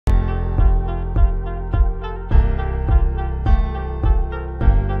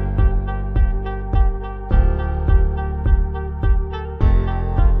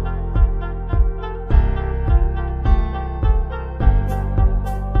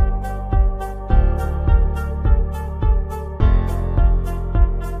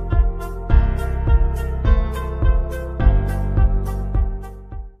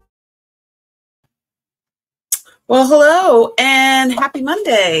Well, hello and happy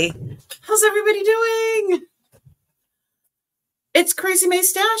Monday. How's everybody doing? It's Crazy May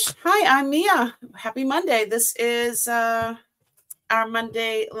Stash. Hi, I'm Mia. Happy Monday. This is our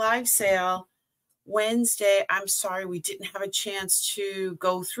Monday live sale. Wednesday, I'm sorry we didn't have a chance to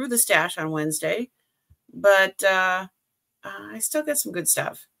go through the stash on Wednesday, but I still got some good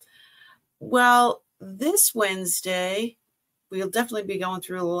stuff. Well, this Wednesday, we'll definitely be going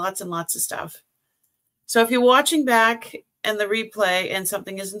through lots and lots of stuff. So if you're watching back and the replay and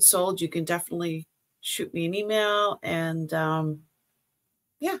something isn't sold, you can definitely shoot me an email. And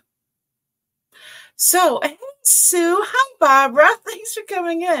yeah. So, hey, Sue. Hi, Barbara. Thanks for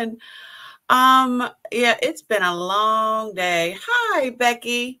coming in. Yeah, it's been a long day. Hi,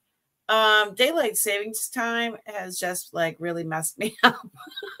 Becky. Daylight savings time has just like really messed me up.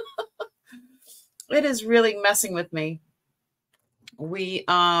 It is really messing with me.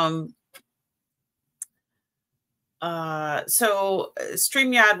 So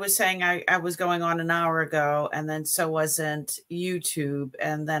StreamYard was saying I was going on an hour ago, and then so wasn't YouTube.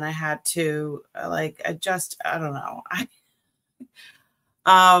 And then I had to adjust. I don't know.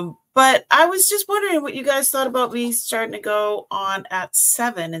 But I was just wondering what you guys thought about me starting to go on at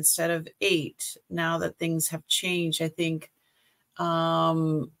 7 instead of 8 now that things have changed. I think,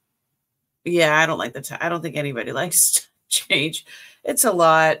 yeah, I don't like the time. I don't think anybody likes change. It's a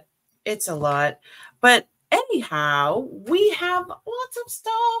lot. It's a lot. But anyhow, we have lots of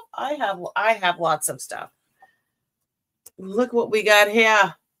stuff. I have lots of stuff. Look what we got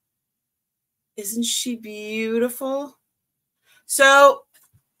here. Isn't she beautiful? So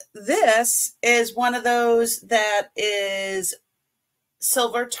this is one of those that is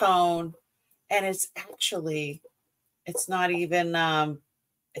silver tone, and it's not even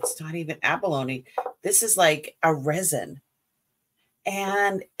abalone. This is like a resin.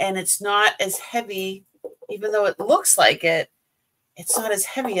 And it's not as heavy, even though it looks like it. It's not as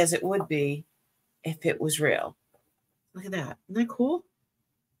heavy as it would be if it was real. Look at that. Isn't that cool?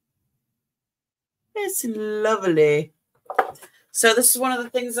 It's lovely. So this is one of the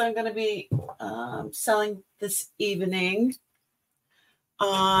things I'm going to be selling this evening.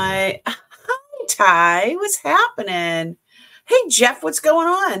 Hi, Ty. What's happening? Hey, Jeff. What's going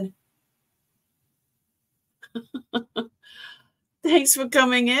on? Thanks for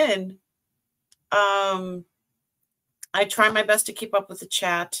coming in. I try my best to keep up with the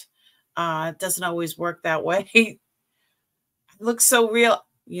chat. It doesn't always work that way. It looks so real.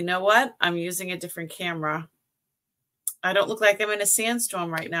 You know what? I'm using a different camera. I don't look like I'm in a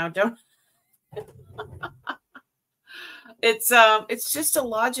sandstorm right now, don't It's just a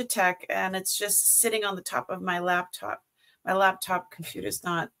Logitech, and it's just sitting on the top of my laptop. My laptop computer's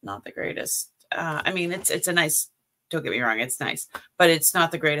not the greatest. I mean, it's a nice, don't get me wrong, it's nice, but it's not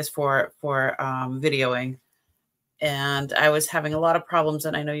the greatest for videoing. And I was having a lot of problems,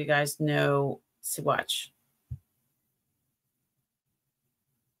 and I know you guys know. So watch.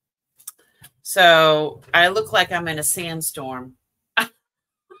 So I look like I'm in a sandstorm.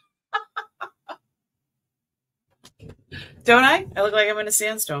 Don't I? I look like I'm in a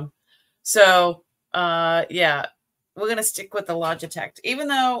sandstorm. So yeah, we're going to stick with the Logitech, even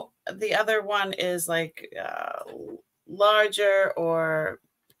though the other one is like larger, or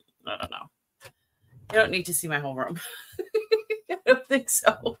I don't know. You don't need to see my whole room. I don't think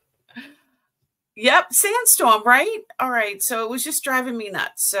so. Yep, sandstorm, right? All right. So it was just driving me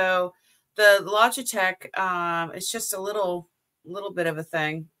nuts. So the Logitech, it's just a little bit of a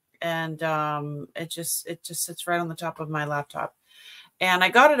thing, and it just sits right on the top of my laptop. And I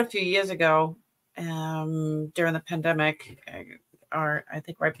got it a few years ago, during the pandemic, or I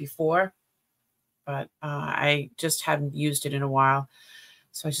think right before, but I just hadn't used it in a while,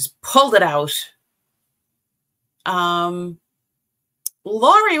 so I just pulled it out.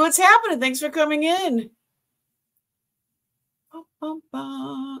 Lori, what's happening? Thanks for coming in.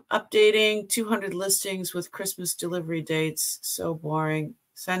 Updating 200 listings with Christmas delivery dates. So boring.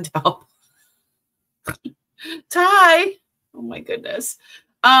 Send help. Ty. Oh my goodness.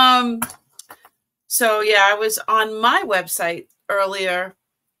 So yeah, I was on my website earlier.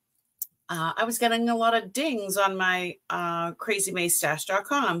 I was getting a lot of dings on my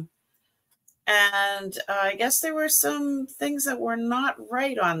crazymaystash.com. And I guess there were some things that were not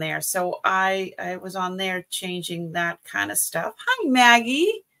right on there. So I was on there changing that kind of stuff. Hi,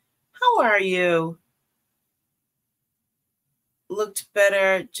 Maggie. How are you? Looked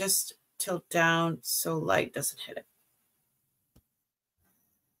better. Just tilt down so light doesn't hit it.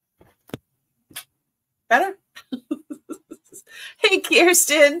 Better? Hey,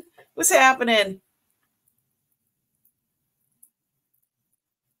 Kirsten. What's happening?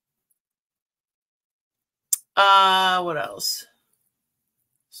 else?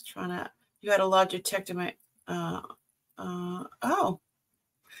 Just trying to, you had a Logitech to my, oh,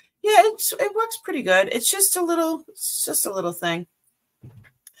 yeah, it works pretty good. It's just a little thing.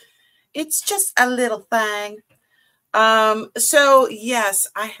 It's just a little thing. So yes,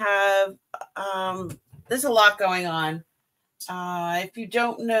 I have, there's a lot going on. If you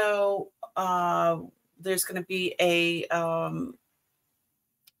don't know, there's going to be a, I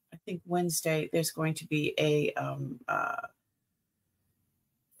think Wednesday, there's going to be a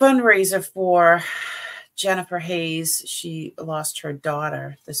fundraiser for Jennifer Hayes. She lost her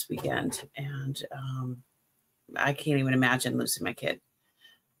daughter this weekend, and I can't even imagine losing my kid.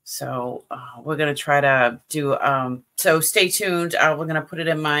 So we're going to try to do, so stay tuned. We're going to put it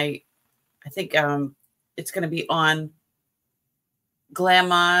in my, I think it's going to be on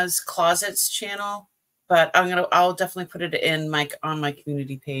Grandma's Closets channel, but I'll definitely put it in on my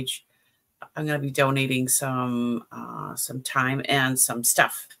community page. I'm going to be donating some time and some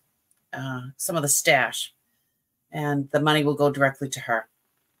stuff, some of the stash, and the money will go directly to her.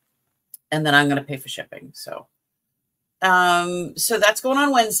 And then I'm going to pay for shipping. So that's going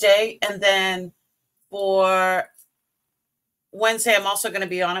on Wednesday. And then for Wednesday, I'm also going to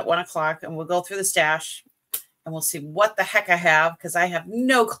be on at 1 o'clock, and we'll go through the stash and we'll see what the heck I have, because I have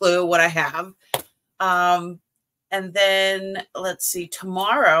no clue what I have. And then let's see,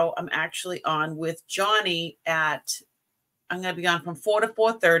 tomorrow I'm actually on with Johnny I'm going to be on from 4 to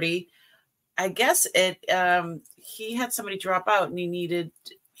 4:30. I guess he had somebody drop out and he needed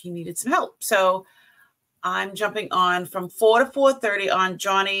some help. So I'm jumping on from 4 to 4:30 on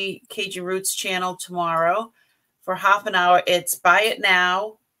Johnny Cajun Roots channel tomorrow for half an hour. It's Buy It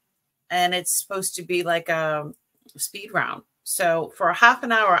Now, and it's supposed to be like a speed round. So for a half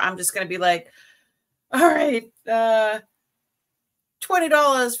an hour, I'm just going to be like, all right, $20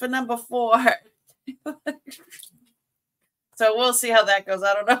 for number 4. So we'll see how that goes.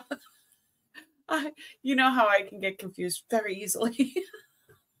 I don't know. You know how I can get confused very easily.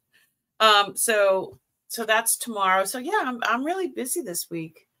 So that's tomorrow. So yeah, I'm really busy this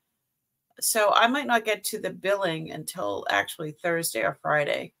week. So I might not get to the billing until actually Thursday or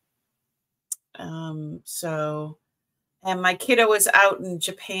Friday. And my kiddo is out in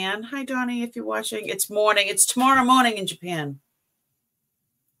Japan. Hi, Donnie, if you're watching. It's tomorrow morning in Japan.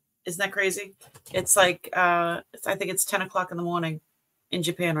 Isn't that crazy? It's like, I think it's 10 o'clock in the morning in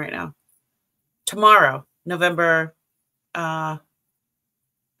Japan right now. Tomorrow, November 6th.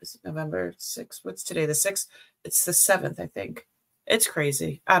 What's today? The 6th? It's the 7th, I think. It's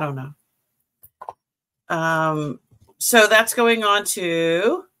crazy. I don't know. So that's going on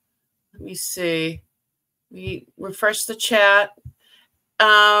too. Let me see. We refresh the chat.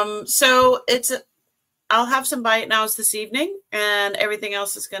 So I'll have some Buy It Nows this evening, and everything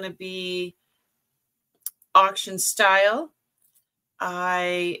else is going to be auction style.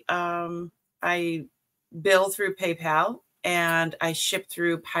 I bill through PayPal, and I ship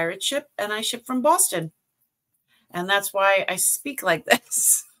through Pirate Ship, and I ship from Boston. And that's why I speak like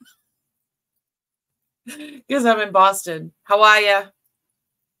this. Because I'm in Boston. How are you?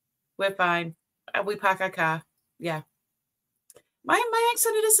 We're fine. We park our car. Yeah. My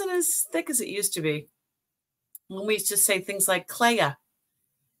accent isn't as thick as it used to be. When we used to say things like Clea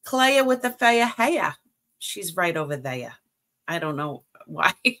with the faya haya. She's right over there. I don't know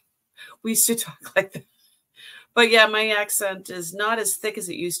why we used to talk like that. But yeah, my accent is not as thick as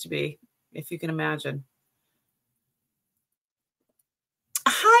it used to be, if you can imagine.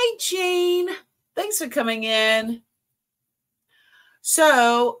 Hi, Jane. Thanks for coming in.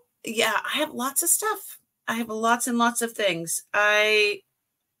 So yeah, I have lots of stuff. I have lots and lots of things. I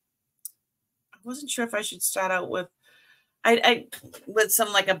wasn't sure if I should start out with with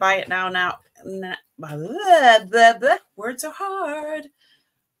some like a Buy It Now. Words are hard.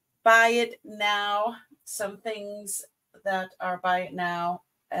 Buy It Now. Some things that are Buy It Now.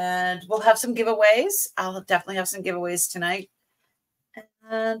 And we'll have some giveaways. I'll definitely have some giveaways tonight.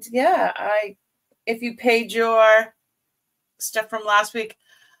 And yeah, if you paid your stuff from last week,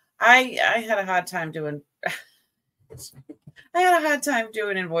 I had a hard time doing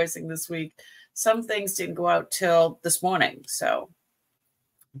invoicing this week. Some things didn't go out till this morning. So,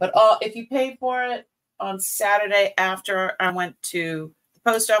 but if you paid for it on Saturday after I went to the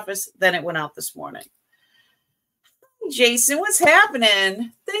post office, then it went out this morning. Jason, what's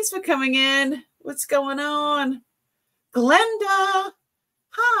happening? Thanks for coming in. What's going on? Glenda,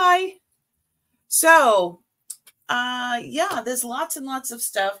 hi. So, yeah, there's lots and lots of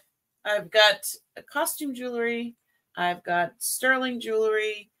stuff. I've got costume jewelry. I've got sterling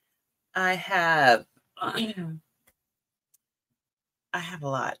jewelry. I have a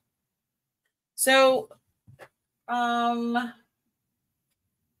lot. So Let's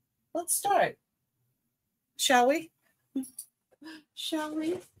start. Shall we? Shall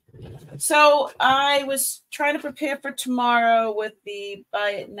we? So I was trying to prepare for tomorrow with the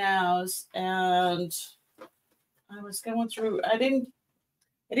buy it nows, and I was going through. I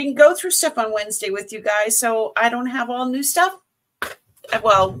didn't go through stuff on Wednesday with you guys, so I don't have all new stuff.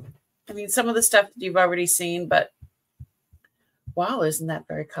 Well, I mean, some of the stuff you've already seen, but wow, isn't that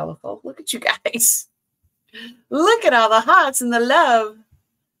very colorful? Look at you guys. Look at all the hearts and the love.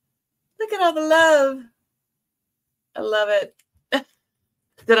 Look at all the love. I love it.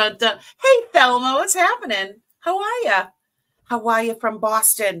 Dun-dun-dun. Hey, Thelma, what's happening? How are you? How are you from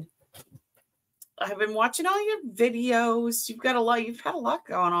Boston? I've been watching all your videos. You've had a lot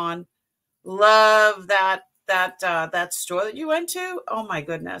going on. Love that store that you went to. Oh my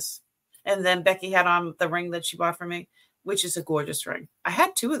goodness. And then Becky had on the ring that she bought for me, which is a gorgeous ring. I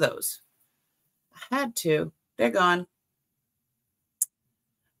had 2 of those. I had 2. They're gone.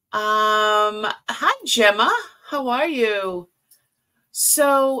 Hi, Gemma. How are you?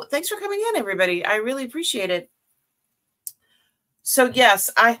 So thanks for coming in, everybody. I really appreciate it. So yes,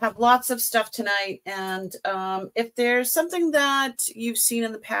 I have lots of stuff tonight. And if there's something that you've seen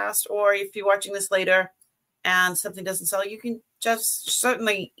in the past, or if you're watching this later and something doesn't sell, you can just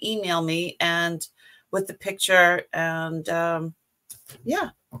certainly email me and with the picture. And yeah,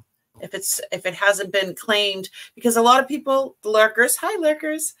 if it hasn't been claimed, because a lot of people, lurkers, hi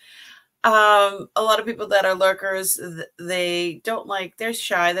lurkers. A lot of people that are lurkers, they're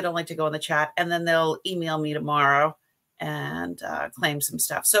shy. They don't like to go in the chat, and then they'll email me tomorrow and claim some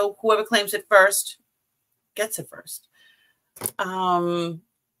stuff. So whoever claims it first gets it first. And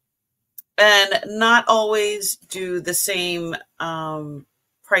not always do the same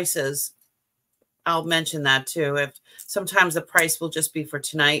prices. I'll mention that too. If sometimes the price will just be for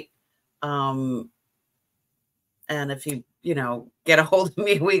tonight. And if you get a hold of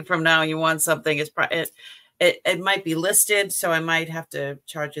me a week from now and you want something, it might be listed. So I might have to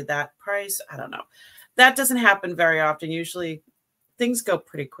charge you that price. I don't know. That doesn't happen very often. Usually things go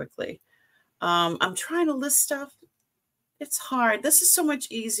pretty quickly. I'm trying to list stuff. It's hard. This is so much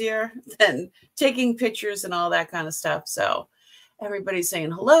easier than taking pictures and all that kind of stuff. So everybody's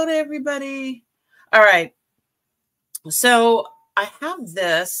saying hello to everybody. All right. So I have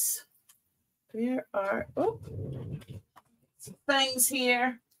this. There are some things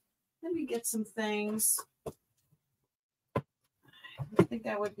here. Let me get some things. I think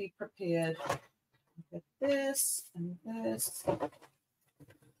I would be prepared. Get this and this.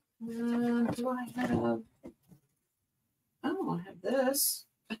 Do I have? Oh, I have this.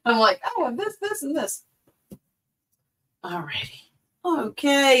 I'm like, oh, I have this, and this. All righty.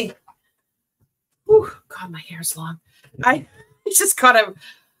 Okay. Whew, God, my hair's long. I just caught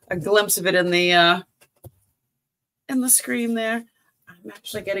a glimpse of it in the screen there. I'm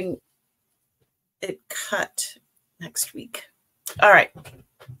actually getting it cut next week. All right.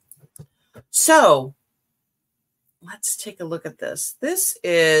 So let's take a look at this. This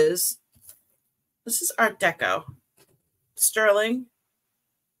is Art Deco. Sterling.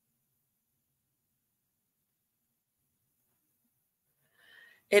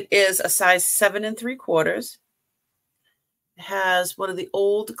 It is a size 7 3/4. It has one of the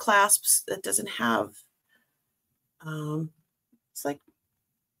old clasps that doesn't have,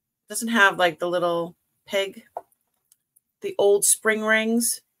 doesn't have like the little peg, the old spring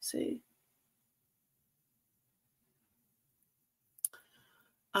rings. See?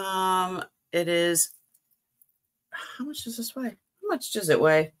 It is, how much does this weigh? How much does it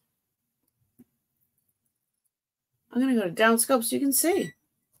weigh? I'm going to go to down scope so you can see.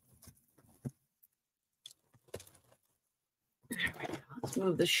 Let's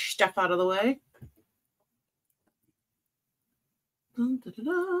move the stuff out of the way.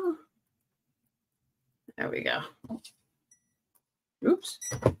 There we go. Oops.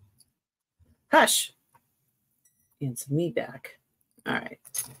 Hush. And some me back. All right.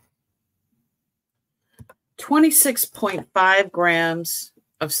 26.5 grams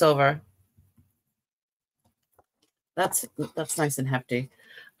of silver. That's nice and hefty.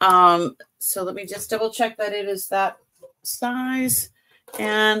 So let me just double check that it is that size.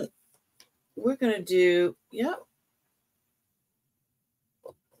 And we're going to do, yep,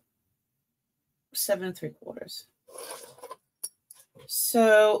 7 3/4.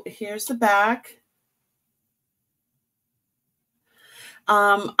 So here's the back.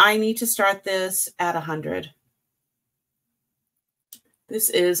 I need to start this at 100. This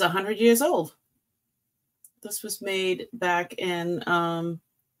is 100 years old. This was made back in, the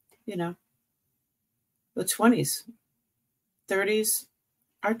 20s, 30s,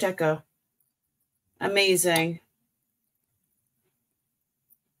 Art Deco. Amazing.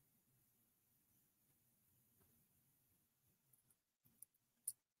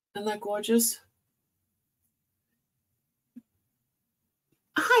 Isn't that gorgeous?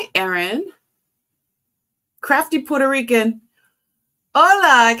 Hi, Erin. Crafty Puerto Rican.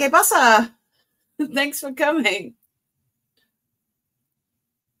 Hola, ¿qué pasa? Thanks for coming.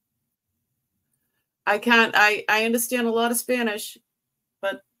 I understand a lot of Spanish,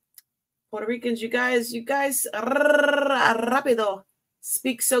 but Puerto Ricans, you guys, rápido.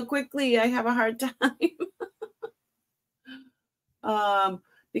 Speak so quickly, I have a hard time.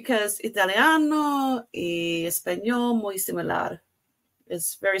 Because Italiano y Español muy similar.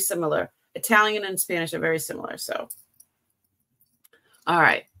 It's very similar. Italian and Spanish are very similar. So, all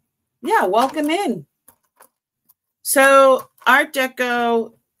right. Yeah, welcome in. So, Art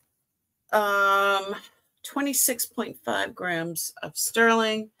Deco, 26.5 grams of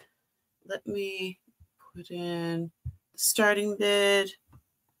sterling. Let me put in the starting bid.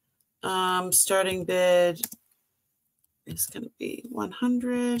 Starting bid is going to be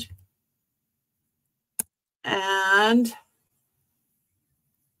 100. And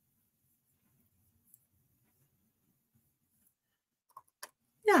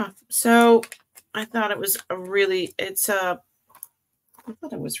yeah, so I thought it was I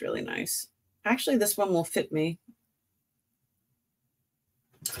thought it was really nice. Actually, this one will fit me.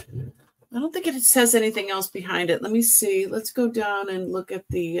 I don't think it says anything else behind it. Let me see. Let's go down and look at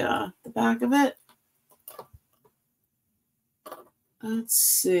the back of it. Let's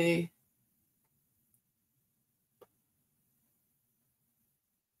see.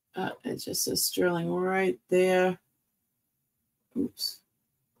 It just says sterling right there. Oops.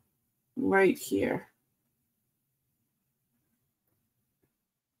 Right here.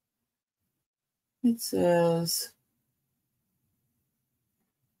 It says,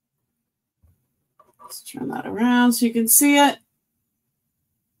 let's turn that around so you can see it.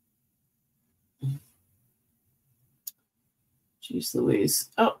 Jeez Louise.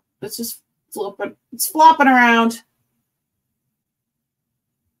 Oh, it's just flopping. It's flopping around.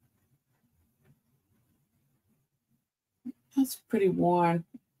 That's pretty worn.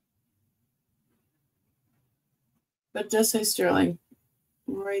 But it does say sterling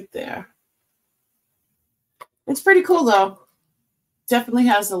right there. It's pretty cool, though. Definitely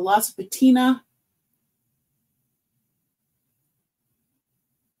has lots of patina.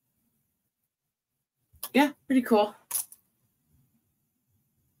 Yeah, pretty cool.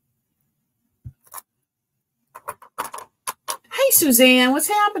 Hey, Suzanne, what's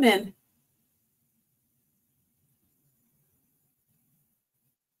happening?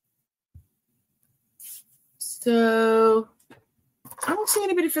 So, I don't see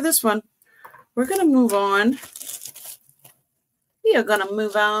anybody for this one. We're going to move on. We are going to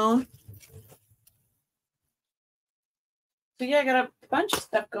move on. So, yeah, I got a bunch of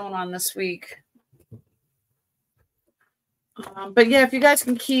stuff going on this week. But, yeah, if you guys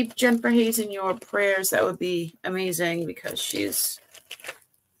can keep Jennifer Hayes in your prayers, that would be amazing because she's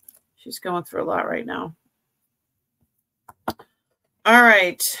going through a lot right now. All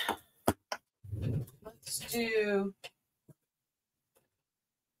right. Let's do...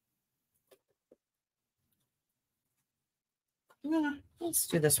 let's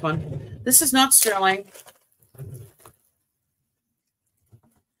do this one. This is not sterling.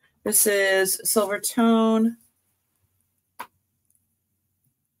 This is silver tone.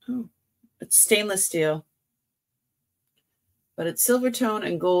 Oh, it's stainless steel. But it's silver tone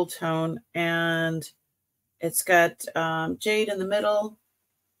and gold tone. And it's got jade in the middle.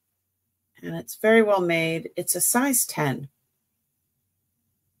 And it's very well made. It's a size 10.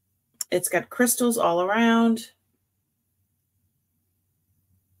 It's got crystals all around.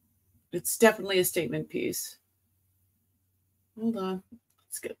 It's definitely a statement piece. Hold on.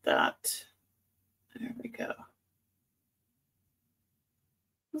 Let's get that. There we go.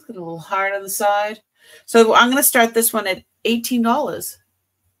 Let's get a little hard on the side. So I'm going to start this one at $18.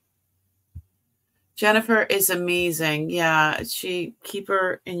 Jennifer is amazing. Yeah, keep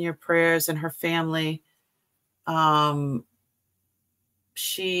her in your prayers and her family.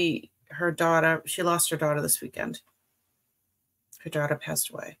 She lost her daughter this weekend. Her daughter passed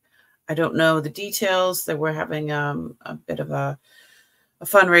away. I don't know the details. They were having a bit of a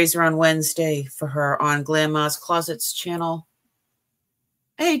fundraiser on Wednesday for her on Grandma's Closets channel.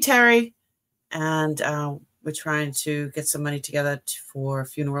 Hey, Terry. And we're trying to get some money together for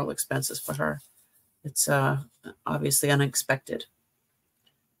funeral expenses for her. It's obviously unexpected.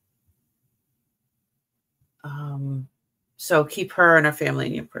 So keep her and her family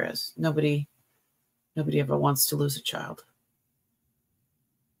in your prayers. Nobody ever wants to lose a child.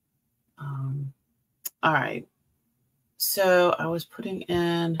 All right. So I was putting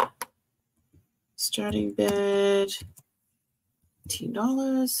in starting bid.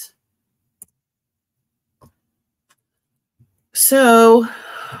 $18. So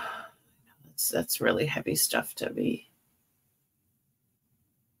that's really heavy stuff to be.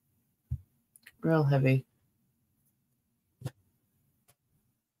 Real heavy.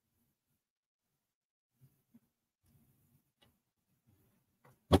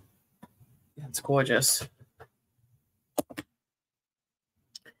 It's gorgeous.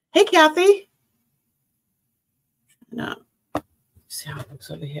 Hey, Kathy. No. See how it looks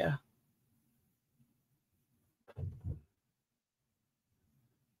over here.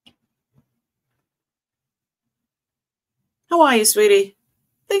 How are you, sweetie?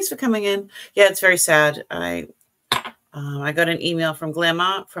 Thanks for coming in. Yeah, it's very sad. I got an email from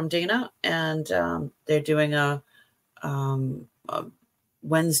Glamour from Dana, and they're doing a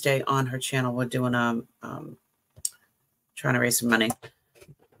Wednesday on her channel. We're doing trying to raise some money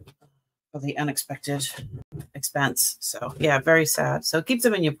for the unexpected expense. So yeah, very sad. So keep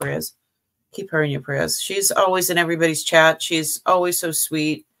them in your prayers. Keep her in your prayers. She's always in everybody's chat. She's always so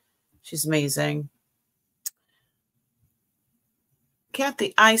sweet. She's amazing.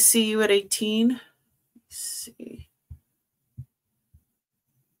 Kathy, I see you at 18. Let's see.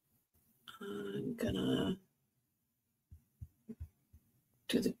 I'm gonna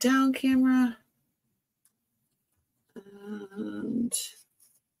do the down camera. And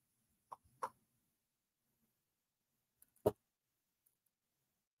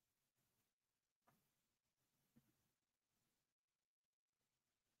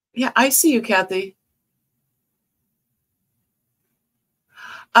yeah, I see you, Kathy.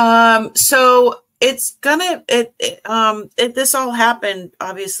 So it's gonna this all happened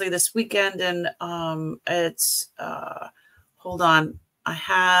obviously this weekend, and it's hold on.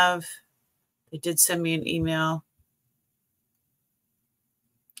 They did send me an email.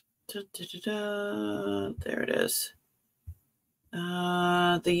 There it is.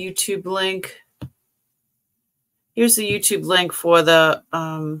 The YouTube link. Here's the YouTube link for the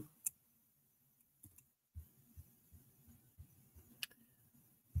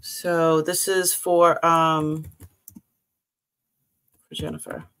so this is for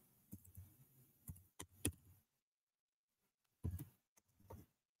Jennifer.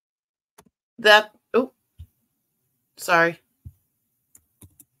 That oh sorry.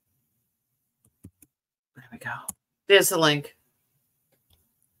 There we go. There's the link.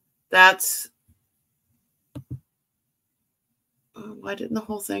 That's why didn't the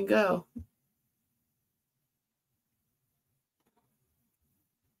whole thing go?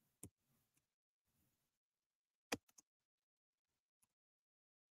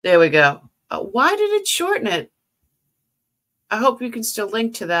 There we go. Why did it shorten it? I hope you can still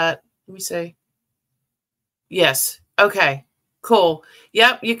link to that. Let me see. Yes. Okay. Cool.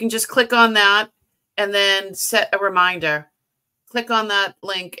 Yep. You can just click on that and then set a reminder. Click on that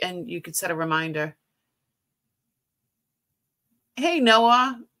link and you can set a reminder. Hey,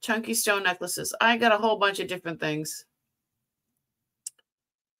 Noah. Chunky stone necklaces. I got a whole bunch of different things.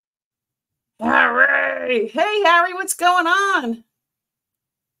 Harry. Hey, Harry. What's going on?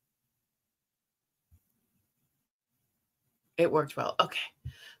 It worked well. Okay.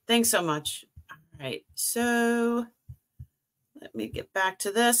 Thanks so much. All right. So let me get back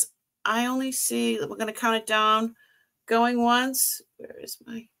to this. I only see, we're going to count it down. Going once. Where is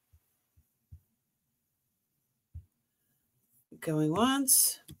my? Going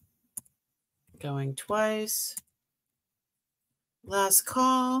once. Going twice. Last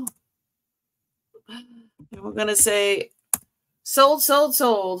call. And we're going to say sold, sold,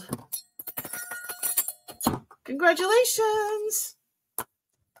 sold. Congratulations.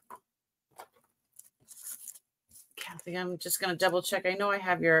 Kathy, I'm just going to double check. I know I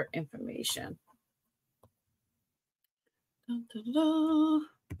have your information. Dun, dun, dun.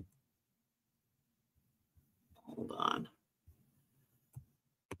 Hold on.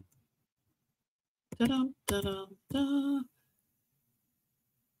 Dun, dun, dun, dun.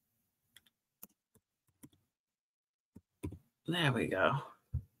 There we go.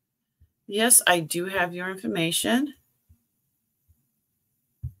 Yes, I do have your information.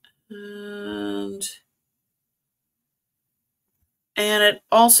 And it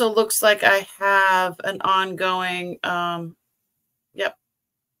also looks like I have an ongoing, yep.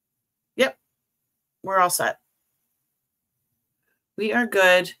 We're all set. We are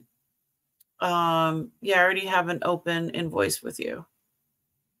good. Yeah, I already have an open invoice with you.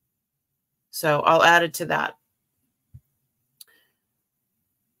 So I'll add it to that.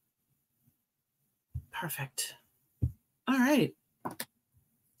 Perfect. All right.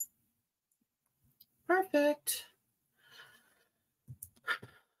 Perfect.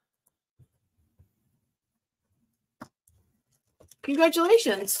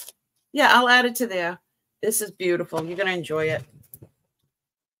 Congratulations. Yeah, I'll add it to there. This is beautiful. You're going to enjoy it.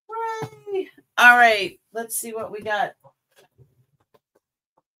 Hooray. All right. Let's see what we got.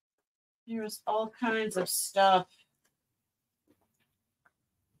 Here's all kinds of stuff.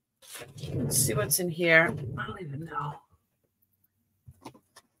 Let's see what's in here. I don't even know.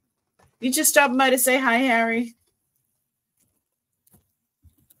 You just stopped by to say hi, Harry.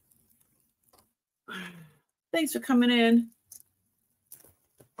 Thanks for coming in.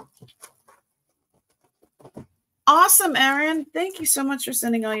 Awesome, Erin. Thank you so much for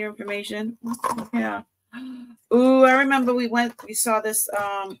sending all your information. Yeah. Ooh, I remember we saw this,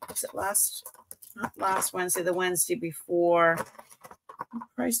 was it not last Wednesday, the Wednesday before. What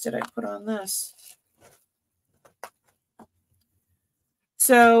price did I put on this?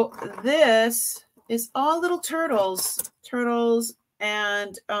 So this is all little turtles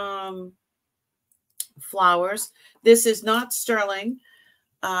and flowers. This is not sterling.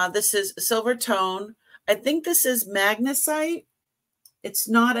 This is silver tone. I think this is magnesite. It's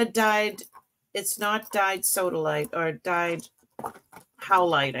not dyed sodalite or dyed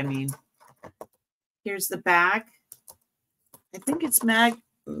howlite. I mean, here's the back. I think it's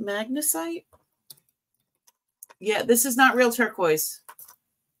magnesite. Yeah, this is not real turquoise.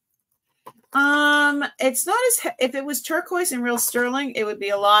 It's not as if it was turquoise and real sterling, it would be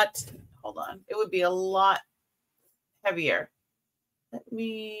a lot. Hold on, it would be a lot heavier. Let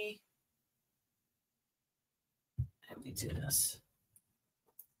me do this.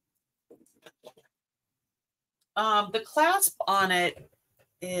 The clasp on it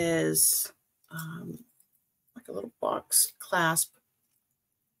is like a little box clasp.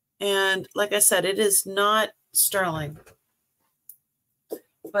 And like I said, it is not sterling,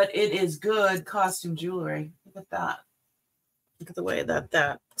 but it is good costume jewelry. Look at that. Look at the way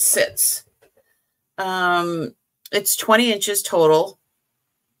that sits. It's 20 inches total.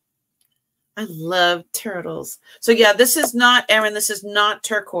 I love turtles. So yeah, this is not, Erin, this is not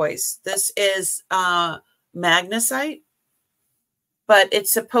turquoise. This is magnesite, but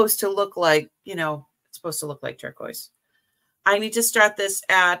it's supposed to look like, you know, it's supposed to look like turquoise. I need to start this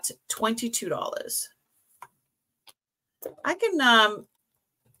at $22. I can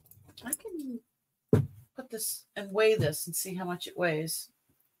put this and weigh this and see how much it weighs.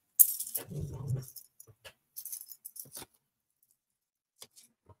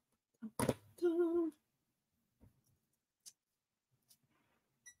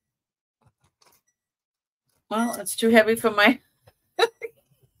 Well, it's too heavy for my.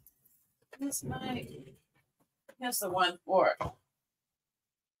 Here's the one for it. I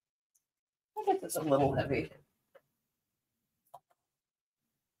think it's a little heavy.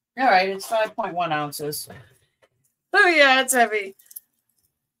 All right, it's 5.1 ounces. Oh yeah, it's heavy.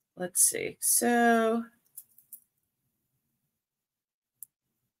 Let's see. So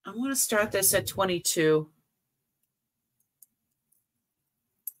I'm going to start this at 22.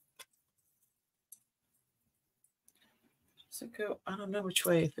 Does it go? I don't know which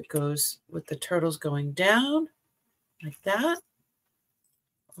way, if it goes with the turtles going down like that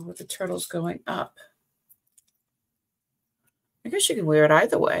or with the turtles going up. I guess you can wear it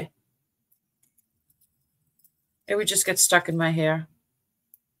either way. It would just get stuck in my hair.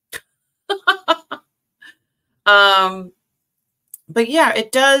 But yeah,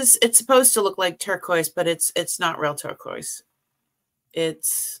 it does. It's supposed to look like turquoise, but it's not real turquoise.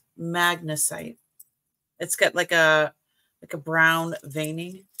 It's magnesite. It's got like a brown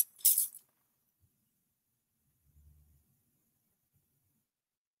veining.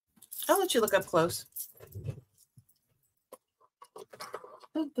 I'll let you look up close.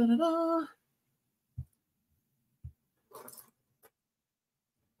 Da, da, da, da.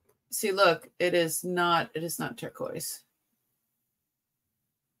 See, look, it is not turquoise.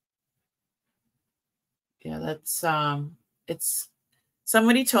 Yeah, that's it's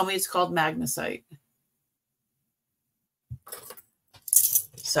somebody told me it's called magnesite.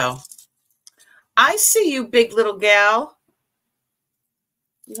 So I see you, big little gal.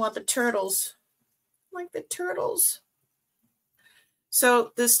 You want the turtles. Like the turtles.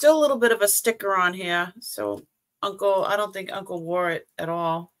 So there's still a little bit of a sticker on here. So I don't think Uncle wore it at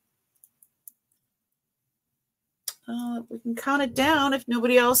all. We can count it down if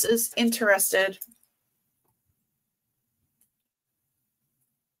nobody else is interested.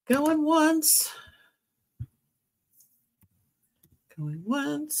 Going once. Going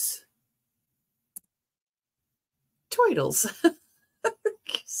once. Twiddles.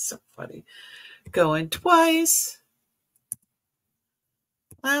 So funny. Going twice.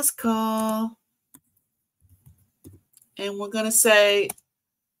 Last call. And we're going to say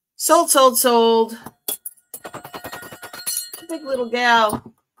sold, sold, sold. big little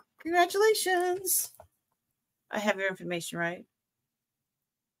gal. Congratulations. I have your information right.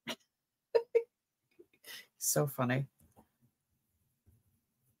 So funny.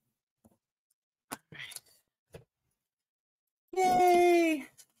 Yay.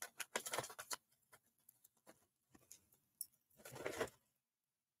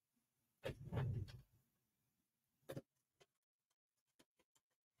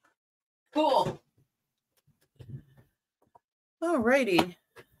 Cool. Alrighty.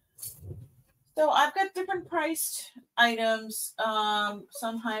 So I've got different priced items,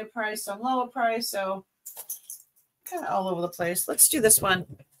 some higher price, some lower price, so kind of all over the place. Let's do this one.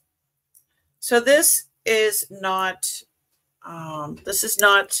 So this is not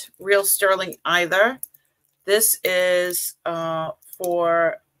real sterling either. This is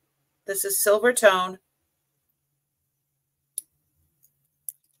this is silver tone.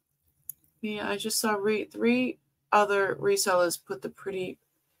 Yeah, I just saw three other resellers put the pretty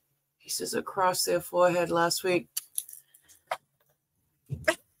pieces across their forehead last week.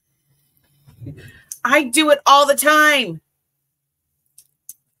 I do it all the time.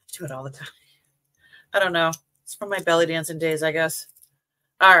 I don't know. It's from my belly dancing days, I guess.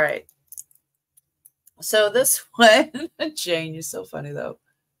 All right. So this one, Jane, you're so funny though.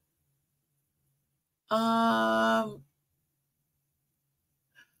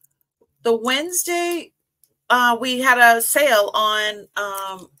 The Wednesday, we had a sale on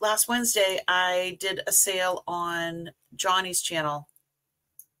last Wednesday. I did a sale on Johnny's channel,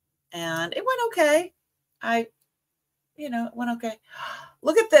 and it went okay. It went okay.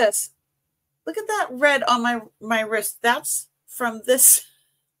 Look at this. Look at that red on my wrist. That's from this.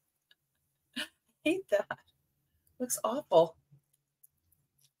 I hate that. Looks awful.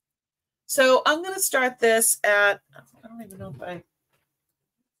 So I'm going to start this at, I don't even know if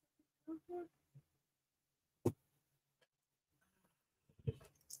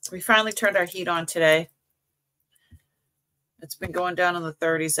we finally turned our heat on today. It's been going down in the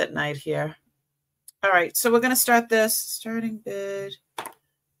 30s at night here. All right, so we're going to start this. Starting bid.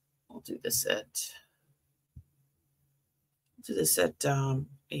 We'll do this at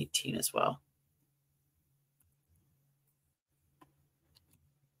 18 as well.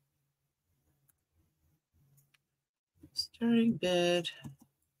 Starting bid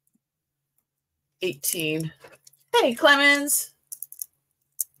 18. Hey, Clemens.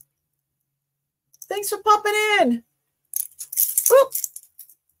 Thanks for popping in. Whoop.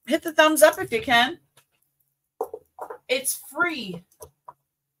 Hit the thumbs up if you can. It's free.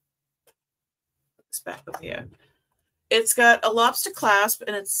 It's back up here. It's got a lobster clasp,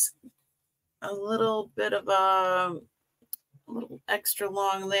 and it's a little bit of a little extra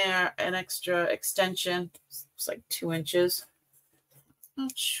long there, an extra extension. It's like 2 inches.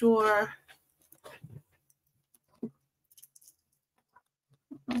 Not sure.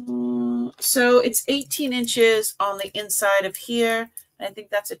 So it's 18 inches on the inside of here. And I think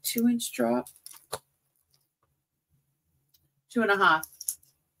that's a 2-inch drop. 2.5.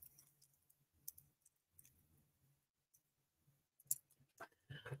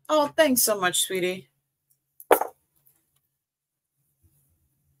 Oh, thanks so much, sweetie.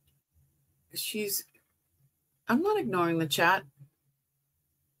 I'm not ignoring the chat.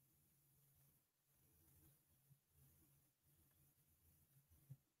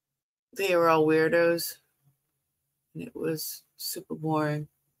 They were all weirdos. And it was super boring.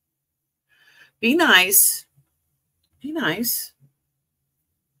 Be nice. Be nice.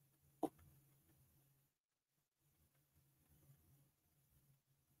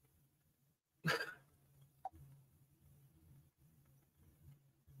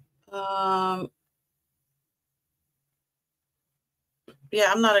 Yeah,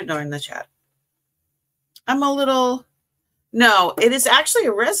 I'm not ignoring the chat. I'm a little... No, it is actually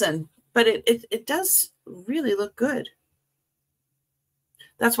a resin, but it does really look good.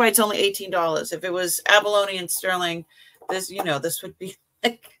 That's why it's only $18. If it was abalone and sterling, this would be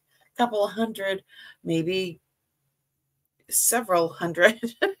like a couple of hundred, maybe several hundred.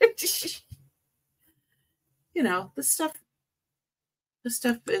 This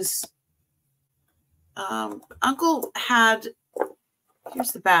stuff is Uncle had,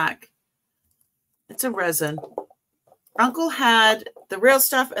 here's the back. It's a resin. Uncle had the real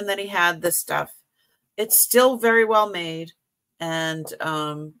stuff, and then he had this stuff. It's still very well made, and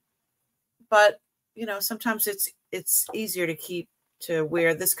but sometimes it's easier to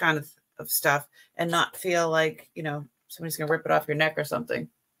wear this kind of stuff and not feel like somebody's gonna rip it off your neck or something.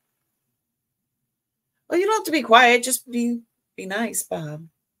 Well, you don't have to be quiet. Just be nice, Bob.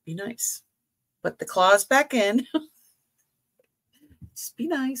 Be nice. Put the claws back in. Just be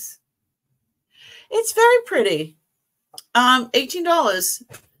nice. It's very pretty. $18,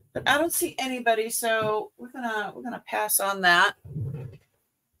 but I don't see anybody, so we're gonna pass on that.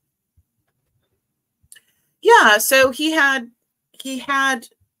 Yeah, so he had,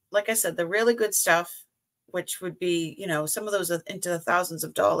 like I said, the really good stuff, which would be, you know, some of those are into the thousands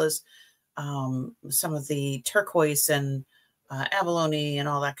of dollars. Some of the turquoise and abalone and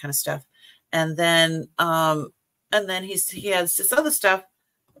all that kind of stuff, and then he has this other stuff.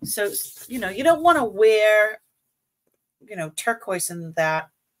 So, you know, you don't want to wear, you know, turquoise in that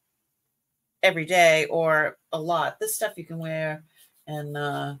every day or a lot. This stuff you can wear,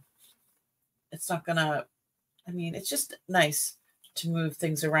 and it's not gonna, I mean, it's just nice to move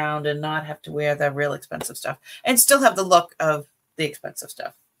things around and not have to wear the real expensive stuff and still have the look of the expensive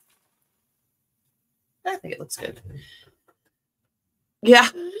stuff. I think it looks good. Yeah.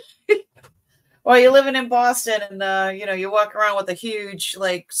 Well, you're living in Boston and, you know, you walk around with a huge,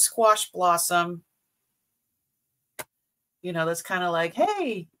 like, squash blossom. You know, that's kind of like,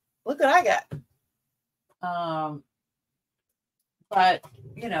 hey, look what I got. But,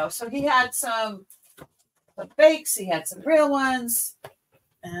 you know, so he had some fakes, he had some real ones,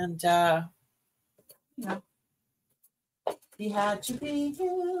 and, you know, he had to be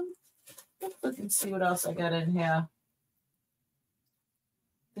him. Let's look and see what else I got in here.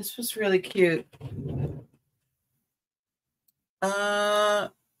 This was really cute.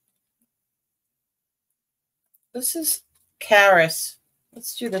 This is Karis.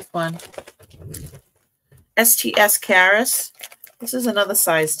 Let's do this one. STS Karis. This is another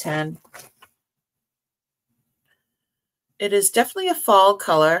size 10. It is definitely a fall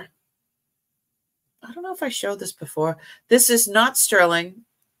color. I don't know if I showed this before. This is not sterling.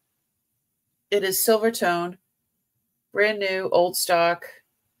 It is silver tone. Brand new, old stock.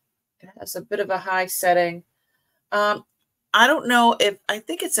 It has a bit of a high setting. I don't know if, I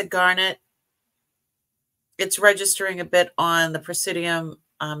think it's a garnet. It's registering a bit on the Presidium.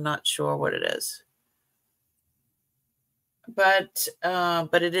 I'm not sure what it is. But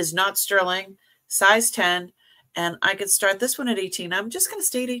it is not sterling, size 10. And I could start this one at 18. I'm just going to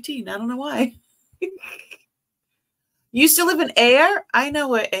stay at 18. I don't know why. You used to live in Ayer? I know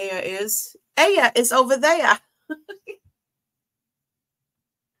where Ayer is. Ayer is over there.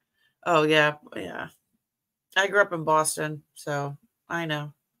 Oh, yeah. Yeah. I grew up in Boston, so I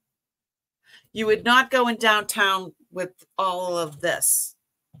know. You would not go in downtown with all of this.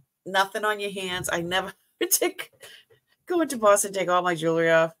 Nothing on your hands. I never go into Boston, take all my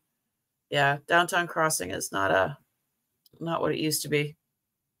jewelry off. Yeah, downtown crossing is not what it used to be.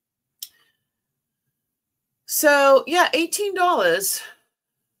 So yeah, $18.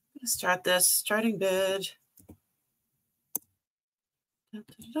 Let's start this. Starting bid.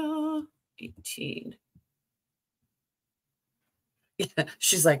 18. Yeah,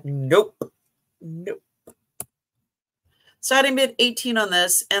 she's like, nope. Nope. Starting bid 18 on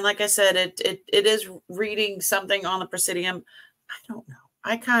this. And like I said, it is reading something on the Presidium. I don't know.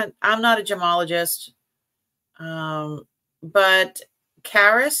 I'm not a gemologist. But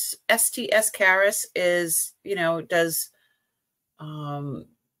Karis, STS Karis is, you know, does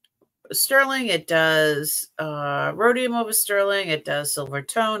sterling, it does rhodium over sterling, it does silver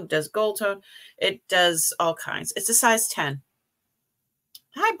tone, it does gold tone, it does all kinds. It's a size 10.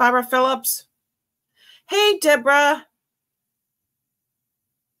 Hi, Barbara Phillips. Hey, Deborah.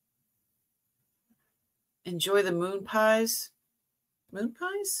 Enjoy the moon pies. Moon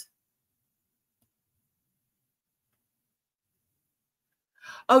pies?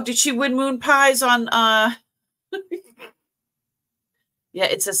 Oh, did she win moon pies on yeah,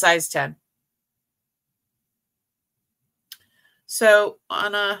 it's a size 10. So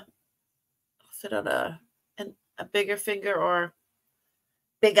on a fit on a bigger finger or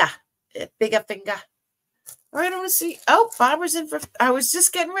bigger finger. All right, I want to see. Oh, Barbara's in for. I was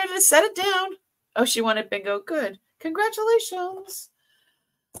just getting ready to set it down. Oh, she wanted bingo. Good. Congratulations.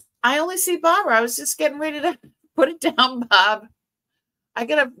 I only see Barbara. I was just getting ready to put it down, Bob. I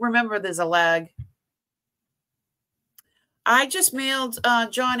gotta remember there's a lag. I just mailed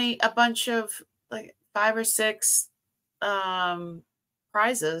Johnny a bunch of like 5 or 6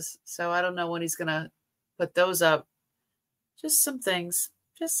 prizes. So I don't know when he's gonna put those up. Just some things.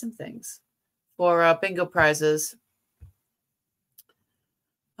 Just some things for bingo prizes.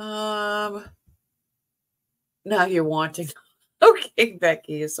 Now you're wanting. Okay,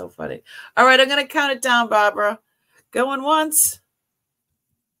 Becky, you're so funny. All right, I'm gonna count it down, Barbara. Going once.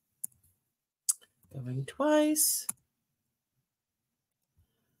 Going twice.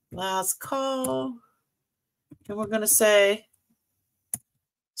 Last call. And we're going to say,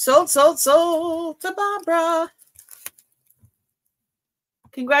 sold, sold, sold to Barbara.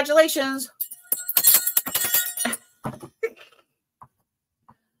 Congratulations.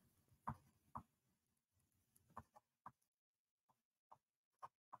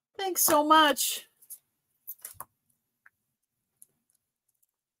 Thanks so much.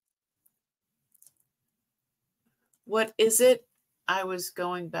 What is it? I was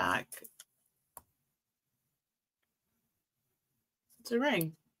going back. It's a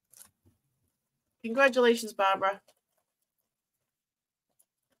ring. Congratulations, Barbara.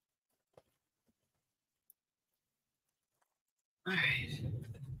 All right.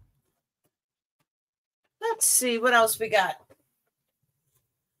 Let's see what else we got.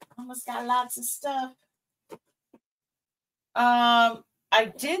 Almost got lots of stuff. I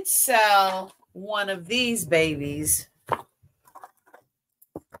did sell one of these babies.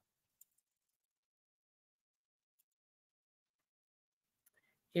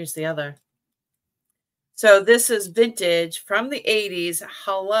 Here's the other. So this is vintage from the 80s.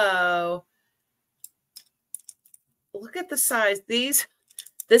 Hello. Look at the size. This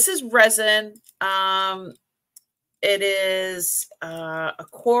is resin. It is a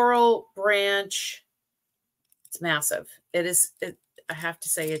coral branch. It's massive. I have to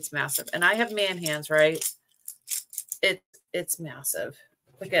say it's massive. And I have man hands, right? It's massive.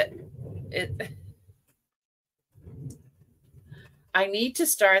 Look at it. I need to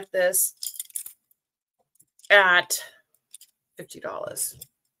start this at $50.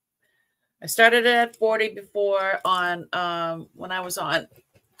 I started it at $40 before on when I was on.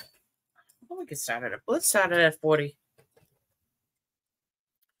 Well, we could start it. Let's start it at $40.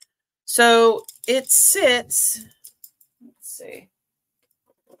 So it sits. Let's see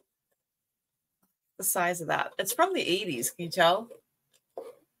the size of that. It's from the 80s. Can you tell?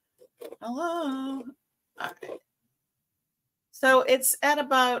 Hello. All right. So it's at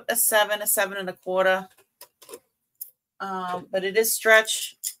about a 7 and a quarter. But it is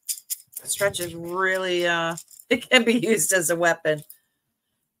stretch. Stretch is really, it can be used as a weapon.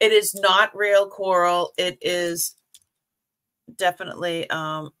 It is not real coral. It is definitely,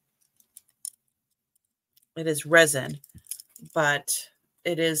 it is resin, but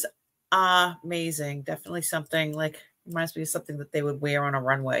it is amazing. Definitely something like, reminds me of something that they would wear on a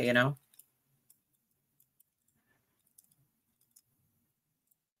runway, you know?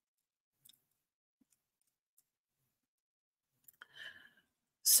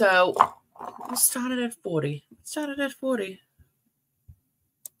 So we started at 40. Started at 40.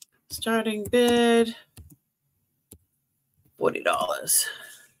 Starting bid, $40.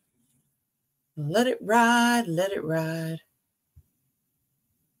 Let it ride, let it ride.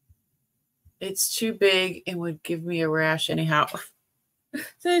 It's too big and would give me a rash anyhow.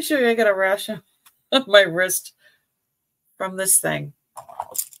 So I'm sure I got a rash on my wrist from this thing.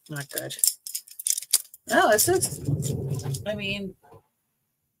 Not good. No, this is, I mean,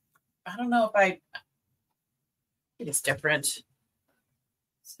 I don't know if it is different.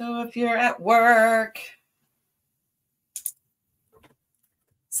 So if you're at work,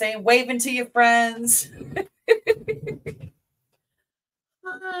 saying, waving to your friends.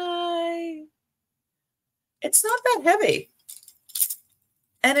 Hi. It's not that heavy.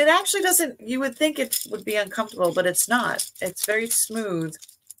 And it actually doesn't, you would think it would be uncomfortable, but it's not. It's very smooth.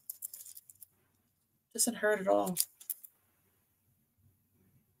 Doesn't hurt at all.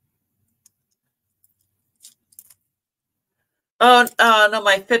 Oh, no,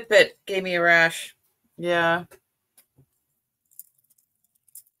 my Fitbit gave me a rash. Yeah.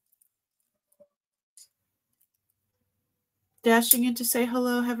 Dashing in to say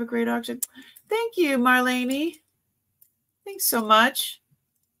hello. Have a great auction. Thank you, Marlene. Thanks so much.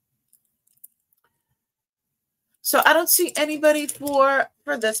 So I don't see anybody for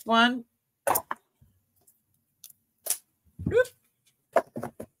this one.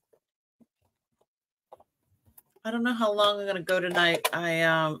 I don't know how long I'm going to go tonight.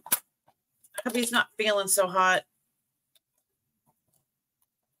 Hubby's not feeling so hot.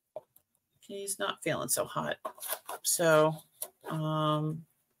 He's not feeling so hot. So,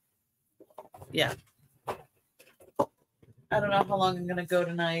 yeah. I don't know how long I'm going to go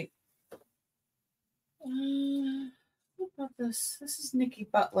tonight. What about this? This is Nikki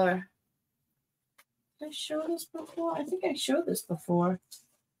Butler. Did I show this before? I think I showed this before.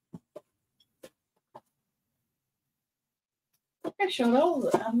 I think I showed all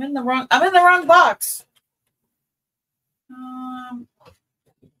of it. I'm in the wrong box.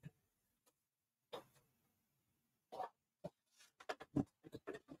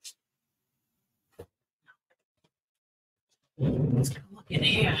 Let's go look in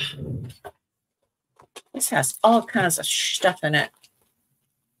here. This has all kinds of stuff in it.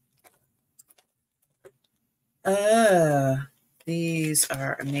 These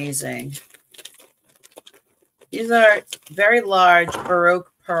are amazing. These are very large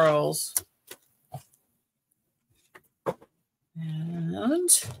Baroque pearls. And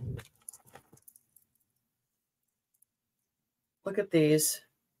And look at these.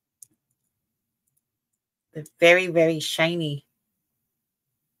 They're very, very shiny,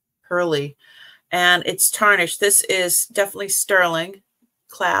 pearly, and it's tarnished. This is definitely sterling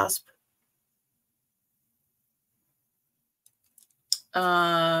clasp.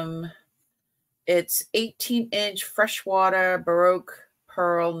 It's 18-inch freshwater Baroque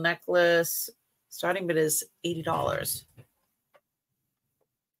pearl necklace. Starting bid is $80.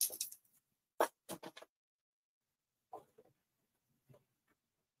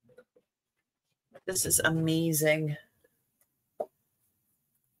 This is amazing.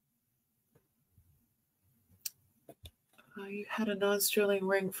 You had a non-sterling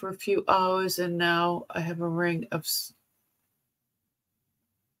ring for a few hours, and now I have a ring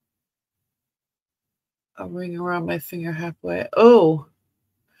around my finger halfway. Oh,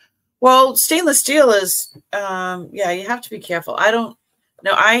 well, stainless steel is, yeah, you have to be careful. I don't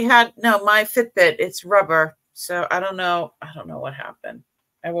know. My Fitbit, it's rubber. So I don't know. I don't know what happened.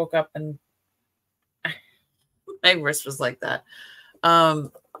 I woke up and my wrist was like that.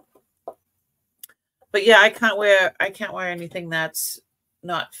 But yeah, I can't wear anything that's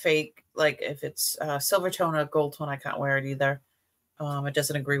not fake. Like if it's silver tone or gold tone, I can't wear it either. It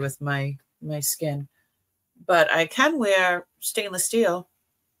doesn't agree with my skin. But I can wear stainless steel.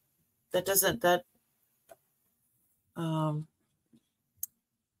 That does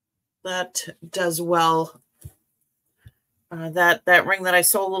well. That ring that I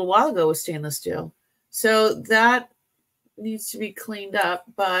sold a little while ago was stainless steel. So that needs to be cleaned up,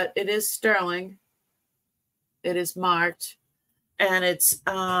 but it is sterling. It is marked, and it's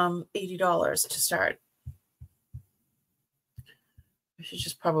 $80 to start. I should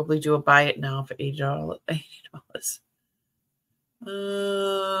just probably do a buy it now for $80. There we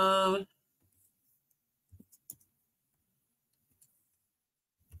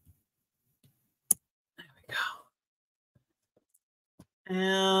go.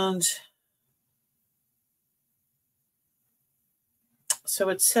 And so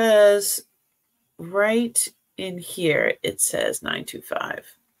it says right in here, it says 925.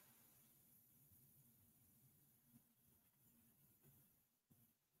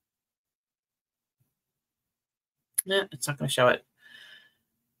 No, it's not going to show it.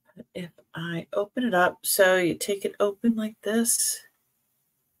 If I open it up, so you take it open like this.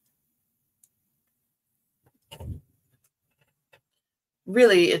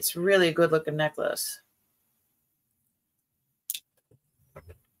 Really, it's really a good looking necklace.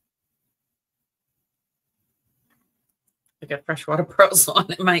 I got freshwater pearls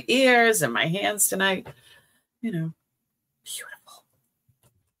on in my ears and my hands tonight. You know, beautiful.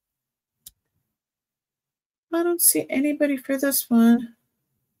 I don't see anybody for this one.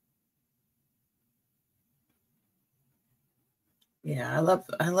 Yeah, I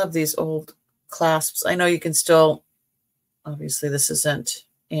love these old clasps. I know you can still, obviously this isn't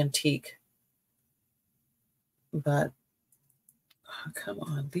antique, but oh, come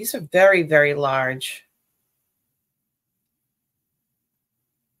on. These are very, very large.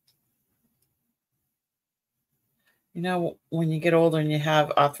 You know, when you get older and you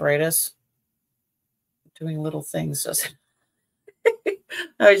have arthritis, doing little things doesn't.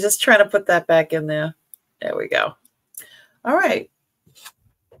 I was just trying to put that back in there. There we go. All right.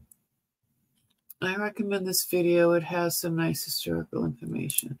 I recommend this video. It has some nice historical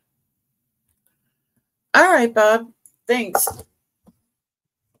information. All right, Bob. Thanks.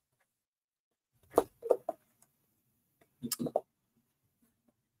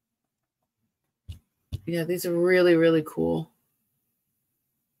 Yeah, these are really, really cool.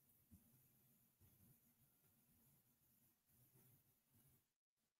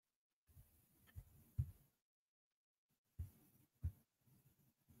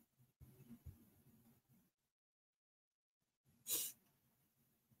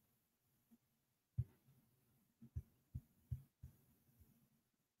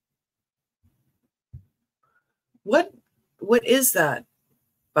 What is that,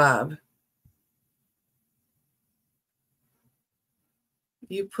 Bob?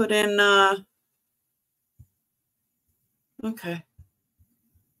 You put in okay.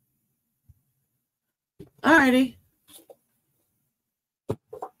 All righty.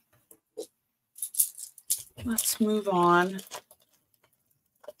 Let's move on.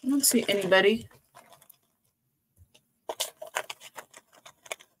 I don't see anybody.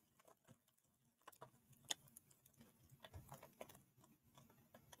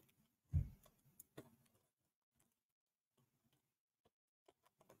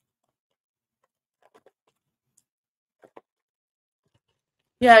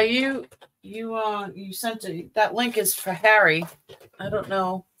 Yeah, you sent it. That link is for Harry. I don't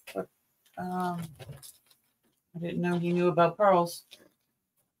know. But, I didn't know he knew about pearls.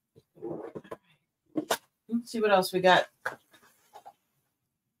 Let's see what else we got.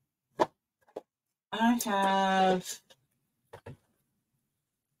 I have.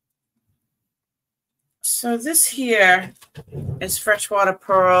 So this here is freshwater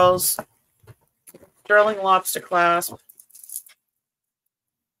pearls, sterling lobster clasp.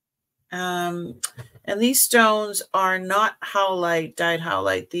 And these stones are not howlite, dyed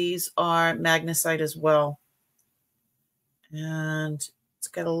howlite. These are magnesite as well. And it's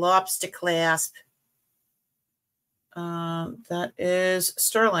got a lobster clasp. That is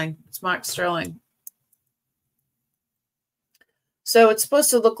sterling. It's marked sterling. So it's supposed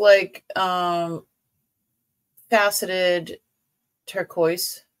to look like faceted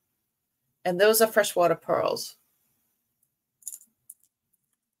turquoise. And those are freshwater pearls.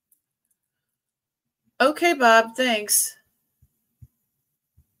 Okay, Bob, thanks.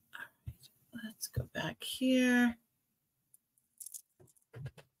 All right, let's go back here.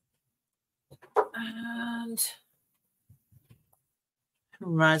 And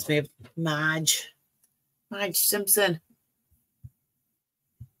reminds me of Marge Simpson.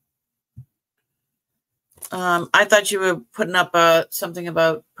 I thought you were putting up something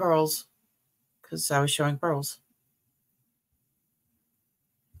about pearls because I was showing pearls.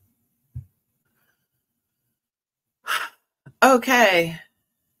 Okay.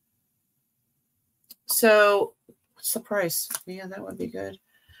 So what's the price? Yeah, that would be good.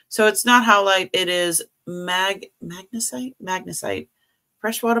 So it's not howlite. It is magnesite. Magnesite.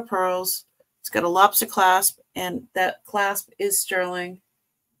 Freshwater pearls. It's got a lobster clasp, and that clasp is sterling.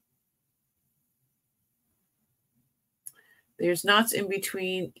 There's knots in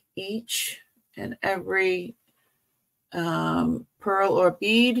between each and every pearl or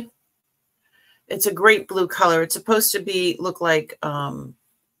bead. It's a great blue color. It's supposed to look like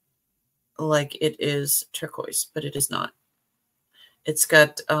it is turquoise, but it is not. It's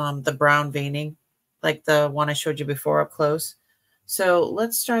got the brown veining, like the one I showed you before up close. So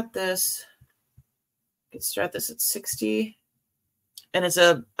let's start this. Let's start this at 60. And it's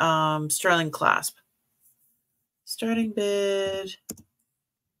a sterling clasp. Starting bid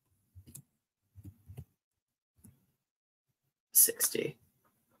 60.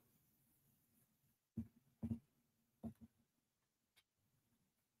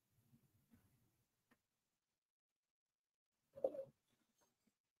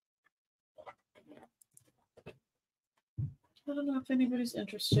 I don't know if anybody's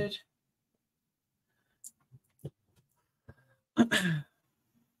interested.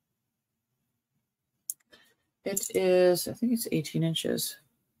 It is, I think it's 18 inches.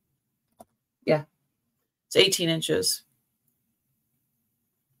 Yeah, it's 18 inches.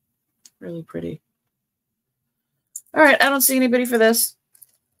 Really pretty. All right, I don't see anybody for this.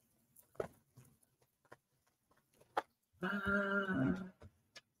 All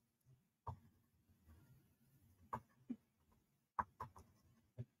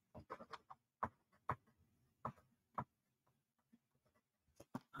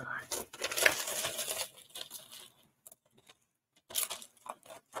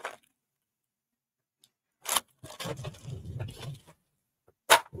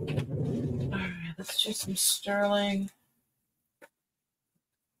right, let's do some sterling.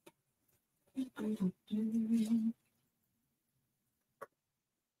 I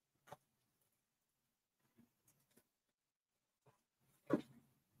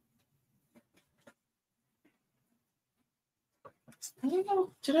don't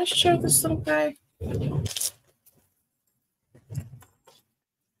know. Did I show this little guy? I don't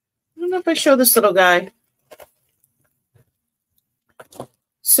know if I showed this little guy.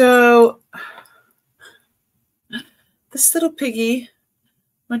 So this little piggy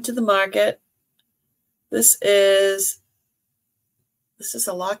went to the market. This is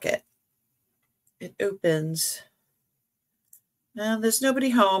a locket. It opens. Now there's nobody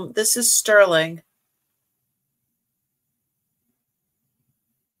home. This is sterling.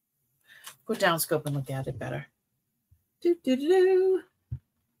 Go down scope and look at it better. Do, do, do, do.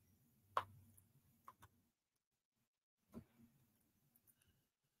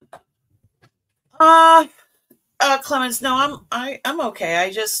 Clemens, no, I'm okay.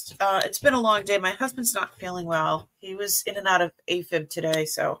 I just it's been a long day. My husband's not feeling well. He was in and out of AFib today,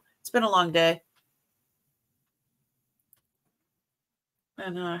 so it's been a long day.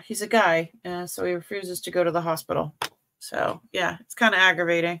 And he's a guy, so he refuses to go to the hospital. So yeah, it's kind of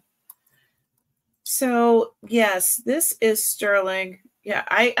aggravating. So yes, this is sterling. Yeah,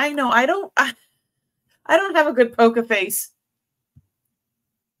 I know. I don't have a good poker face.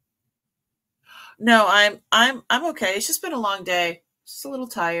 No, I'm okay. It's just been a long day. Just a little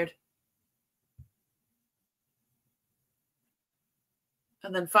tired.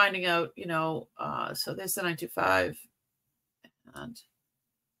 And then finding out, you know, so there's the 925. And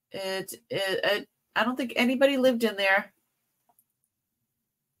I don't think anybody lived in there.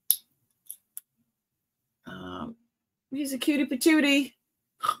 He's a cutie patootie.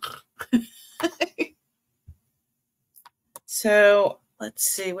 So let's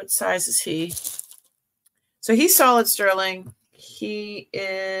see, what size is he? So he's solid sterling. He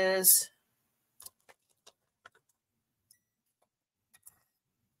is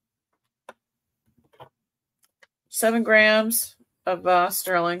 7 grams of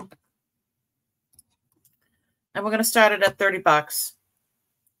sterling. And we're going to start it at $30.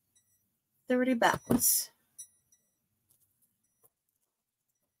 $30.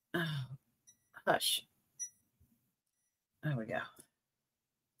 Oh, hush. There we go.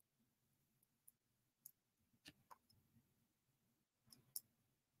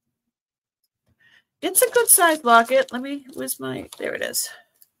 It's a good size locket. There it is.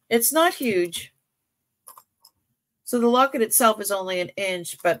 It's not huge. So the locket itself is only 1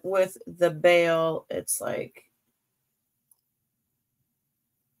 inch, but with the bail, it's like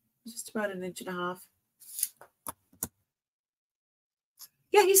just about 1.5 inches.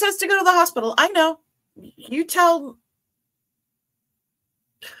 Yeah, he says to go to the hospital. I know. You tell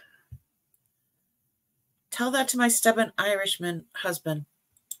that to my stubborn Irishman husband.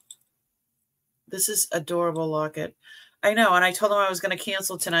 This is adorable locket. I know. And I told him I was going to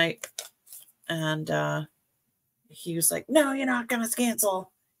cancel tonight. And he was like, no, you're not going to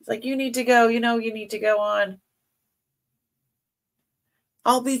cancel. He's like, you need to go. You know, you need to go on.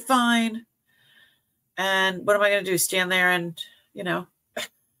 I'll be fine. And what am I going to do? Stand there and, you know,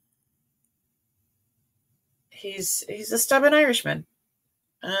 he's a stubborn Irishman.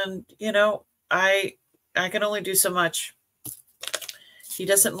 And, you know, I can only do so much. He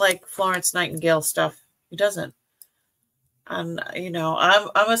doesn't like Florence Nightingale stuff. He doesn't. And, you know,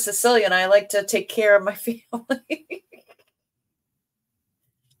 I'm a Sicilian. I like to take care of my family.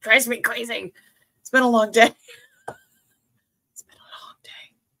 Drives me crazy. It's been a long day. It's been a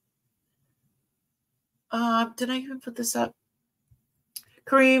long day. Did I even put this up?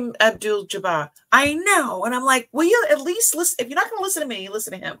 Kareem Abdul-Jabbar. I know. And I'm like, will you at least listen? If you're not going to listen to me,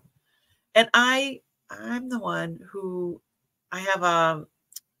 listen to him. And I'm the one who I have a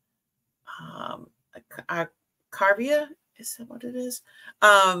Carvia, is that what it is?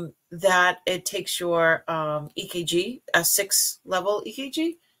 That it takes your EKG, a 6-level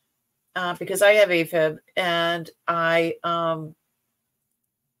EKG, because I have AFib, and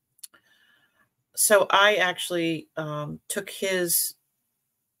so I actually took his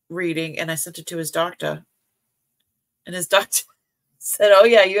reading and I sent it to his doctor, and his doctor said, oh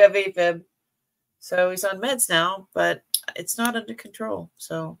yeah, you have AFib. So he's on meds now, but it's not under control.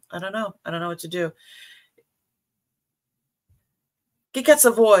 So I don't know. I don't know what to do. Che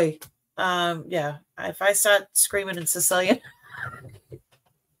cazzo vuoi? Yeah. If I start screaming in Sicilian,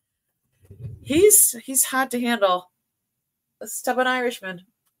 he's hard to handle. A stubborn Irishman.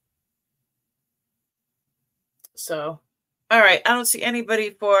 So, all right. I don't see anybody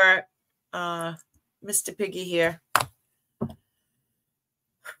for Mr. Piggy here.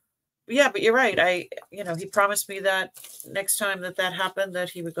 Yeah, but you're right. He promised me that next time that happened, that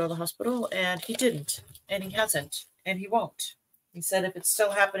he would go to the hospital, and he didn't, and he hasn't, and he won't. He said if it's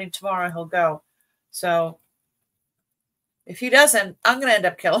still happening tomorrow, he'll go. So if he doesn't, I'm going to end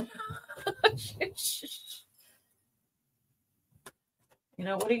up killing him. You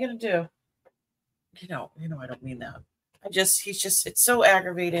know, what are you going to do? You know, I don't mean that. It's so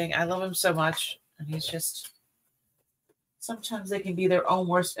aggravating. I love him so much. And sometimes they can be their own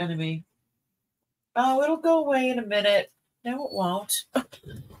worst enemy. Oh, it'll go away in a minute. No, it won't.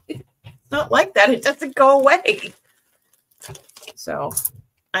 It's not like that. It doesn't go away. So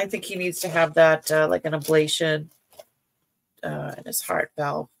I think he needs to have that, like an ablation in his heart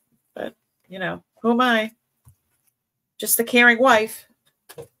valve. But, you know, who am I? Just the caring wife.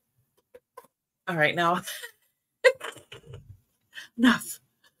 All right, now. Enough.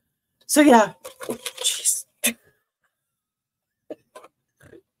 So, yeah. Jeez.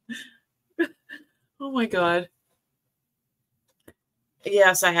 Oh, my God.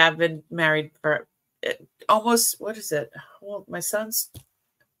 Yes, I have been married for almost, what is it? Well, my son's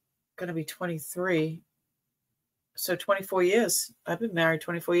going to be 23. So 24 years. I've been married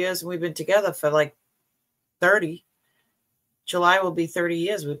 24 years, and we've been together for like 30. July will be 30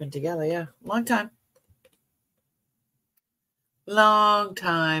 years we've been together. Yeah. Long time. Long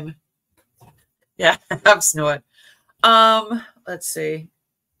time. Yeah, I'm snoring. Let's see.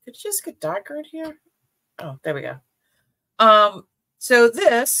 Did it just get darker in here? Oh, there we go. So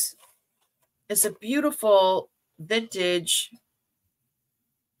this is a beautiful vintage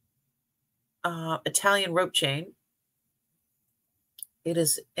Italian rope chain. It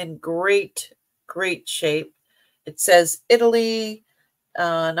is in great shape. It says Italy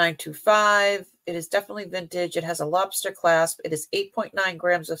 925. It is definitely vintage. It has a lobster clasp. It is 8.9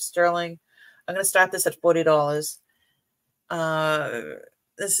 grams of sterling. I'm going to start this at $40.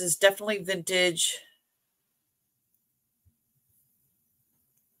 This is definitely vintage.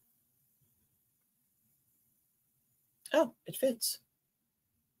 Oh, it fits.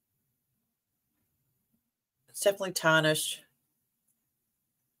 It's definitely tarnished.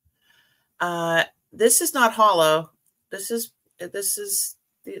 This is not hollow. This is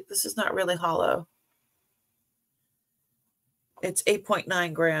not really hollow. It's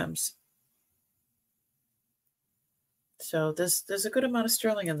 8.9 grams. So there's a good amount of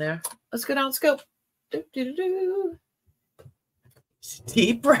sterling in there. Let's go down scope.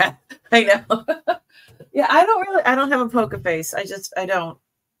 Deep breath. I know. Yeah, I don't have a poker face. I don't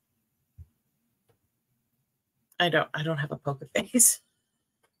have a poker face.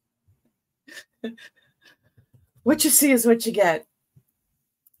 What you see is what you get.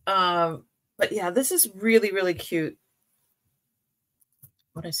 But yeah, this is really, really cute.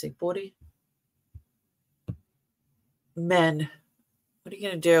 What did I say, 40? Men. What are you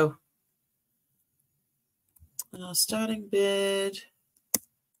going to do? Starting bid,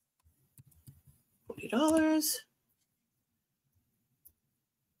 $40.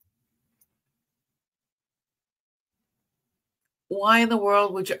 Why in the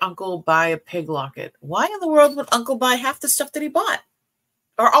world would your uncle buy a pig locket? Why in the world would uncle buy half the stuff that he bought?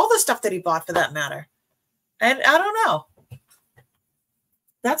 Or all the stuff that he bought, for that matter? And I don't know.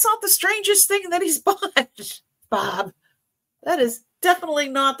 That's not the strangest thing that he's bought, Bob. That is definitely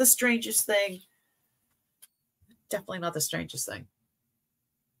not the strangest thing. Definitely not the strangest thing.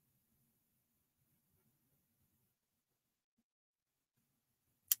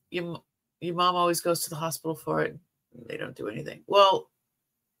 Your mom always goes to the hospital for it. They don't do anything. Well,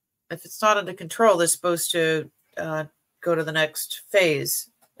 if it's not under control, they're supposed to go to the next phase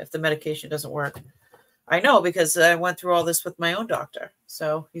if the medication doesn't work. I know, because I went through all this with my own doctor.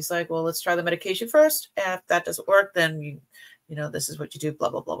 So he's like, well, let's try the medication first. And if that doesn't work, then you know, this is what you do, blah,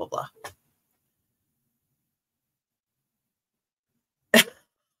 blah, blah, blah, blah.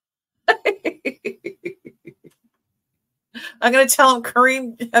 I'm going to tell him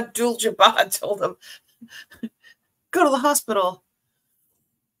Kareem Abdul-Jabbar told him, go to the hospital.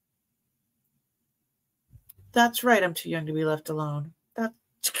 That's right. I'm too young to be left alone.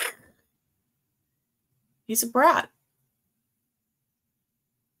 He's a brat.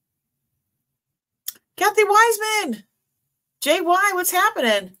 Kathy Wiseman. JY, what's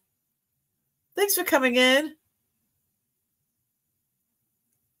happening? Thanks for coming in.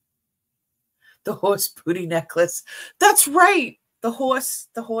 The horse booty necklace. That's right. The horse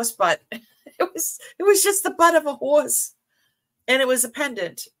butt. It was just the butt of a horse. And it was a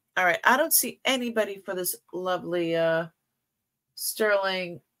pendant. All right. I don't see anybody for this lovely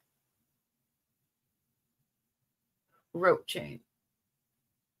sterling rope chain.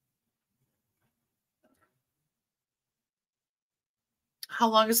 How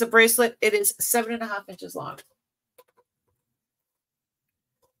long is the bracelet? It is 7.5 inches long.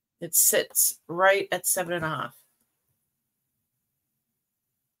 It sits right at 7.5.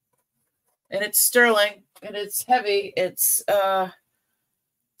 And it's sterling, and it's heavy. It's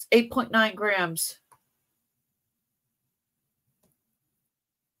 8.9 grams.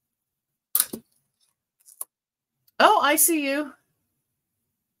 Oh, I see you.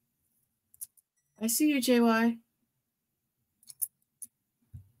 I see you, JY.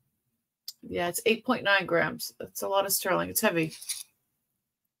 Yeah, it's 8.9 grams. That's a lot of sterling. It's heavy.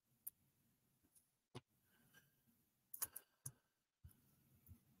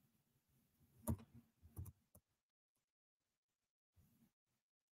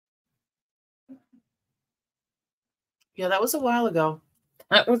 Yeah, that was a while ago.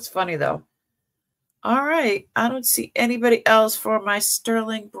 That was funny, though. All right. I don't see anybody else for my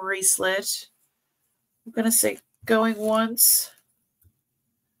sterling bracelet. I'm going to say going once.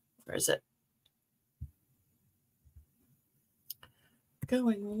 Where is it?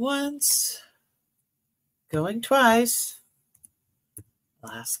 Going once. Going twice.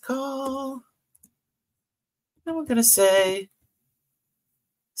 Last call. And we're going to say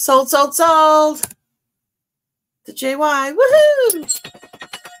sold, sold, sold. The JY. Woohoo!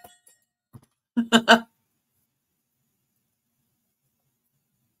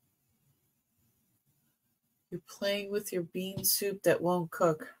 You're playing with your bean soup that won't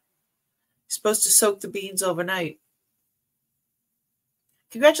cook. You're supposed to soak the beans overnight.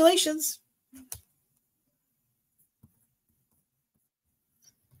 Congratulations.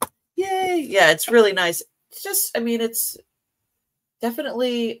 Yay. Yeah, it's really nice. It's just, I mean, it's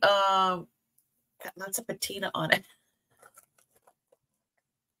definitely got lots of patina on it.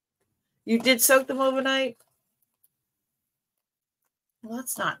 You did soak them overnight? Well,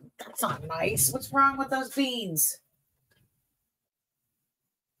 that's not nice. What's wrong with those beans?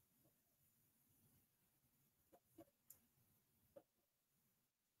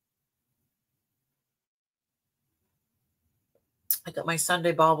 I got my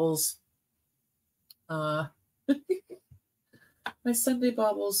Sunday baubles. My Sunday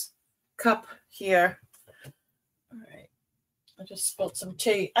baubles cup here. All right. I just spilled some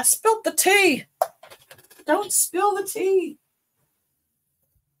tea. I spilled the tea. Don't spill the tea.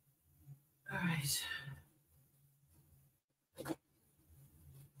 All right.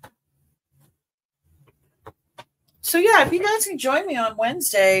 So yeah, if you guys can join me on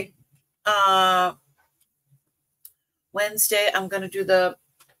Wednesday, I'm going to do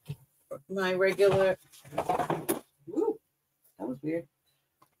my regular. Ooh, that was weird.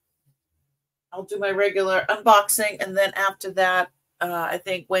 I'll do my regular unboxing, and then after that, I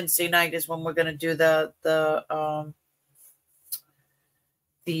think Wednesday night is when we're going to do the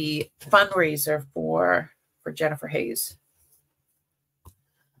fundraiser for Jennifer Hayes.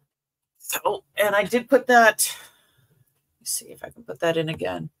 So, and I did put that. Let's see if I can put that in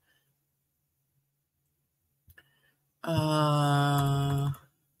again.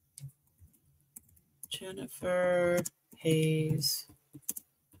 Jennifer Hayes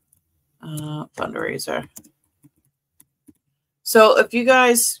fundraiser. So if you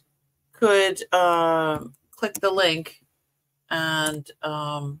guys could click the link and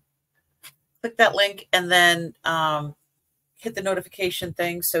click that link and then hit the notification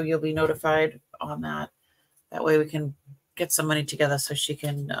thing so you'll be notified on that. That way we can get some money together so she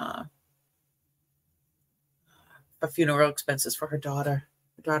can for funeral expenses for her daughter.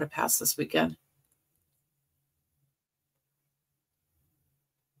 Her daughter passed this weekend.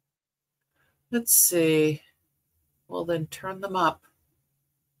 Let's see. Well, then turn them up.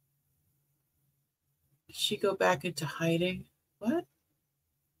 Did she go back into hiding? What?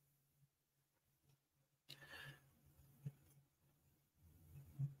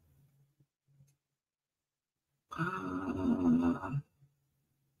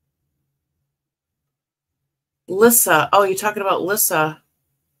 Lissa. Oh, you're talking about Lissa.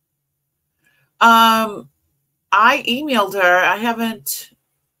 I emailed her.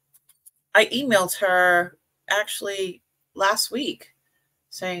 I emailed her actually last week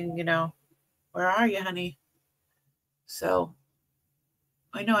saying, you know, where are you, honey? So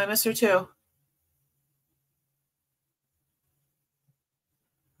I know I miss her too.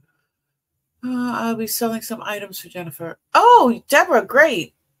 I'll be selling some items for Jennifer. Oh, Deborah,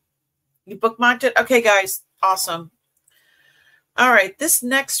 great. You bookmarked it? Okay, guys, awesome. All right, this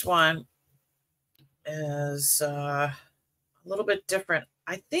next one is a little bit different.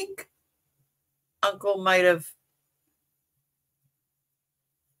 I think Uncle might have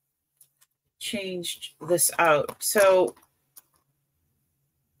changed this out. So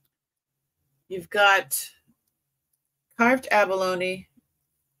you've got carved abalone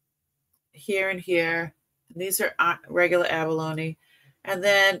here and here. And these are regular abalone. And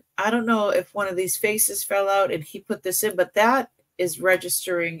then I don't know if one of these faces fell out and he put this in, but that is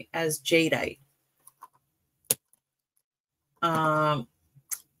registering as jadeite.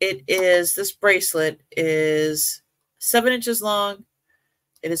 This bracelet is 7 inches long.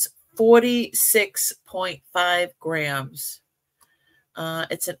 It is 46.5 grams.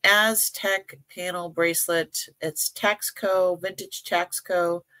 It's an Aztec panel bracelet. It's Taxco, vintage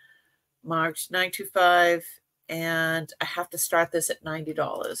Taxco, marked 925. And I have to start this at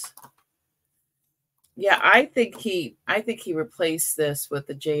 $90. Yeah, I think he replaced this with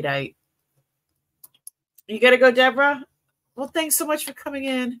the jadeite. You gotta go, Deborah. Well, thanks so much for coming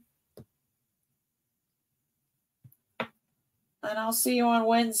in. And I'll see you on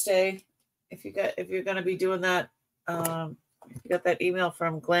Wednesday if you're gonna be doing that. You got that email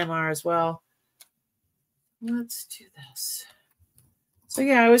from Glamour as well. Let's do this. So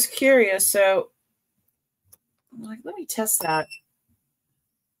yeah, I was curious. So I'm like, let me test that.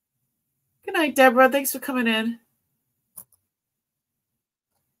 Good night, Deborah. Thanks for coming in.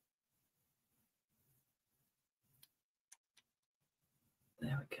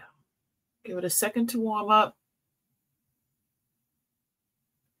 There we go. Give it a second to warm up.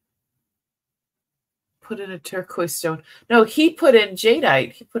 Put in a turquoise stone. No, he put in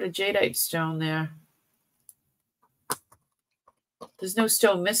jadeite. He put a jadeite stone there. There's no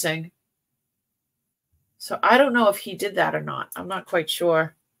stone missing. So I don't know if he did that or not. I'm not quite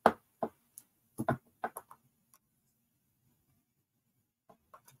sure.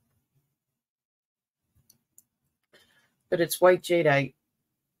 But it's white jadeite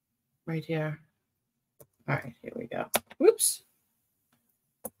right here. All right, here we go. Whoops.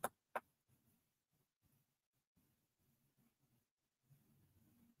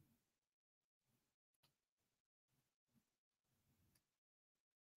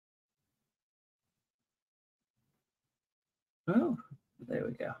 Oh, there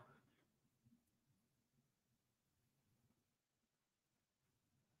we go.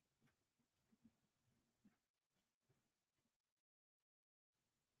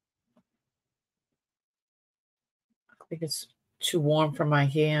 I think it's too warm for my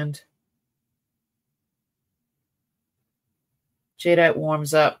hand. Jadeite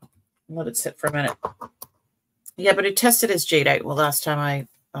warms up. Let it sit for a minute. Yeah, but it tested as jadeite. Well, last time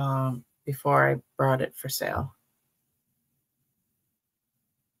before I brought it for sale.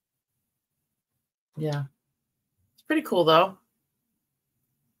 Yeah. It's pretty cool though.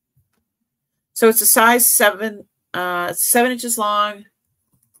 So it's a size 7, 7 inches long.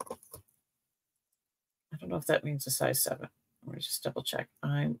 I don't know if that means a size 7. Let me just double check.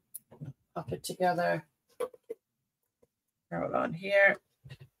 I'm gonna pop it together. Throw it on here.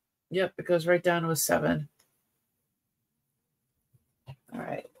 Yep, it goes right down to a 7. All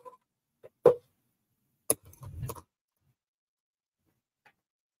right.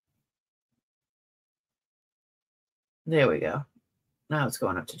 There we go. Now it's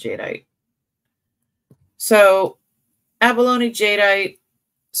going up to jadeite. So abalone, jadeite,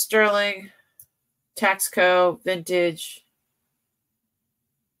 sterling, Taxco, vintage.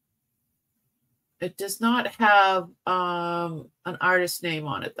 It does not have an artist name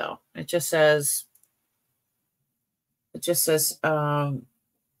on it though. It just says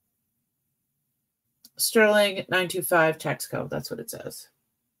Sterling 925 Taxco. That's what it says.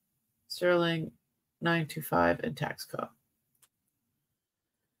 Sterling 925 and Taxco.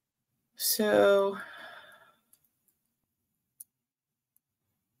 So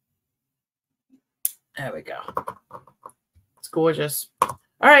there we go. It's gorgeous. All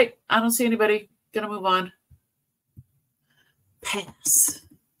right. I don't see anybody. Gonna move on. Pass.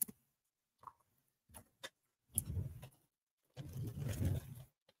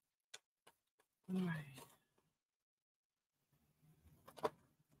 All right.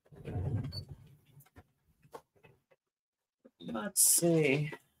 Let's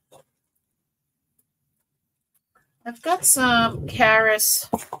see. I've got some Karis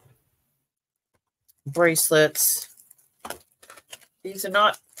bracelets. These are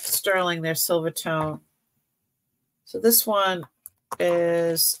not sterling, they're silver tone. So this one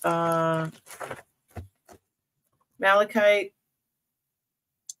is malachite,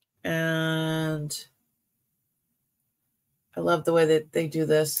 and I love the way that they do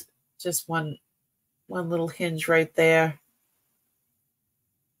this. Just one little hinge right there.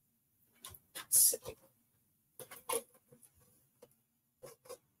 Let's see.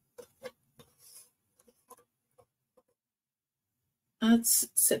 That's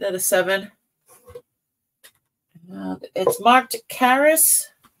sitting at a 7. It's marked Karis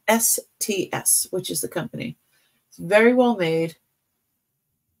STS, which is the company. It's very well made.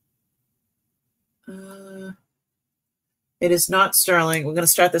 It is not sterling. We're going to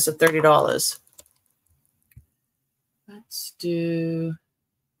start this at $30. Let's do...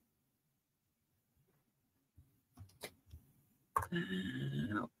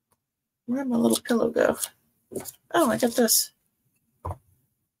 where'd my little pillow go? Oh, I got this.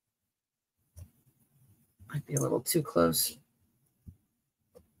 Might be a little too close.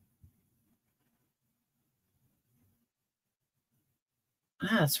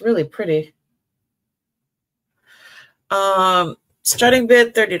 Ah, it's really pretty. Starting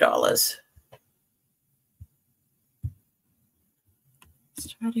bid $30.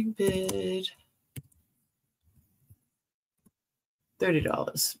 Starting bid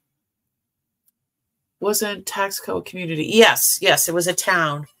 $30. Wasn't Taxco community? Yes, it was a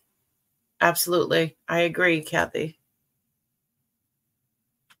town. Absolutely. I agree, Kathy.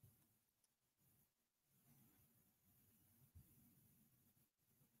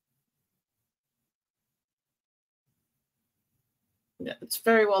 Yeah, it's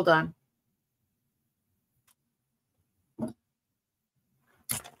very well done. I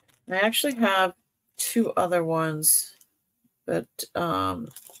actually have 2 other ones, but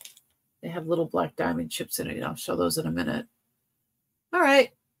they have little black diamond chips in it. I'll show those in a minute. All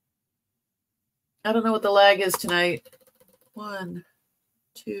right. I don't know what the lag is tonight. 1,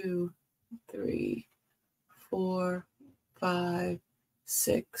 2, 3, 4, 5,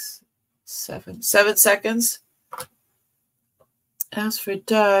 6, 7 seconds. As for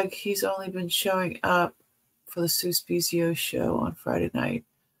Doug, he's only been showing up for the Suspizio show on Friday night.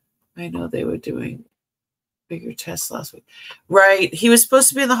 I know they were doing bigger tests last week. Right. He was supposed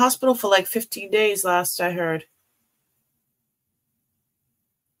to be in the hospital for like 15 days last I heard.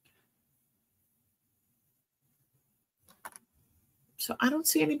 So I don't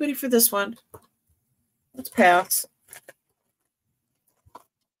see anybody for this one. Let's pass.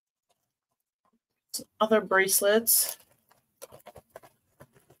 Some other bracelets.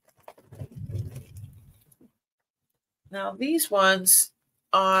 Now these ones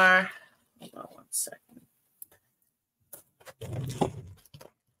are, hold on one second.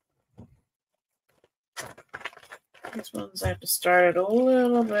 These ones I have to start it a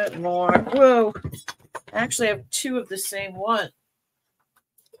little bit more. Whoa. Actually, I have two of the same one.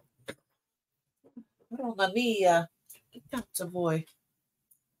 Mamma mia. Cazzo vuoi?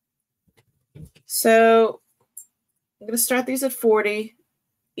 So I'm going to start these at 40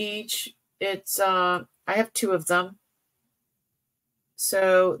 each. It's I have two of them.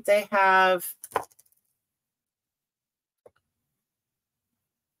 So they have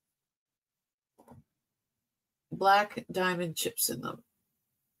black diamond chips in them.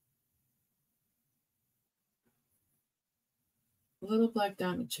 Little black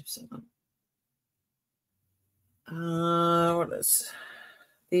diamond chips in them. What is?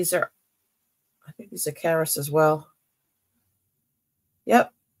 These are, I think these are Karis as well.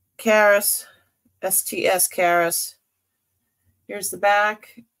 Yep, Karis, STS Karis. Here's the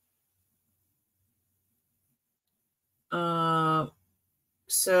back.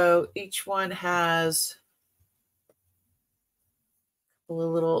 So each one has a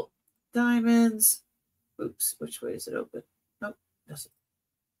little diamonds. Oops, which way is it open? Nope, doesn't.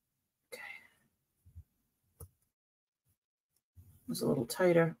 Okay. It was a little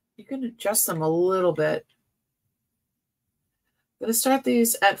tighter. You can adjust them a little bit. I'm going to start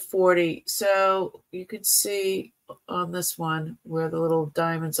these at 40. So you can see on this one where the little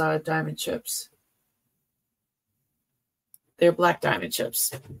diamonds are, diamond chips. They're black diamond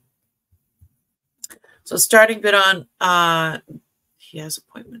chips. So starting bid on, he has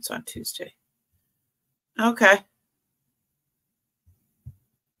appointments on Tuesday. Okay.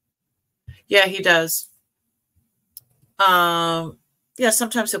 Yeah, he does. Yeah,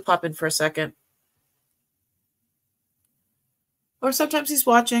 sometimes he'll pop in for a second. Or sometimes he's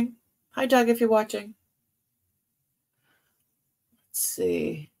watching. Hi, Doug, if you're watching. Let's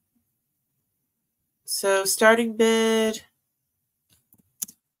see. So starting bid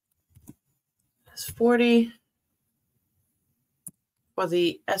is 40 for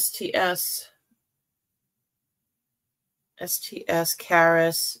the STS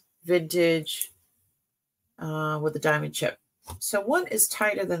Karis vintage with a diamond chip. So one is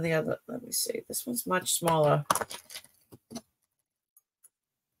tighter than the other. Let me see. This one's much smaller.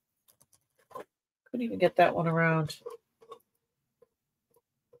 Couldn't even get that one around.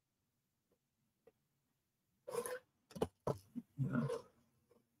 No.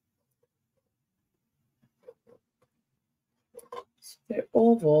 So they're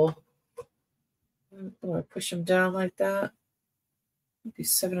oval. Oh, I push them down like that. Maybe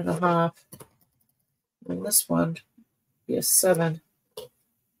 7.5. And this one be a 7.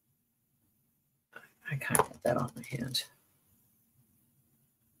 I can't get that on my hand.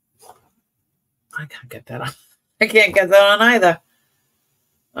 I can't get that on. I can't get that on either.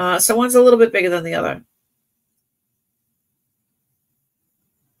 So one's a little bit bigger than the other.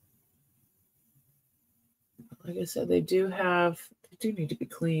 Like I said, they do need to be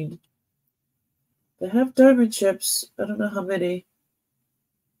cleaned. They have diamond chips. I don't know how many.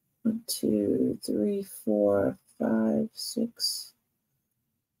 1, 2, 3, 4, 5, 6,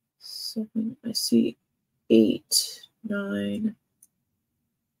 7. I see 8, 9,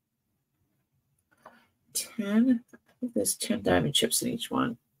 10. I think there's 10 diamond chips in each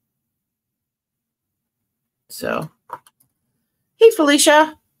one. So, hey,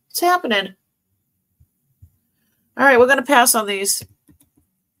 Felicia, what's happening? All right, we're going to pass on these.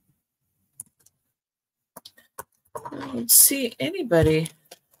 I don't see anybody.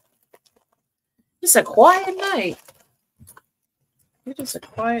 It's a quiet night. It is a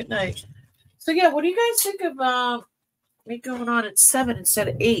quiet night. So, yeah, what do you guys think of me going on at 7 instead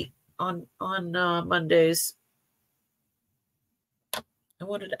of 8 on Mondays? I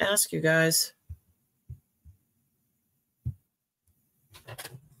wanted to ask you guys.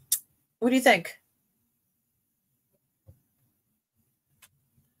 What do you think?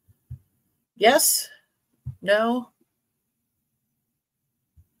 Yes? No?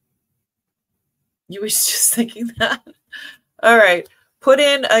 You was just thinking that? All right. Put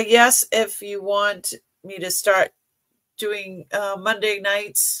in a yes if you want me to start doing Monday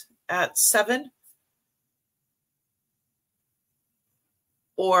nights at 7,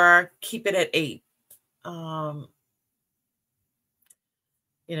 or keep it at 8. You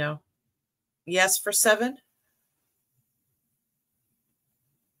know, yes for 7.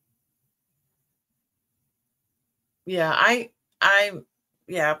 Yeah,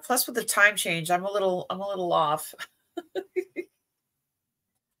 yeah, plus with the time change, I'm a little off.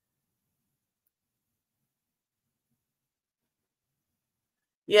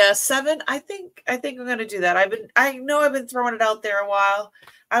 Yeah, 7. I think I'm gonna do that. I know I've been throwing it out there a while.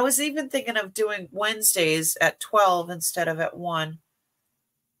 I was even thinking of doing Wednesdays at 12 instead of at 1.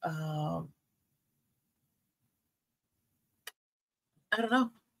 I don't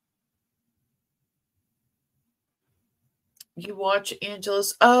know. You watch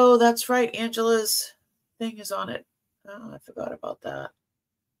Angela's. Oh, that's right. Angela's thing is on it. Oh, I forgot about that.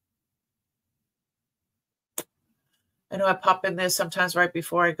 I know I pop in there sometimes right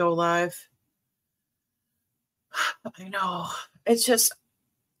before I go live. I know. It's just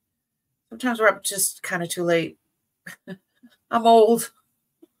sometimes we're up just kind of too late. I'm old.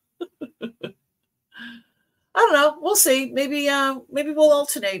 I don't know. We'll see. Maybe we'll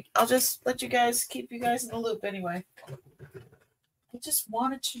alternate. I'll just let you guys keep you guys in the loop anyway. I just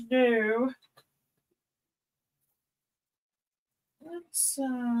wanted to know. Let's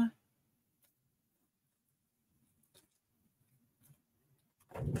all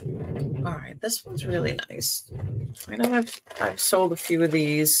right, this one's really nice. I know I've sold a few of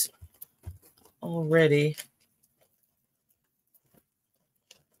these already.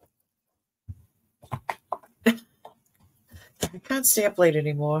 I can't stay up late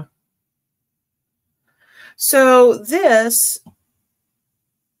anymore. So this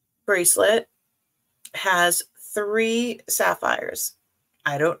bracelet has 3 sapphires.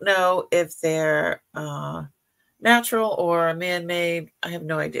 I don't know if they're natural or man-made. I have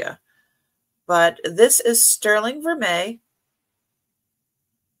no idea. But this is sterling vermeil.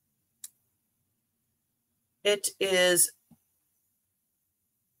 It is,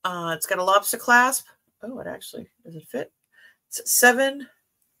 it's got a lobster clasp. Oh, it actually, does it fit? It's 7.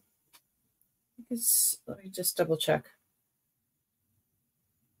 Let me just double check.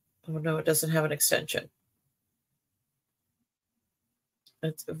 Oh, no, it doesn't have an extension.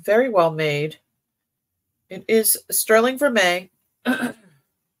 It's very well made. It is sterling vermeil. Oh,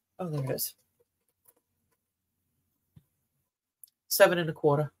 there it is. 7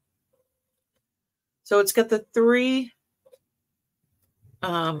 1/4. So it's got the 3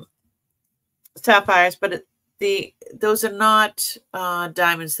 sapphires, but those are not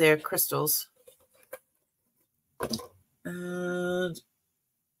diamonds. They're crystals. And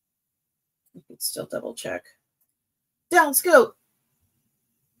you can still double check. Down scope.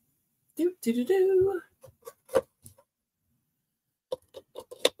 Do.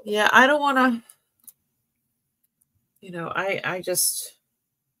 Yeah, I don't want to. I just.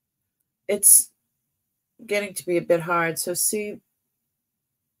 It's getting to be a bit hard. So see,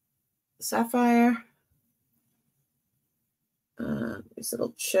 sapphire. These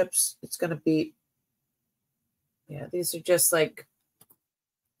little chips. It's going to be. Yeah, these are just like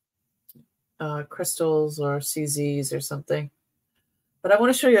crystals or CZs or something. But I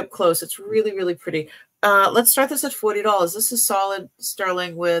want to show you up close. It's really, really pretty. Let's start this at $40. This is solid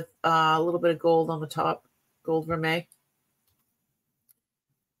sterling with a little bit of gold on the top. Gold vermeil.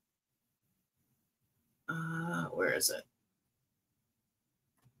 Where is it?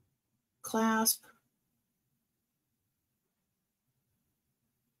 Clasp.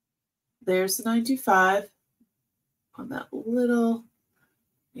 There's the 925 on that little.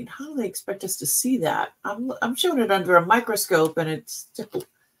 I mean, how do they expect us to see that? I'm showing it under a microscope, and it's still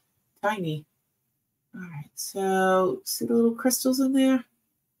tiny. All right, so see the little crystals in there?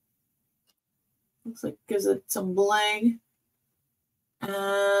 Looks like it gives it some bling.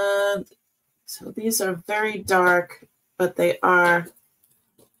 And so these are very dark, but they are,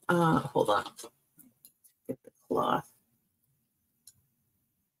 hold on, get the cloth.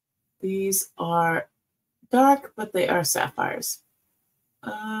 These are dark, but they are sapphires.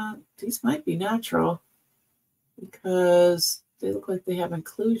 These might be natural because they look like they have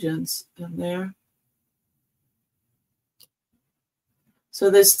inclusions in there. So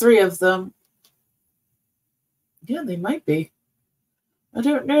there's 3 of them. Yeah, they might be. I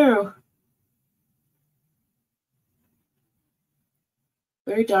don't know.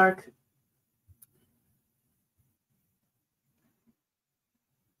 Very dark.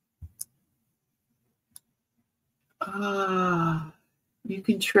 You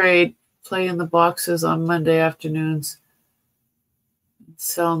can trade, play in the boxes on Monday afternoons.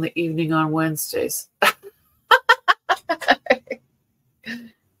 Sell in the evening on Wednesdays.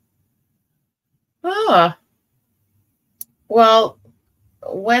 Well,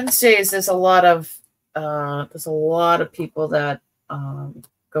 Wednesdays there's a lot of people that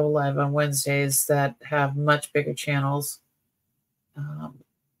go live on Wednesdays that have much bigger channels. I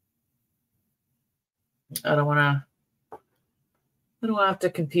don't want to have to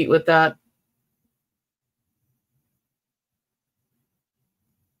compete with that.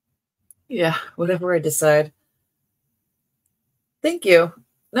 Yeah, whatever I decide. Thank you.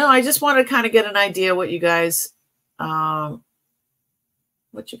 No, I just want to kind of get an idea what you guys thought.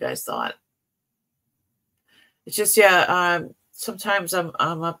 It's just, yeah, sometimes I'm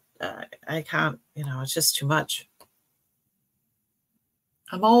up, I can't, it's just too much.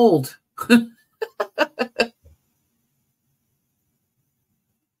 I'm old.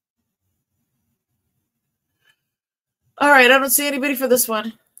 All right, I don't see anybody for this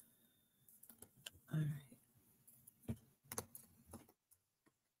one. All right.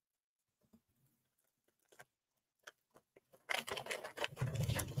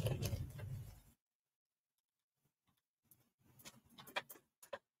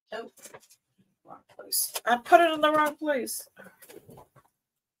 Oh, wrong place. I put it in the wrong place.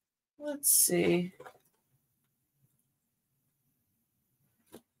 Let's see.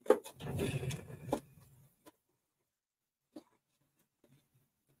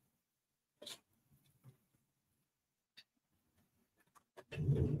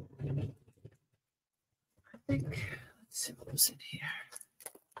 I think, let's see what was in here.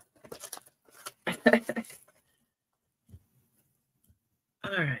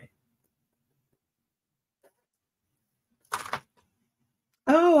 All right.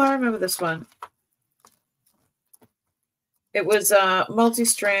 Oh, I remember this one. It was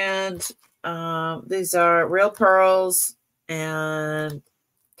multi-strand. These are real pearls and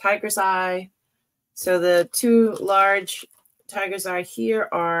tiger's eye. So the two large tiger's eye here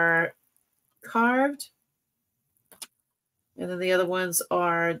are carved. And then the other ones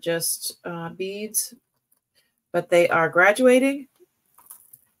are just beads. But they are graduating.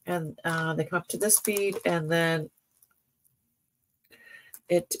 And they come up to this bead. And then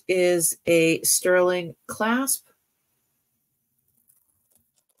it is a sterling clasp.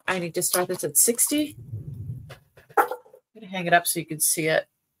 I need to start this at 60. I'm going to hang it up so you can see it.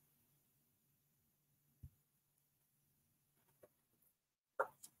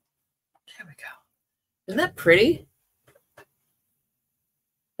 There we go. Isn't that pretty?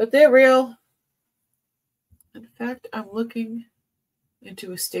 But they're real. In fact, I'm looking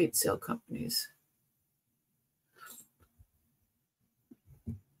into estate sale companies.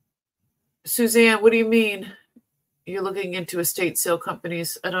 Suzanne, what do you mean? You're looking into estate sale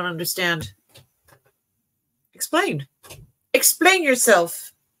companies. I don't understand. Explain. Explain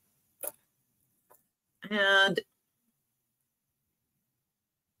yourself. And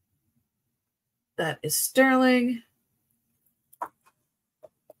that is sterling.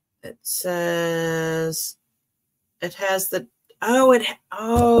 It says it has the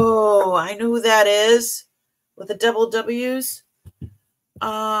I know who that is with the double W's.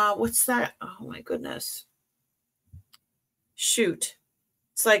 What's that? Oh my goodness. Shoot.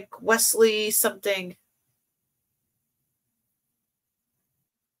 It's like Wesley something.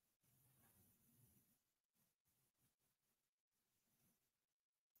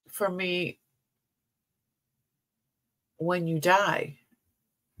 For me, when you die.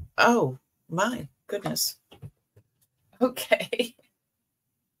 Oh my goodness. Okay.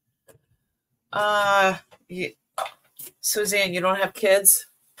 Suzanne, you don't have kids?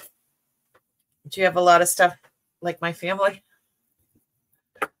 Do you have a lot of stuff like my family?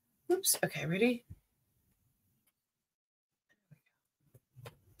 Oops. Okay, ready?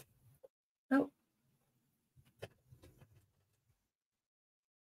 Oh.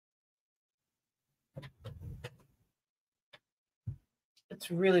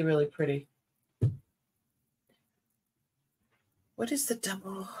 It's really, really pretty. What is the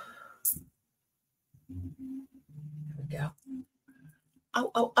double? There we go.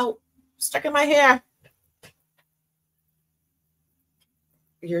 Oh. Stuck in my hair.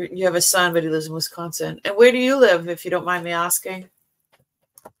 You have a son, but he lives in Wisconsin. And where do you live, if you don't mind me asking?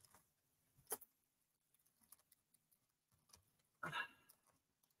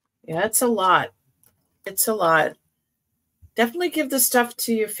 Yeah, it's a lot. It's a lot. Definitely give the stuff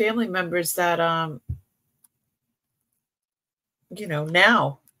to your family members that,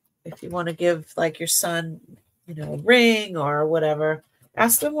 now, if you want to give like your son, a ring or whatever,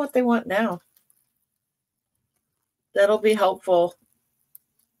 ask them what they want now. That'll be helpful.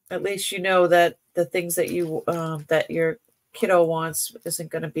 At least you know that the things that you, that your kiddo wants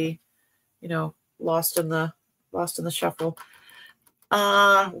isn't going to be, you know, lost in the shuffle.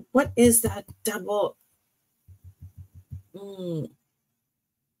 What is that double?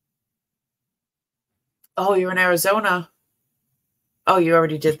 Oh, you're in Arizona. Oh, you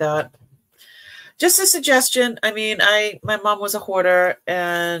already did that. Just a suggestion. I mean, my mom was a hoarder,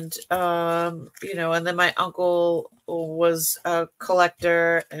 and you know, and then my uncle was a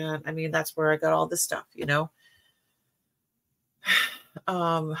collector, and I mean, that's where I got all this stuff, you know.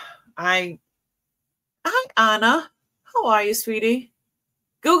 Hi Anna. How are you, sweetie?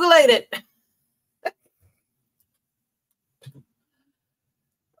 Google it.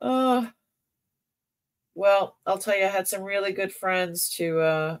 Well, I'll tell you, I had some really good friends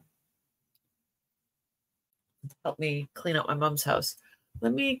to help me clean up my mom's house.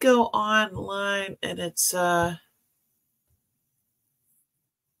 Let me go online, and it's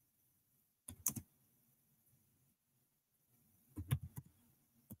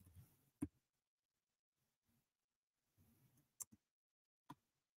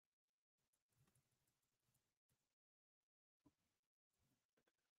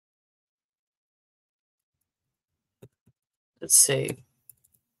let's see,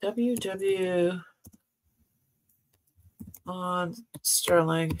 WW on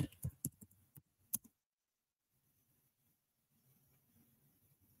Sterling.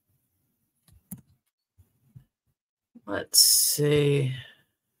 Let's see.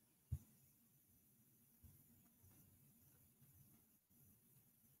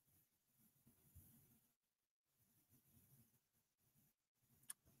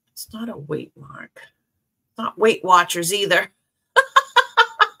 It's not a weight mark. It's not Weight Watchers either.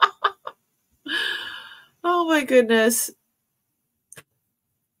 Oh my goodness.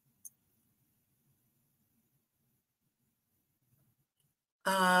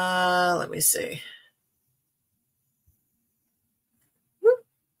 Let me see.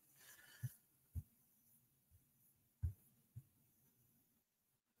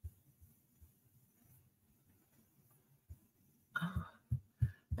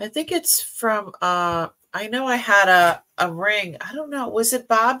 I think it's from I know I had a ring. I don't know. Was it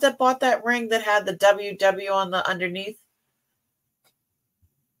Bob that bought that ring that had the WW on the underneath?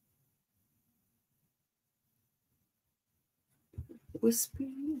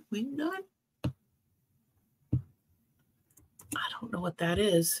 Whispering Wing Nut? I don't know what that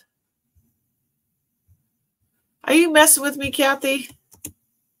is. Are you messing with me, Kathy?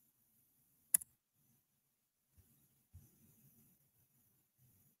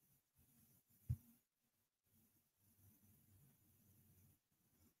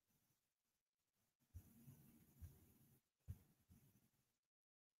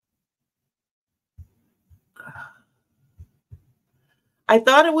 I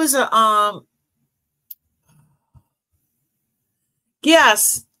thought it was a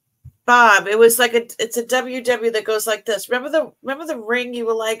yes, Bob. It was like it's a WW that goes like this. Remember the ring? You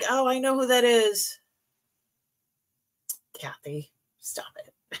were like, oh, I know who that is. Kathy, stop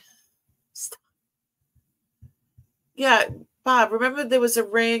it. Stop. Yeah, Bob, remember there was a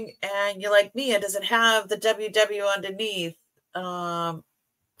ring and you're like, Mia, does it have the WW underneath?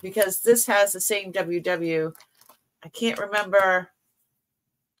 Because this has the same WW. I can't remember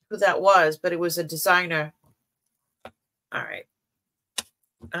who that was, but it was a designer. All right.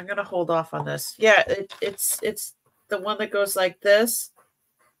 I'm going to hold off on this. Yeah, it's the one that goes like this.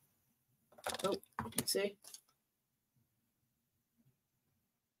 Oh, let's see.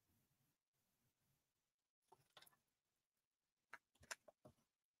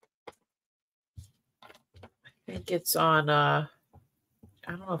 I think it's on I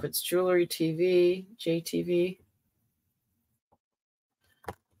don't know if it's Jewelry TV, JTV.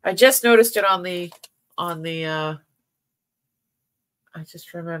 I just noticed it on the I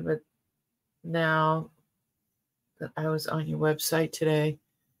just remembered now that I was on your website today,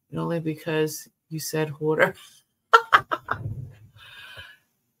 and only because you said hoarder.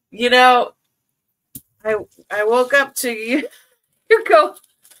 You know, I woke up to you. You go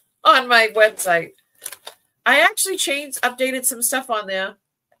on my website. I actually updated some stuff on there,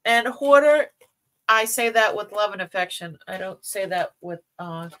 and hoarder. I say that with love and affection. I don't say that with.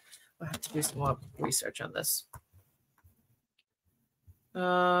 I have to do some more research on this. You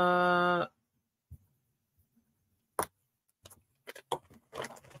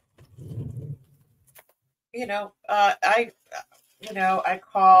know, I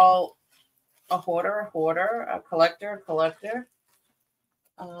call a hoarder a hoarder, a collector a collector.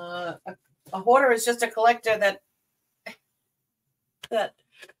 A hoarder is just a collector that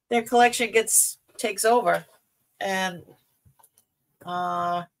their collection takes over, and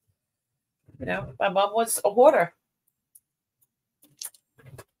my mom was a hoarder.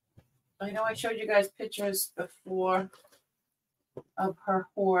 I know I showed you guys pictures before of her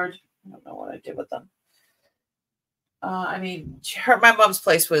hoard. I don't know what I did with them. I mean, my mom's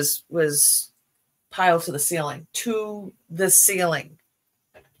place was piled to the ceiling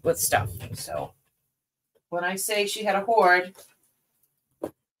with stuff. So when I say she had a hoard,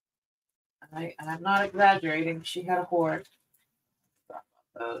 I'm not exaggerating. She had a hoard.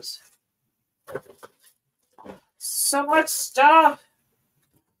 Those. So much stuff.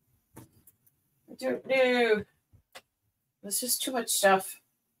 I don't know. There's just too much stuff.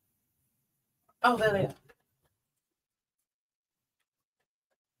 Oh, there they are.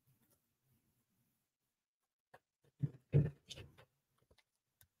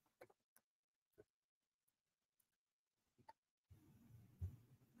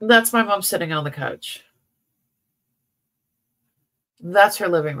 That's my mom sitting on the couch. That's her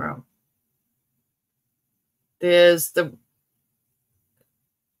living room. There's the...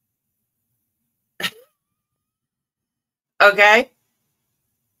 Okay.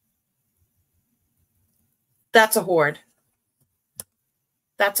 That's a hoard.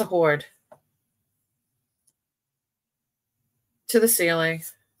 That's a hoard. To the ceiling.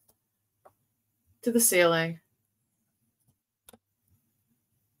 To the ceiling.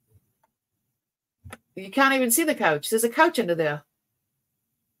 You can't even see the couch. There's a couch under there.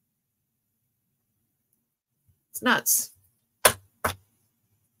 It's nuts.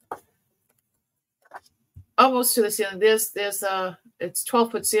 Almost to the ceiling. There's it's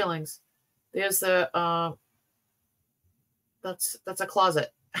 12-foot ceilings. There's the that's a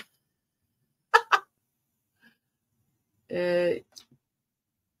closet. Yeah,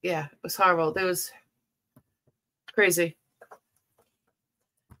 it was horrible. It was crazy.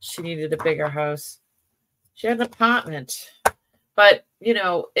 She needed a bigger house. She had an apartment. But, you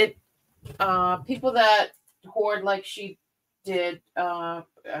know, people that hoard like she did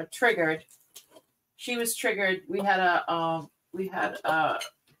triggered. She was triggered.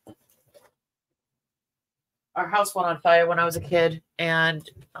 Our house went on fire when I was a kid, and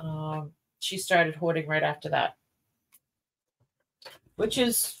she started hoarding right after that, which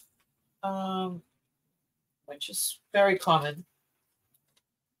is very common.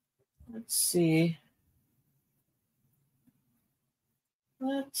 Let's see.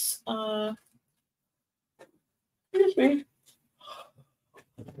 Let's excuse me.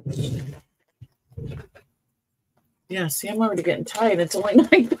 Yeah, see, I'm already getting tired. It's only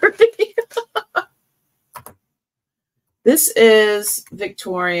 9:30. This is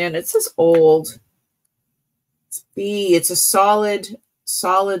Victorian. It says old. It's B. It's a solid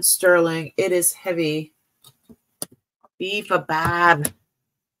sterling. It is heavy. B for bad.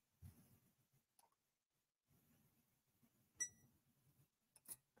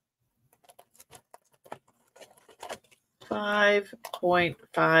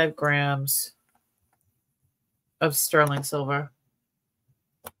 .5 grams of sterling silver.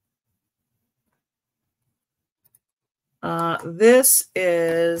 This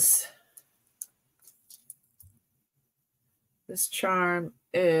charm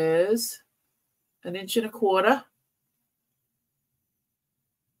is 1.25 inches.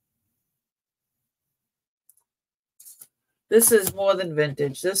 This is more than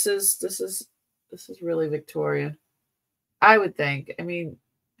vintage. This is really Victorian, I would think. I mean,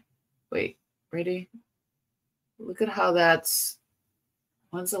 wait, ready? Look at how that's...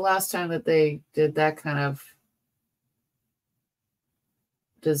 When's the last time that they did that kind of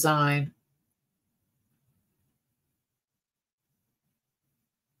design?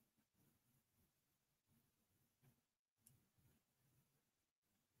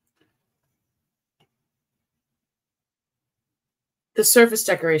 The surface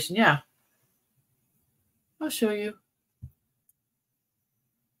decoration, yeah. I'll show you.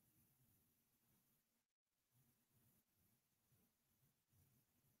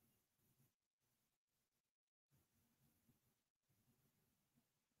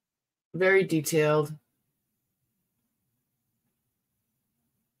 Very detailed.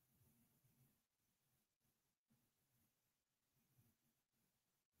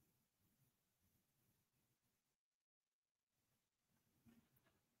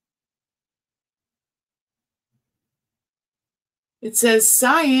 It says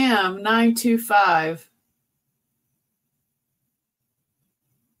Siam 925.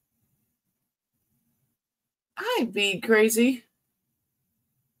 I'd be crazy.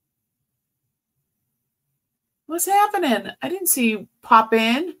 What's happening? I didn't see you pop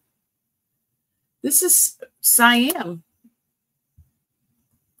in. This is Siam.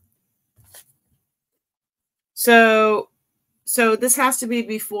 So this has to be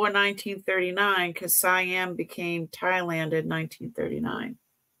before 1939 because Siam became Thailand in 1939.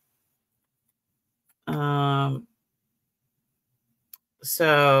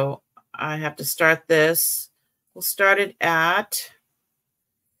 So I have to start this. We'll start it at,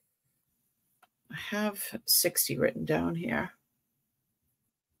 I have 60 written down here.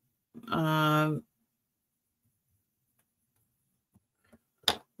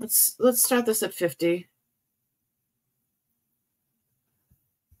 Let's start this at 50.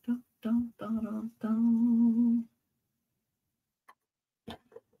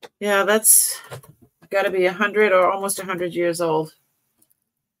 Yeah, that's got to be 100 or almost 100 years old.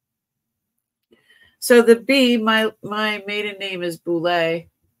 So the B, my maiden name is Boulay,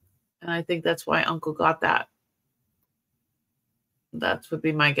 and I think that's why Uncle got that. That would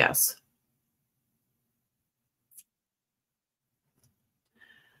be my guess.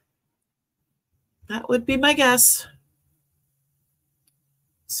 That would be my guess.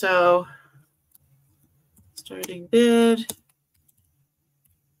 So starting bid.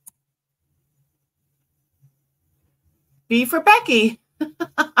 B for Becky.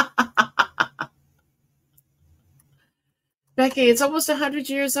 Becky, it's almost 100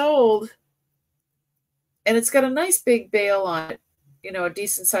 years old. And it's got a nice big bale on it. You know, a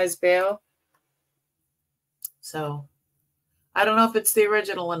decent sized bale. So I don't know if it's the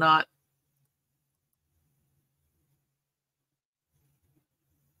original or not.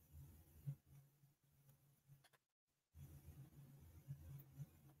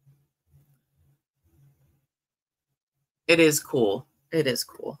 It is cool. It is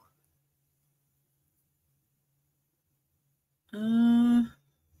cool. I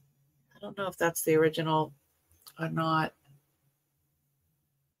don't know if that's the original or not.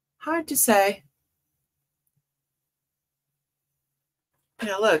 Hard to say.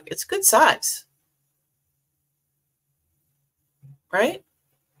 Yeah, look, it's good size. Right?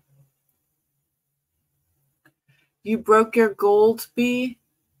 You broke your gold bee?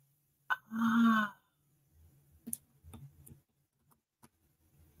 Ah.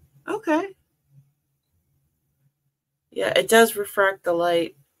 Okay. Yeah, it does refract the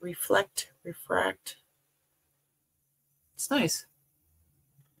light. Refract. It's nice.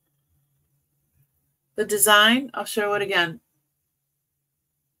 The design, I'll show it again.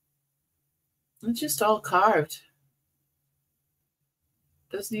 It's just all carved.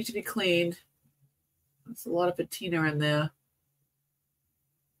 Does need to be cleaned. There's a lot of patina in there.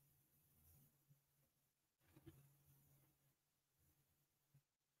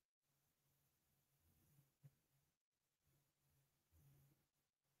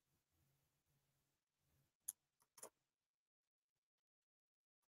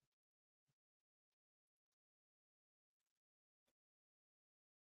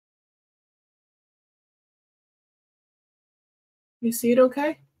 You see it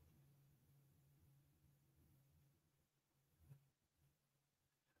okay?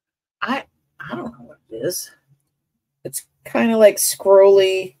 I don't know what it is. It's kind of like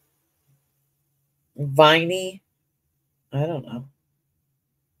scrolly, viney. I don't know.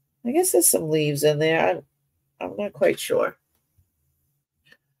 I guess there's some leaves in there. I'm not quite sure.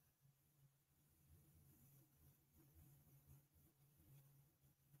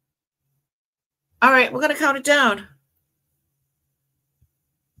 All right, we're going to count it down.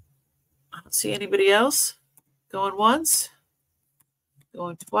 I don't see anybody else. Going once.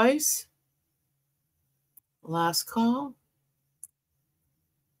 Going twice. Last call.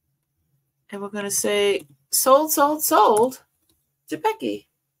 And we're going to say sold, sold, sold to Becky.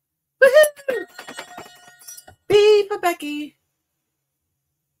 Woohoo! B for Becky.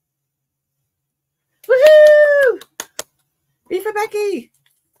 Woohoo! B for Becky.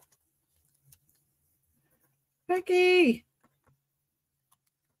 Becky.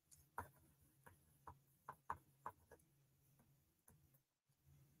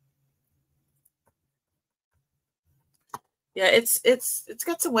 Yeah, it's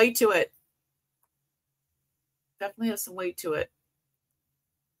got some weight to it. Definitely has some weight to it.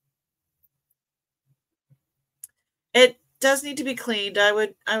 It does need to be cleaned. I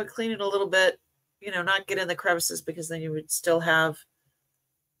would clean it a little bit, you know, not get in the crevices because then you would still have,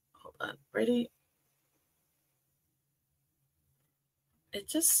 hold on, ready?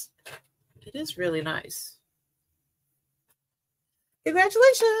 It is really nice.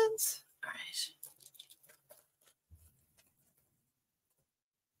 Congratulations. All right.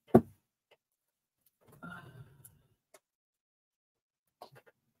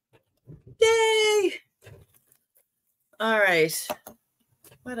 Yay! All right.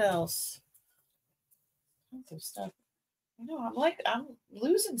 What else? Tons of stuff. You know, I'm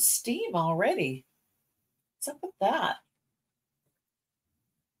losing steam already. What's up with that?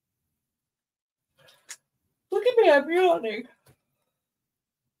 Look at me, I'm yawning.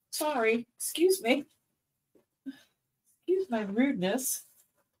 sorry. Excuse me. Excuse my rudeness.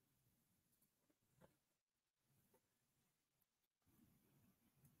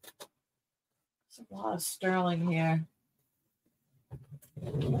 There's a lot of sterling here.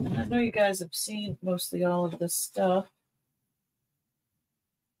 And I know you guys have seen mostly all of this stuff.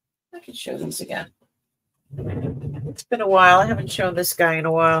 I can show these again. It's been a while. I haven't shown this guy in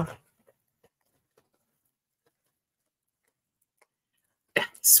a while. I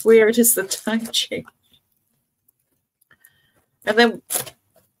swear it is the time change. And then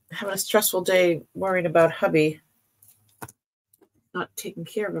having a stressful day worrying about hubby not taking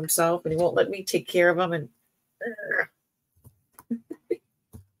care of himself, and he won't let me take care of him. And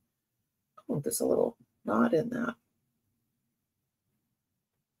oh, there's a little knot in that.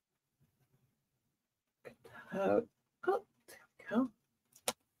 Oh, there we go.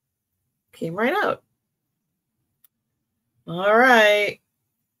 Came right out. All right.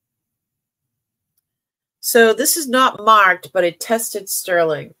 So this is not marked, but it tested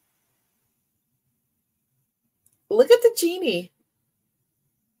sterling. Look at the genie.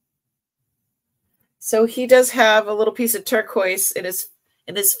 So he does have a little piece of turquoise in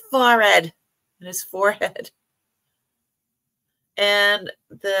his forehead, and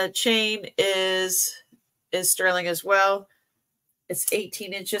the chain is sterling as well. It's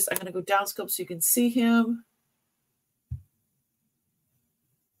 18 inches. I'm going to go downscope so you can see him.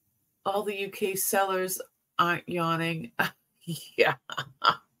 All the UK sellers aren't yawning. Yeah.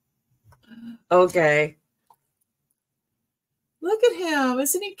 Okay. Look at him.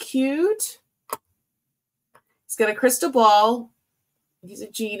 Isn't he cute? He's got a crystal ball. He's a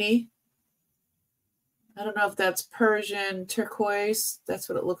genie. I don't know if that's Persian turquoise. That's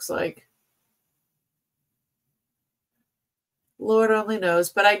what it looks like. Lord only knows.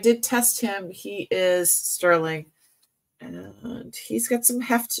 But I did test him. He is sterling. And he's got some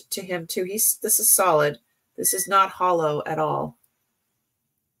heft to him too. This is solid. This is not hollow at all.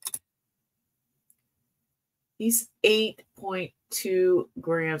 He's 8.2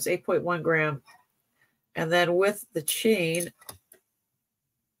 grams, 8.1 gram. And then with the chain,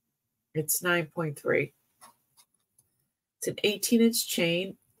 it's 9.3. It's an 18-inch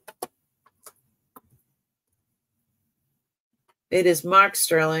chain. It is marked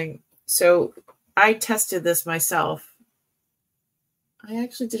sterling. So I tested this myself. I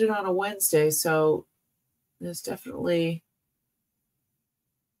actually did it on a Wednesday, so there's definitely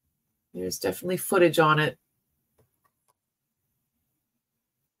footage on it.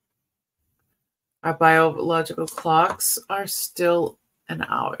 Our biological clocks are still an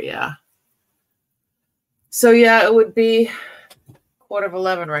hour, yeah. So yeah, it would be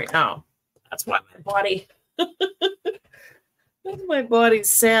 11:15 right now. That's why my body, my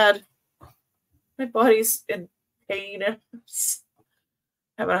body's sad. My body's in pain.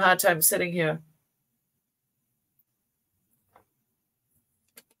 Having a hard time sitting here.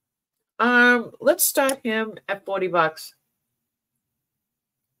 Let's start him at $40.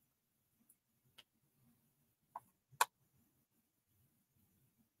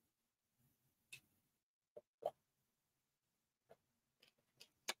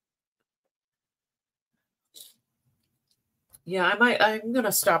 Yeah, I'm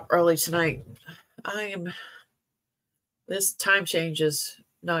gonna stop early tonight. This time change is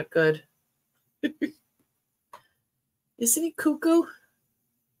not good. Isn't he cuckoo?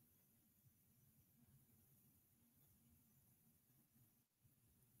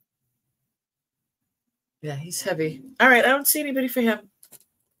 Yeah, he's heavy. All right, I don't see anybody for him.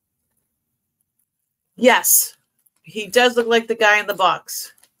 Yes, he does look like the guy in the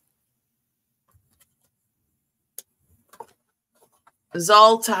box.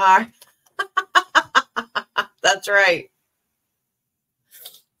 Zoltar. That's right.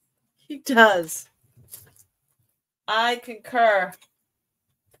 He does. I concur.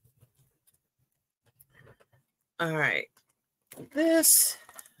 All right. This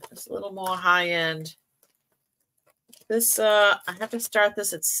is a little more high end. This I have to start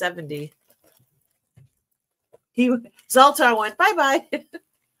this at 70. Zoltar went bye-bye.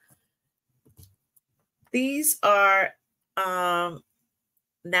 These are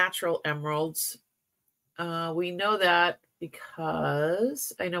natural emeralds. We know that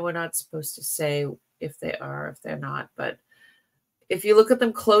because I know we're not supposed to say if they are, if they're not, but if you look at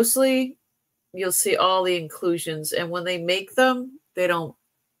them closely, you'll see all the inclusions. And when they make them, they don't.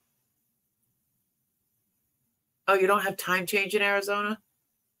 Oh, you don't have time change in Arizona?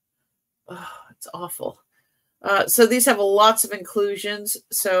 Oh, it's awful. So these have lots of inclusions.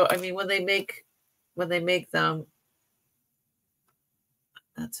 So, I mean, when they make them,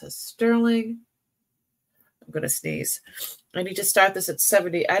 that says sterling. I'm going to sneeze. I need to start this at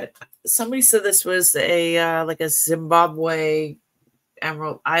 70. Somebody said this was a like a Zimbabwe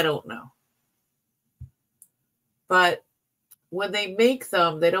emerald. I don't know. But when they make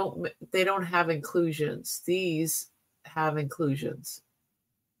them, they don't have inclusions. These have inclusions.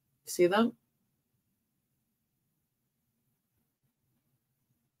 See them?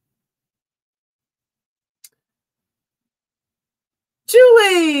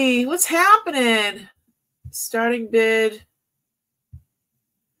 Julie, what's happening? Starting bid.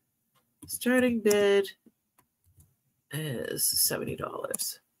 Starting bid is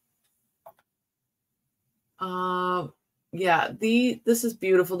 $70. Yeah, this is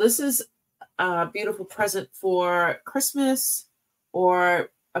beautiful. This is a beautiful present for Christmas or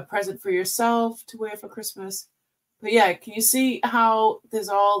a present for yourself to wear for Christmas. But yeah, can you see how there's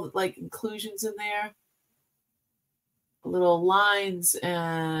all like inclusions in there? Little lines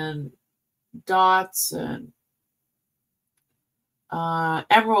and dots, and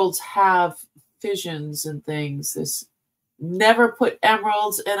emeralds have fissions and things. This never put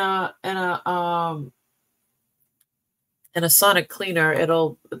emeralds in a sonic cleaner.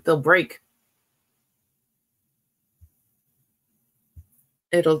 They'll break.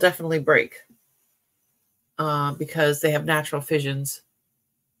 It'll definitely break because they have natural fissions.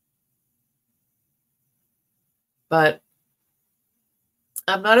 But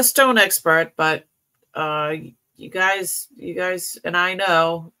I'm not a stone expert, but you guys, and I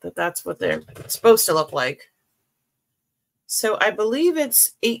know that that's what they're supposed to look like. So I believe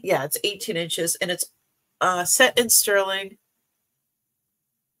it's 18 inches, and it's set in sterling.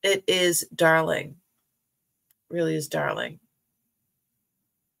 It is darling. Really is darling.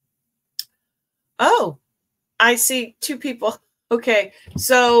 Oh, I see two people. Okay,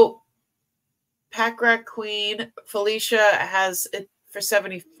 so Pack Rat Queen Felicia has it for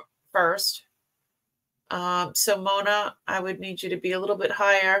 71st. So Mona, I would need you to be a little bit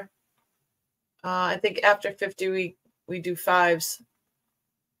higher. I think after 50 we do 5s.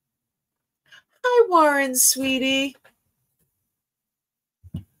 Hi, Warren, sweetie.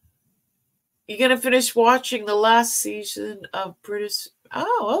 You're gonna finish watching the last season of British.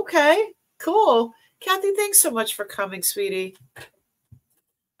 Oh, okay, cool. Kathy, thanks so much for coming, sweetie.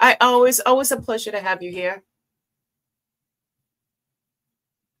 Always a pleasure to have you here.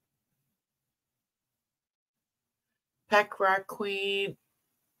 Pack Rat Queen,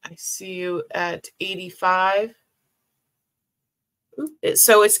 I see you at 85.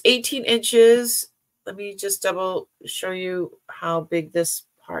 So it's 18 inches. Let me just double show you how big this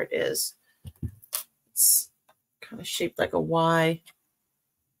part is. It's kind of shaped like a Y.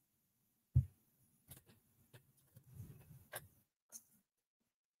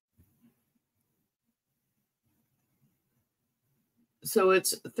 So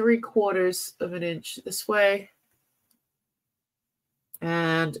it's 3/4 of an inch this way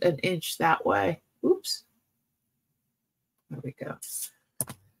and an inch that way. Oops. There we go.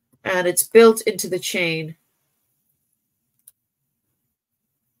 And it's built into the chain.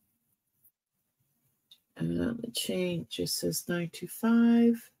 And the chain just says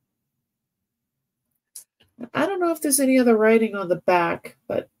 925. I don't know if there's any other writing on the back,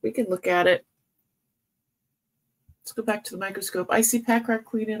 but we can look at it. Let's go back to the microscope. I see Pack Rat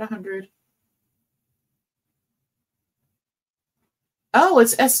Queen at 100. Oh,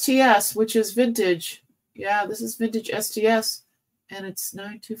 it's STS, which is vintage. Yeah, this is vintage STS, and it's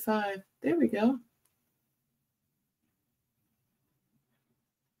 925. There we go.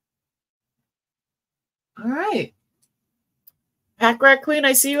 All right. Pack Rat Queen,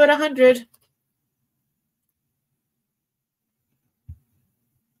 I see you at 100.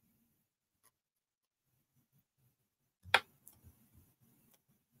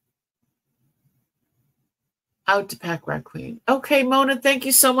 Out to Pack Rat Queen. Okay, Mona, thank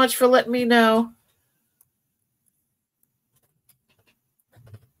you so much for letting me know.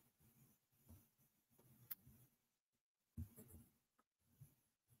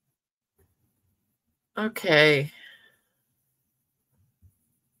 Okay.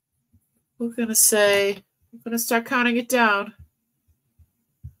 We're going to start counting it down.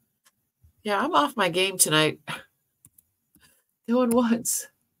 Yeah, I'm off my game tonight. Going once.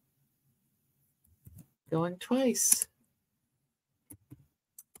 Going twice.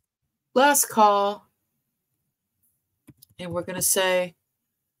 Last call. And we're going to say,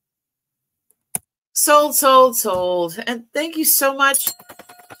 sold, sold, sold. And thank you so much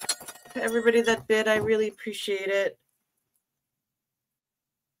to everybody that bid. I really appreciate it.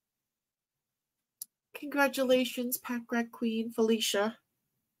 Congratulations, Pack Rat Queen Felicia.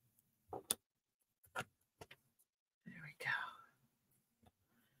 There we go.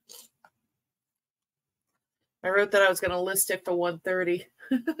 I wrote that I was going to list it for $130.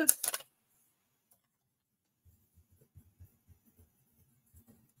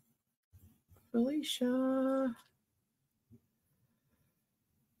 Felicia.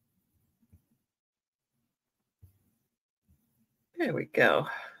 There we go.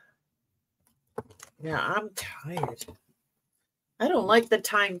 Yeah, I'm tired. I don't like the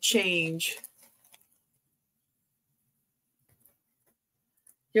time change.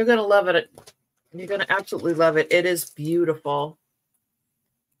 You're going to love it. You're going to absolutely love it. It is beautiful.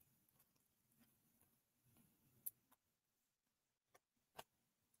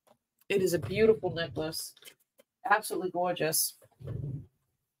 It is a beautiful necklace. Absolutely gorgeous.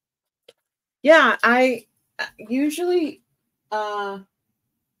 Yeah, I usually what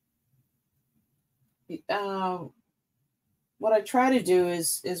I try to do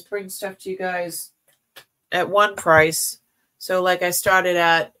is bring stuff to you guys at one price. So like I started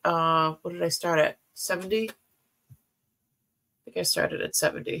at what did I start at? 70? I think I started at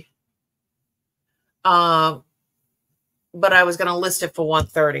 70. But I was gonna list it for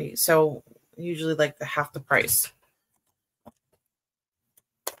 130. So usually like the half the price.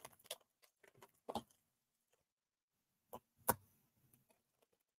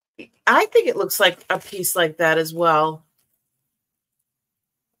 I think it looks like a piece like that as well.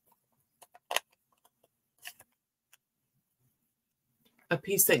 A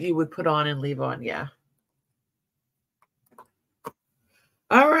piece that you would put on and leave on, yeah.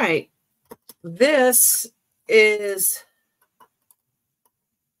 All right. This is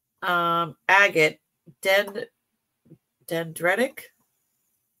agate dendritic.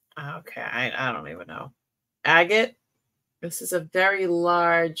 Okay, I don't even know. Agate. This is a very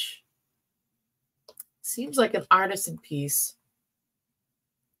large, seems like an artisan piece.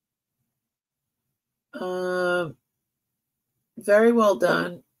 Very well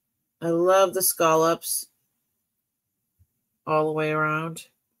done. I love the scallops all the way around.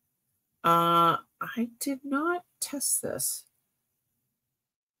 I did not test this.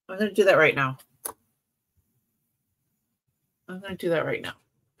 I'm going to do that right now.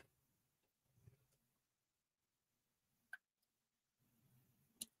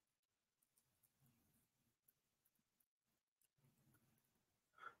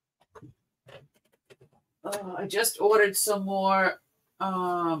 I just ordered some more,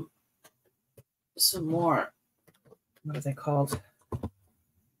 what are they called?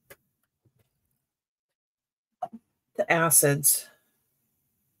 The acids.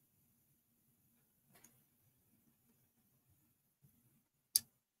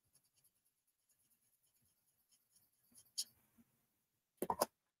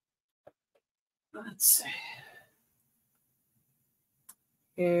 Let's see.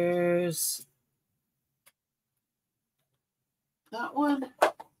 Here's that one.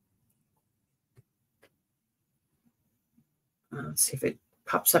 Let's see if it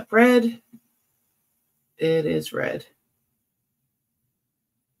pops up red. It is red.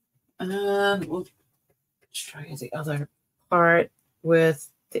 And we'll try the other part with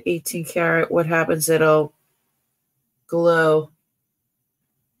the 18 karat. What happens? It'll glow.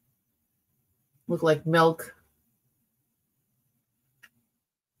 Look like milk.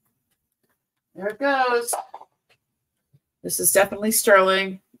 There it goes. This is definitely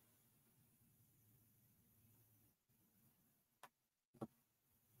sterling.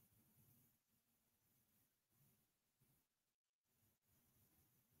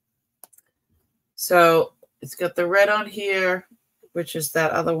 So it's got the red on here, which is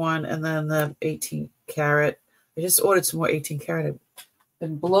that other one, and then the 18 karat. I just ordered some more 18 karat. I've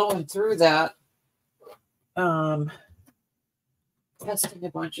been blowing through that. Testing a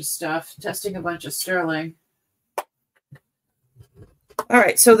bunch of stuff, testing a bunch of sterling. All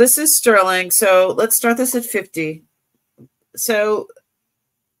right, so this is sterling. So let's start this at 50. So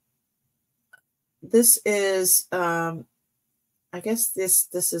this is, I guess this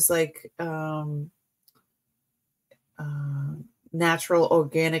is like natural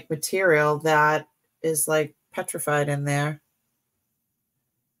organic material that is like petrified in there.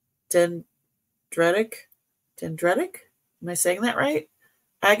 Dendritic? Am I saying that right?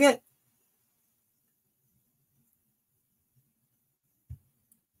 Agate?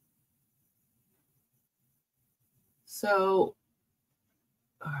 So,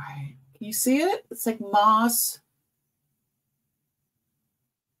 all right. Can you see it? It's like moss.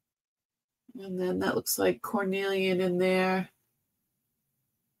 And then that looks like cornelian in there.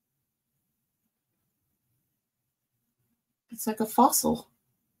 It's like a fossil.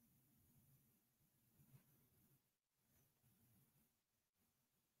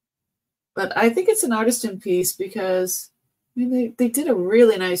 But I think it's an artisan piece because I mean they did a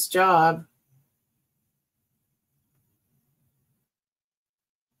really nice job.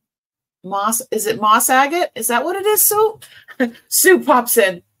 Moss, is it moss agate? Is that what it is, Sue? Sue pops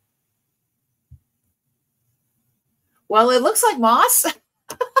in. Well, it looks like moss.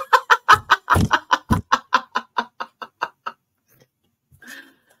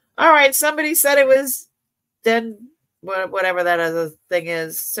 All right, somebody said it was then whatever that other thing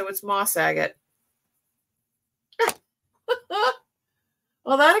is. So it's moss agate.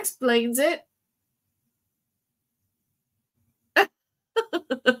 Well, that explains it.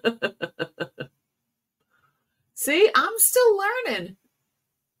 See, I'm still learning.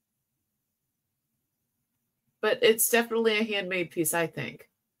 But it's definitely a handmade piece, I think.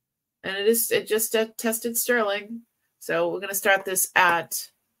 And it just tested sterling. So we're going to start this at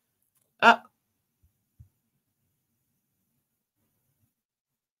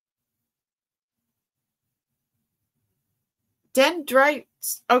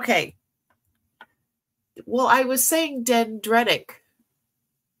dendrites. Okay. Well, I was saying dendritic.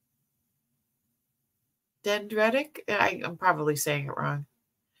 Dendritic? I'm probably saying it wrong.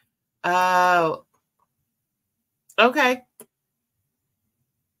 Oh. Okay.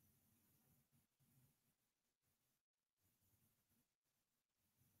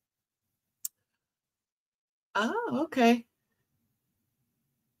 Oh, okay.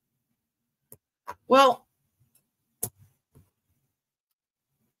 Well,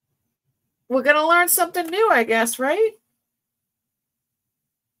 we're going to learn something new, I guess, right?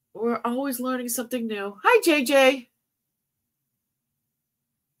 We're always learning something new. Hi, JJ.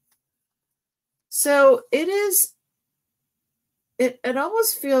 So it is, it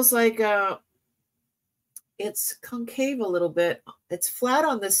almost feels like it's concave a little bit. It's flat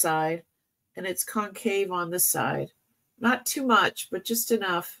on this side and it's concave on this side. Not too much, but just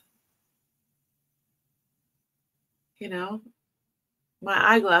enough. You know,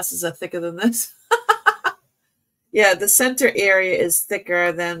 my eyeglasses are thicker than this. Yeah, the center area is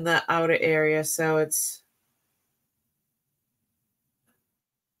thicker than the outer area, so it's...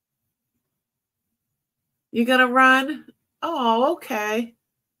 You gonna run? Oh, okay.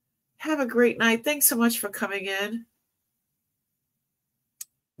 Have a great night. Thanks so much for coming in.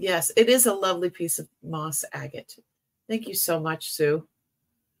 Yes, it is a lovely piece of moss agate. Thank you so much, Sue.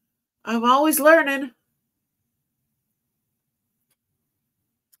 I'm always learning.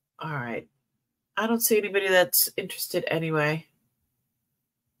 All right. I don't see anybody that's interested anyway.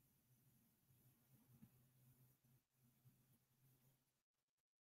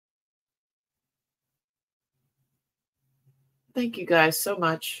 Thank you guys so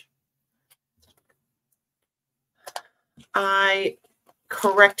much. I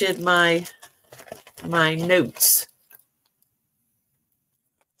corrected my notes.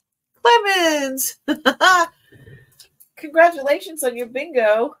 Clemens! Congratulations on your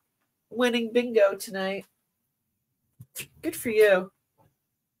bingo. Winning bingo tonight. Good for you.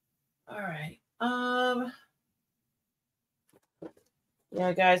 All right.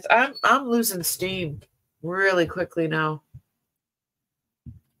 Yeah, guys, I'm losing steam really quickly now.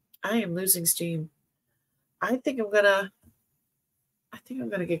 I am losing steam. I think I'm gonna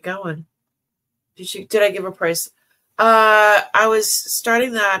get going. Did I give a price? I was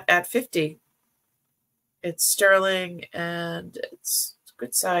starting that at 50. It's sterling and it's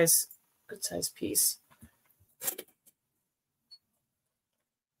good size piece.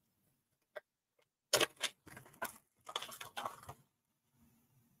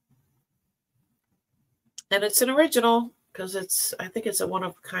 And it's an original because I think it's a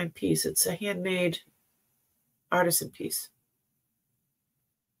one-of-a-kind piece. It's a handmade artisan piece.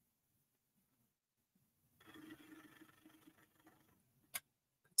 Good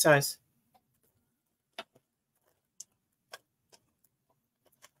size.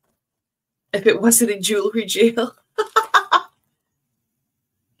 If it wasn't in jewelry jail.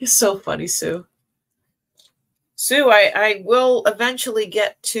 You're so funny, Sue. Sue, I will eventually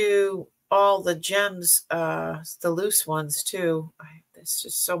get to all the gems, the loose ones too. It's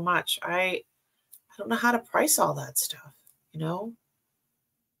just so much. I don't know how to price all that stuff, you know?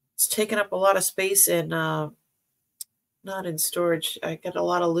 It's taking up a lot of space in not in storage. I get a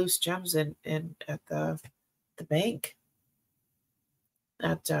lot of loose gems in at the bank.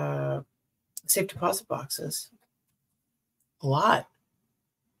 At safe deposit boxes. A lot.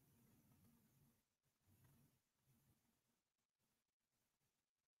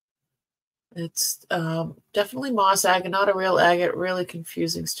 It's definitely moss agate, not a real agate, really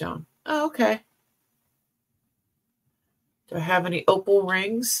confusing stone. Oh, okay. Do I have any opal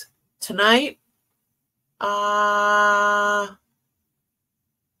rings tonight?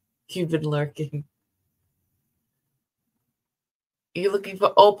 You've been lurking. Are you looking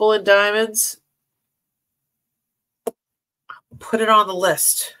for opal and diamonds? Put it on the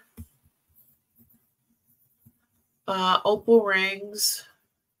list. Opal rings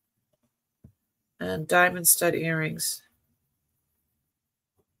and diamond stud earrings.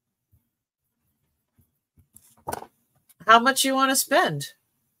 How much you want to spend?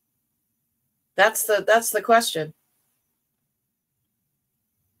 That's the question.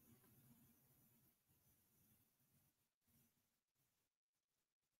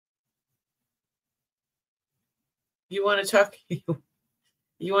 You want to talk?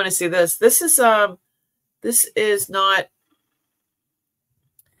 You want to see this? This is not. This is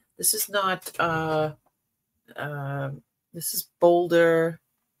not this is Boulder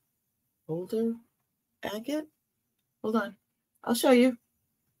agate. Hold on, I'll show you.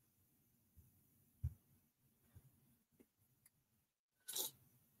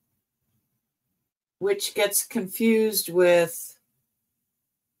 Which gets confused with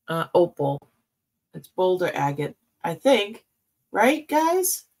opal. It's Boulder agate, I think. Right,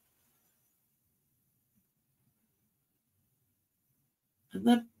 guys? And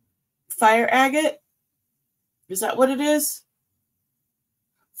then fire agate? Is that what it is?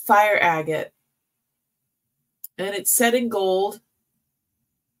 Fire agate. And it's set in gold.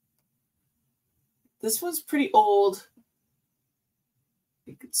 This one's pretty old.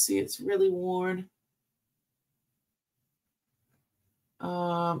 You can see it's really worn.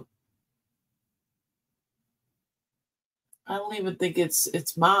 I don't even think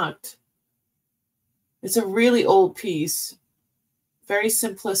it's marked. It's a really old piece. Very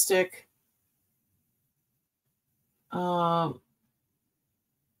simplistic.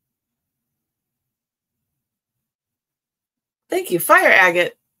 Thank you. Fire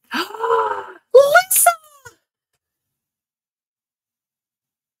agate. Lisa!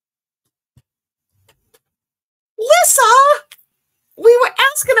 Lisa! We were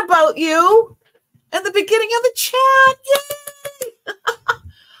asking about you at the beginning of the chat. Yay!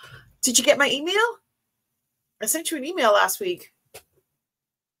 Did you get my email? I sent you an email last week.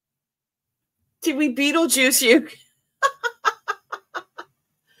 Did we Beetlejuice you?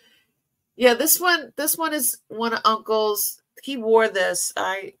 Yeah, this one is one of Uncle's. He wore this.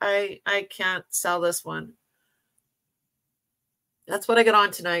 I can't sell this one. That's what I got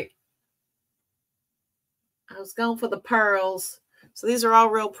on tonight. I was going for the pearls. So these are all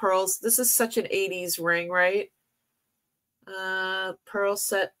real pearls. This is such an 80s ring, right? Pearl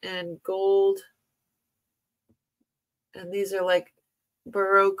set in gold. And these are like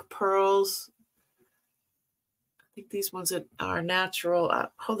Baroque pearls. I think these ones are natural.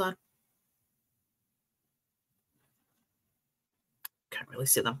 Hold on. Can't really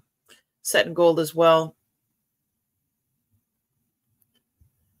see them. Set in gold as well.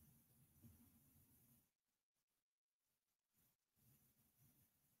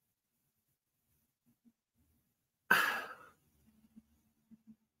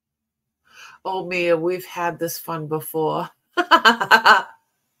 Oh, Mia, we've had this fun before.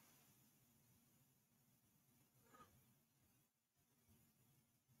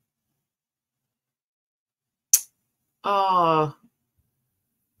 Oh,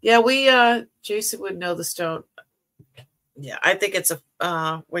 yeah, Jason would know the stone. Yeah, I think it's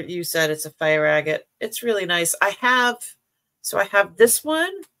what you said, it's a fire agate. It's really nice. I have this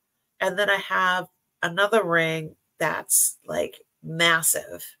one, and then I have another ring that's like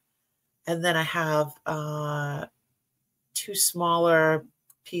massive. And then I have two smaller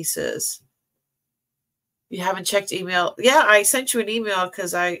pieces. You haven't checked email? Yeah, I sent you an email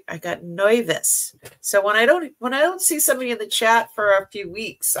because I got nervous. So when I don't see somebody in the chat for a few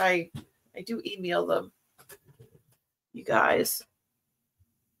weeks, I do email them. You guys.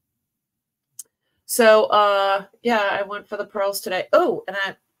 So yeah, I went for the pearls today. Oh, and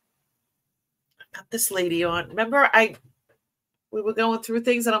I got this lady on. Remember we were going through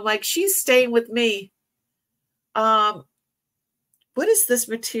things and I'm like, she's staying with me. What is this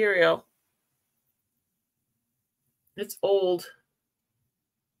material? It's old.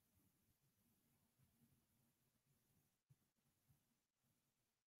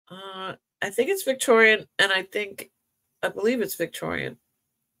 I think it's Victorian, and I believe it's Victorian.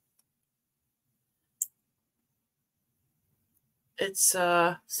 It's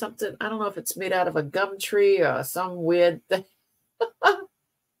something, I don't know if it's made out of a gum tree or some weird thing.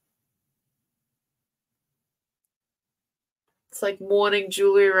 It's like morning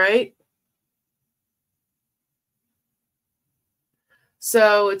jewelry, right?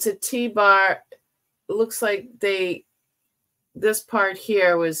 So it's a T-bar. It looks like this part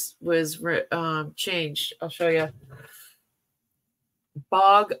here was changed. I'll show you.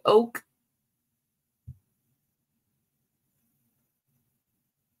 Bog oak.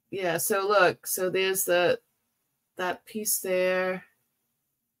 Yeah, so look, so there's that piece there.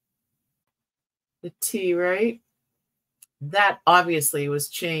 The T, right? That obviously was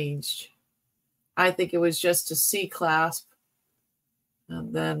changed. I think it was just a C clasp.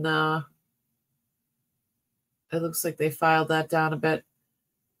 And then it looks like they filed that down a bit.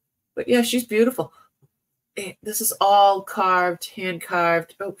 But yeah, she's beautiful. This is all carved, hand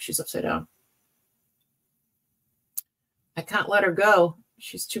carved. Oh, she's upside down. I can't let her go.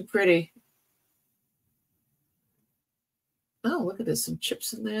 She's too pretty. Oh, look at this. Some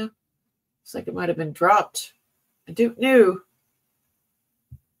chips in there. Looks like it might have been dropped. I don't know.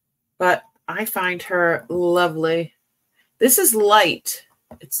 But I find her lovely. This is light.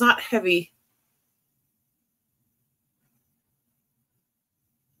 It's not heavy.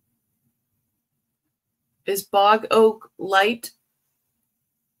 Is bog oak light?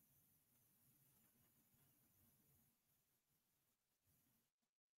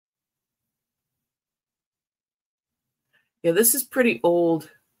 Yeah, this is pretty old.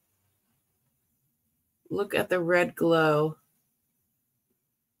 Look at the red glow.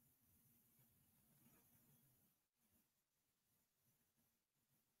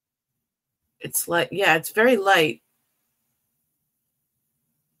 It's light. Yeah, it's very light.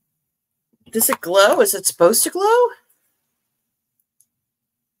 Does it glow? Is it supposed to glow?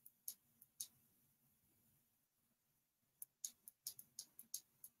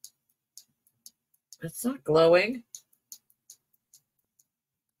 It's not glowing.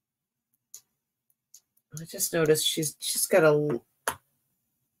 I just noticed she's got a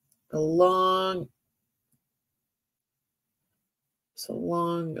long, it's a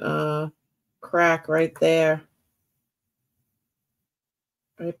long crack right there,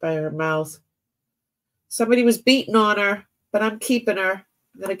 right by her mouth. Somebody was beating on her, but I'm keeping her.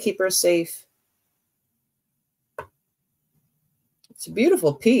 I'm gonna keep her safe. It's a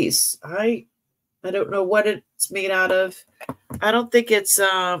beautiful piece. I don't know what it's made out of. I don't think it's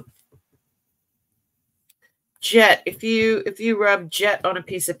jet. If you rub jet on a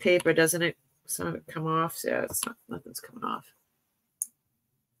piece of paper, doesn't it some of it come off? Yeah, it's not, nothing's coming off.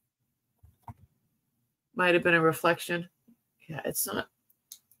 Might have been a reflection. Yeah, it's not.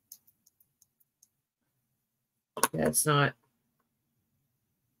 Yeah, it's not.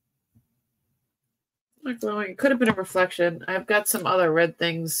 Not glowing. It could have been a reflection. I've got some other red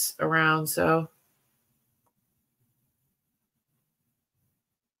things around, so.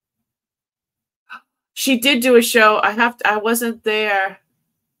 She did do a show. I wasn't there.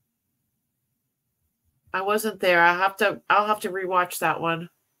 I wasn't there. I'll have to rewatch that one.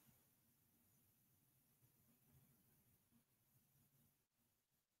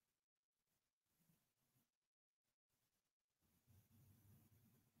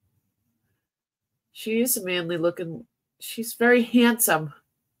 She is a manly looking. She's very handsome.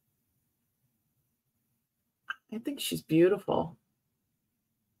 I think she's beautiful.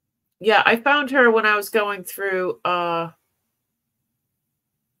 Yeah, I found her when I was going through a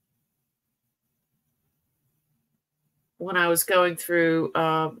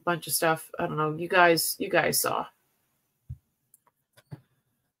bunch of stuff. I don't know. You guys saw.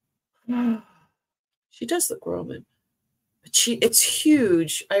 She does look Roman. But it's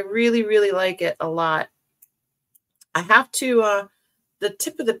huge. I really, really like it a lot. I have to the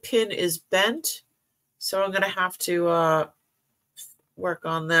tip of the pin is bent, so I'm gonna have to work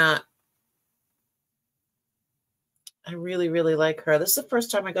on that. I really, really like her. This is the first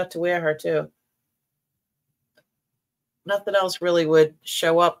time I got to wear her too. Nothing else really would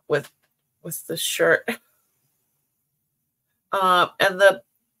show up with the shirt. And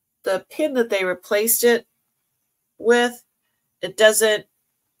the pin that they replaced it with, it doesn't,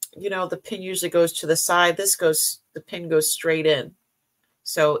 the pin usually goes to the side. The pin goes straight in.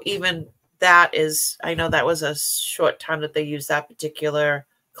 So even that is, I know that was a short time that they used that particular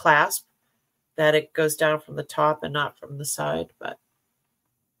clasp, that it goes down from the top and not from the side, but.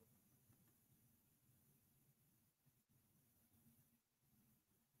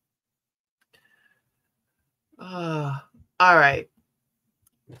 All right.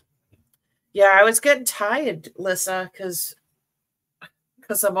 Yeah, I was getting tired, Lissa, because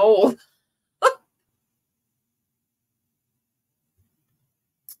I'm old.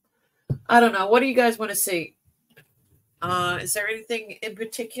 I don't know. What do you guys want to see? Is there anything in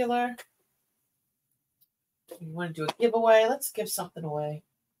particular? You want to do a giveaway? Let's give something away.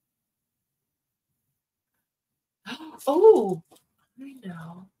 Oh, I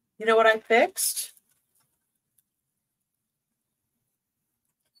know. You know what I fixed?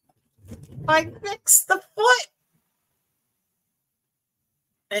 I fixed the foot.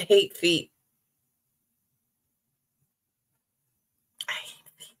 I hate feet.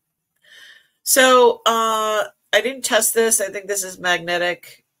 So I didn't test this. I think this is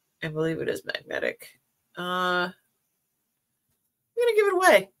magnetic. I believe it is magnetic. going to give it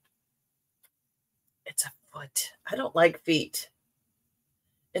away. It's a foot. I don't like feet.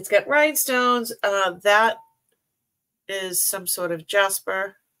 It's got rhinestones. That is some sort of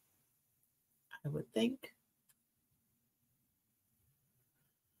jasper, I would think.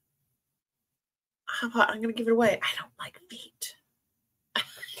 How about I'm going to give it away? I don't like feet. I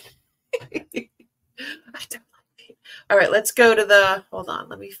don't like feet. All right, let's go to the, hold on.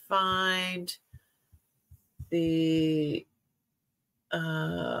 Let me find the,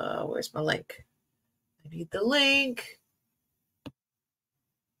 where's my link? I need the link.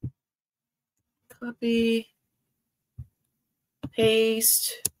 Copy.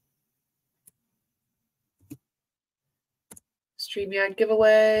 Paste. StreamYard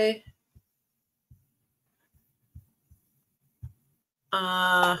giveaway.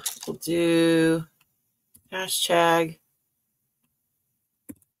 We'll do hashtag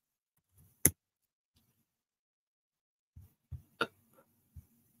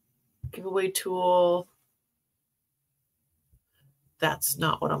giveaway tool. That's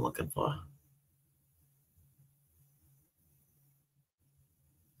not what I'm looking for.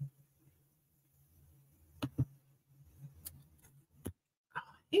 I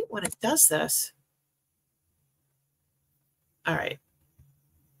hate when it does this. All right.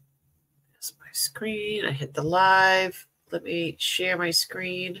 That's my screen. I hit the live. Let me share my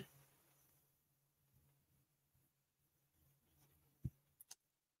screen.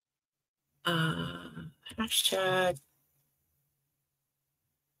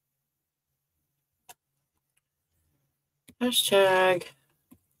 Hashtag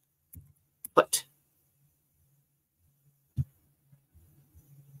put.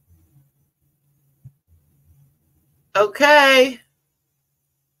 Okay.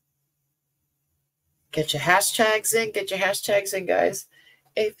 Get your hashtags in. Get your hashtags in, guys.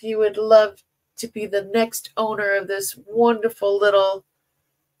 If you would love to be the next owner of this wonderful little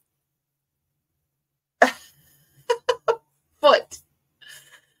foot.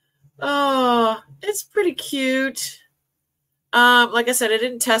 Oh, it's pretty cute. Like I said, I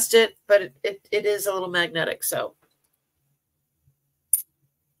didn't test it, but it is a little magnetic, so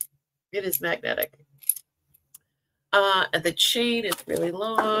it is magnetic. And the chain is really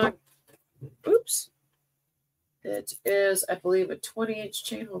long. Oops. It is, I believe, a 20-inch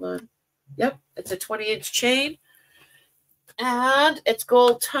chain. Hold on. Yep, it's a 20-inch chain. And it's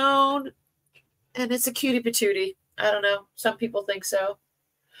gold tone. And it's a cutie patootie. I don't know. Some people think so.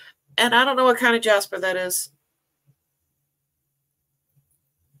 And I don't know what kind of jasper that is.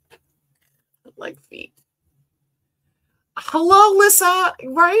 Like feet. Hello, Lissa.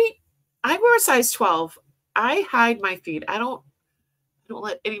 Right? I wear a size 12. I hide my feet. I don't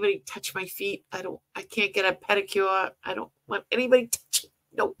let anybody touch my feet. I can't get a pedicure. I don't want anybody touching.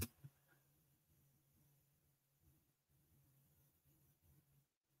 Nope.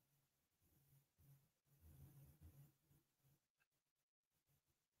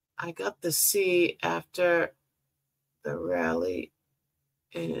 I got the C after the rally,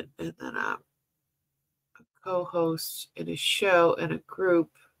 and then I'm a co-host in a show in a group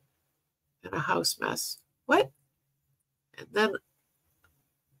in a house mess. What? And then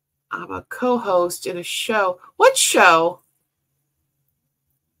I'm a co-host in a show. What show?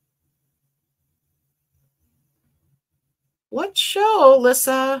 What show,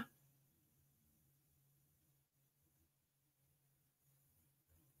 Lissa?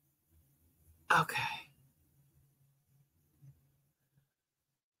 Okay.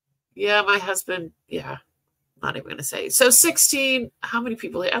 Yeah, my husband, yeah. Not even going to say. So 16, how many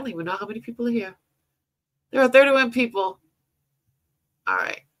people here? I don't even know how many people are here. There are 31 people. All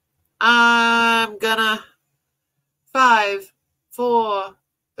right. I'm gonna 5, 4,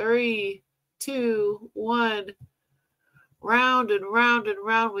 3, 2, 1. Round and round and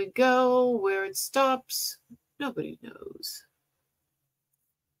round we go. Where it stops, nobody knows.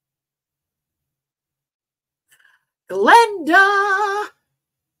 Glenda.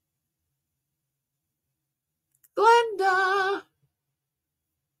 Glenda.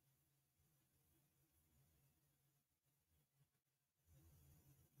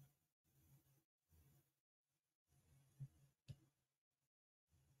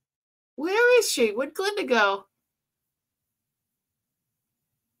 Where is she? Where'd Glenda go?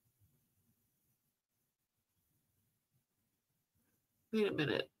 Wait a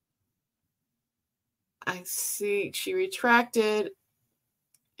minute. I see she retracted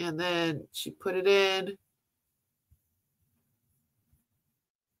and then she put it in.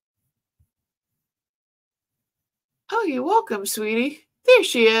 Oh, you're welcome, sweetie. There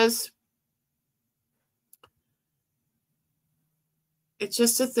she is. It's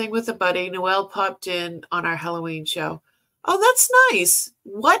just a thing with a buddy. Noelle popped in on our Halloween show. Oh, that's nice.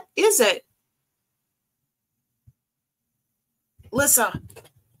 What is it? Lissa.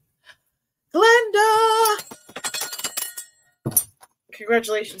 Glenda.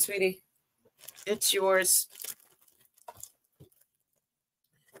 Congratulations, sweetie. It's yours.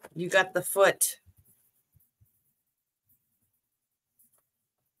 You got the foot.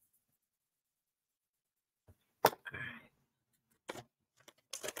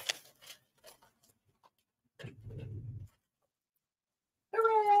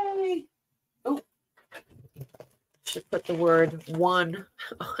 Hooray! Oh, should put the word won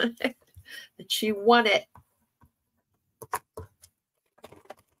on it. That she won it.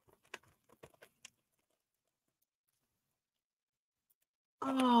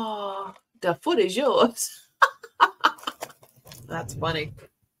 Oh, the foot is yours. That's funny.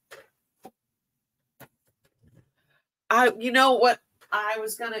 You know what? I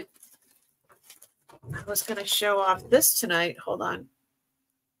was gonna show off this tonight. Hold on.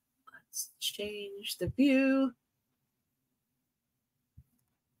 Let's change the view.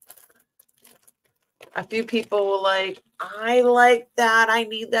 A few people were like, I like that. I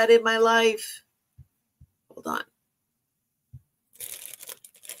need that in my life. Hold on.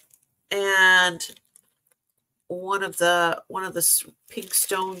 And one of the pink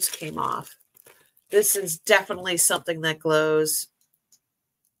stones came off. This is definitely something that glows.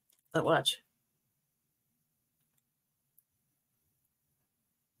 Watch.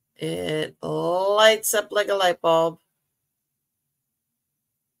 It lights up like a light bulb.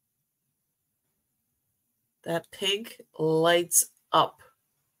 That pink lights up.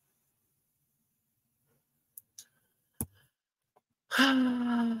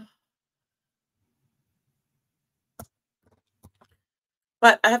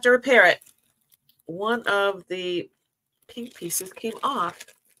 But I have to repair it. One of the pink pieces came off.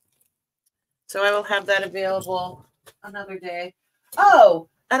 So I will have that available another day. Oh,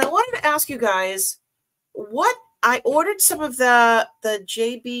 and I wanted to ask you guys, what I ordered some of the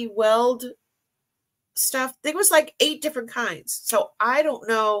JB Weld stuff. There was like 8 different kinds. So I don't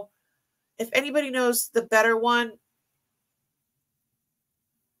know if anybody knows the better one.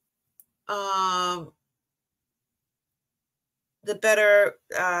 The better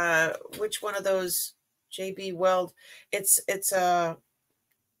which one of those JB Weld? It's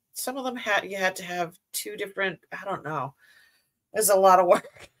some of them you had to have 2 different, I don't know. There's a lot of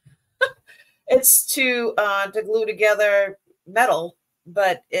work. It's to glue together metal,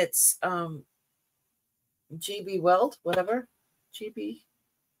 but it's JB Weld, whatever.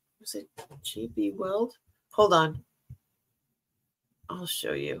 Was it JB Weld? Hold on. I'll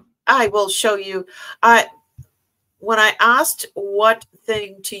show you. I will show you. When I asked what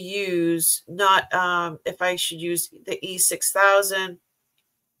thing to use, not if I should use the E6000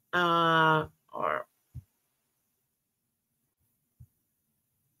 or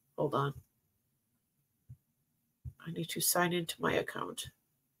hold on. I need to sign into my account.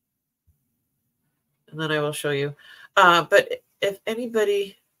 And then I will show you. But if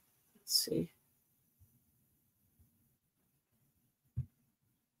anybody, let's see.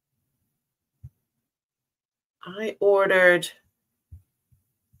 I ordered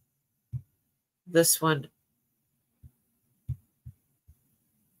this one.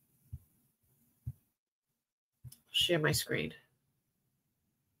 Share my screen.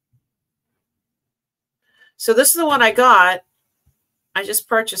 So this is the one I got. I just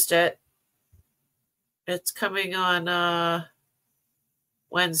purchased it. It's coming on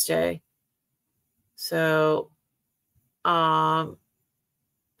Wednesday. So so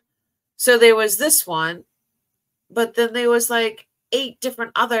there was this one, but then there was like 8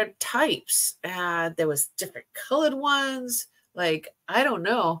 different other types. There was different colored ones. Like, I don't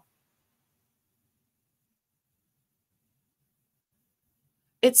know.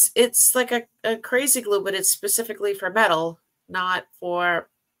 It's like a crazy glue, but it's specifically for metal, not for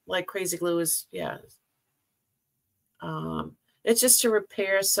like crazy glue is, yeah. It's just to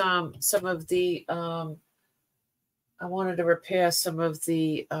repair some of the I wanted to repair some of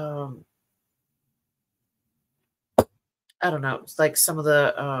the I don't know, it's like some of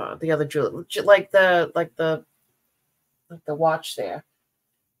the other jewelry, like the watch there.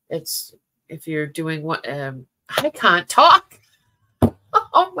 It's if you're doing what I can't talk.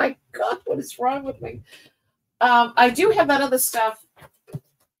 Oh my God, what is wrong with me? I do have that other stuff.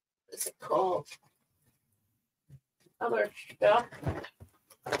 What's it called? Other stuff.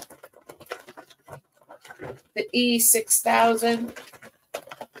 The E6000.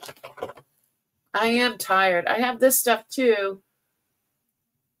 I am tired. I have this stuff too.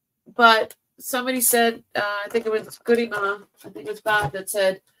 But somebody said, I think it was Goody Ma, I think it was Bob that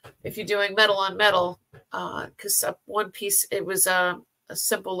said, if you're doing metal on metal, because one piece, it was a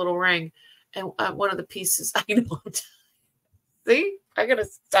simple little ring, and one of the pieces, I know, see, I gotta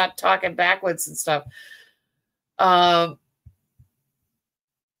start talking backwards and stuff.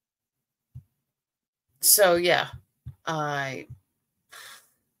 So yeah,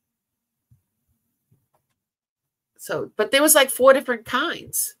 but there was like 4 different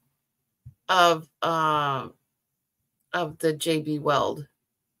kinds of the JB Weld.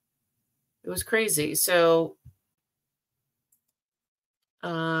 It was crazy. So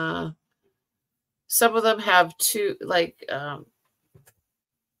some of them have 2, like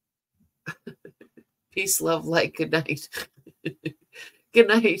peace, love, light, good night. Good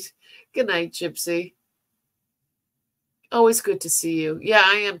night. Good night, Gypsy. Always good to see you. Yeah,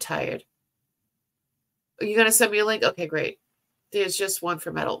 I am tired. Are you going to send me a link? Okay, great. There's just one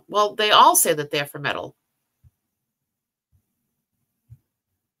for metal. Well, they all say that they're for metal.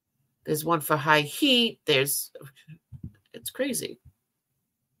 There's one for high heat. It's crazy.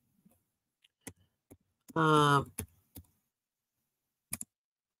 Yeah,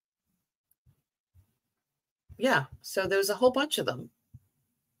 so there's a whole bunch of them.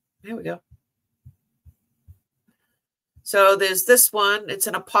 Here we go. So there's this one. It's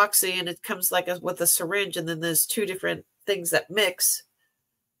an epoxy, and it comes like with a syringe, and then there's 2 different things that mix.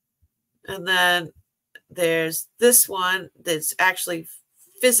 And then there's this one that's actually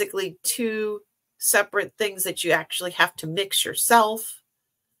physically 2 separate things that you actually have to mix yourself.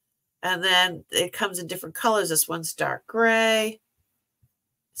 And then it comes in different colors. This one's dark gray.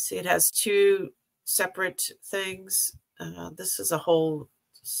 See, it has 2 separate things. This is a whole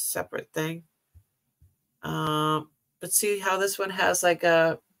separate thing. But see how this one has like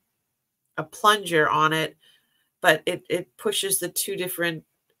a plunger on it, but it pushes the 2 different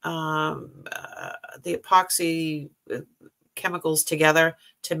the epoxy chemicals together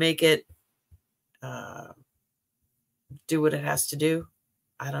to make it do what it has to do.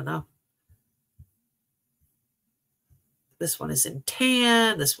 I don't know. This one is in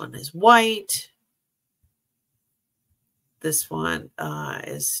tan. This one is white. This one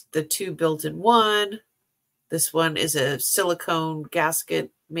is the 2 built in one. This one is a silicone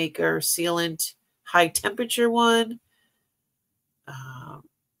gasket maker sealant, high temperature one.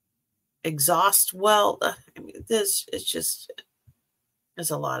 Exhaust weld. I mean, there's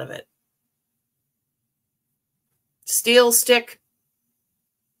a lot of it. Steel stick.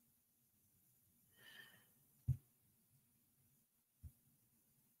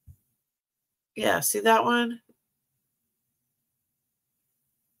 Yeah, see that one?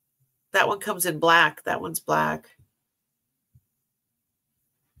 That one comes in black. That one's black.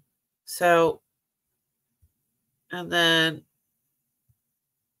 So, and then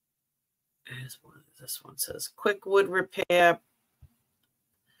this one says quick wood repair.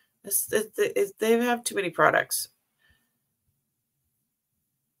 They have too many products.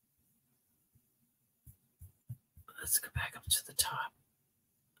 Let's go back up to the top.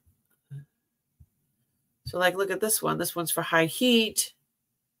 So like, look at this one. This one's for high heat.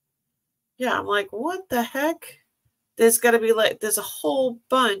 Yeah, I'm like, what the heck? There's got to be like, there's a whole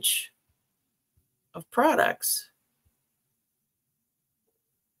bunch of products.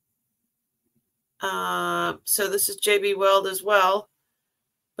 So this is JB Weld as well,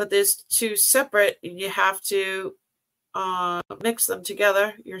 but there's 2 separate, and you have to mix them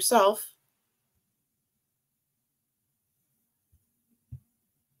together yourself.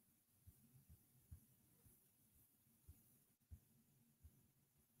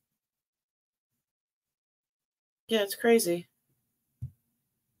 Yeah, it's crazy.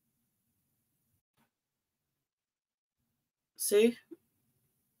 See?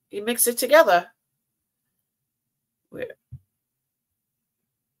 You mix it together.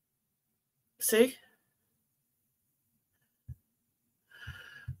 See?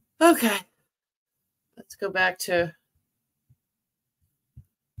 Okay. Let's go back to...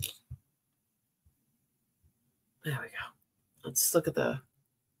 There we go. Let's look at the...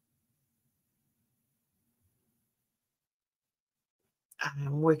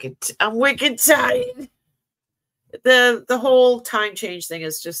 I'm wicked tired. The whole time change thing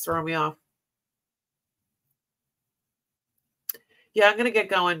is just throwing me off. Yeah, I'm gonna get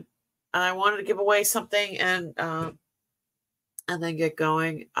going. I wanted to give away something and then get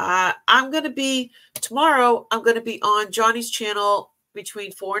going. I'm gonna be tomorrow. I'm gonna be on Johnny's channel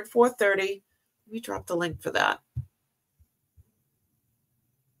between 4 and 4:30. Let me drop the link for that.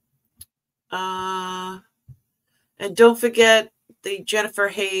 And don't forget the Jennifer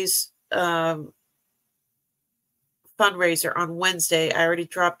Hayes fundraiser on Wednesday. I already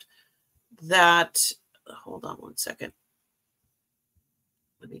dropped that, hold on one second.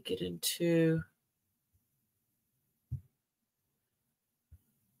 Let me get into, all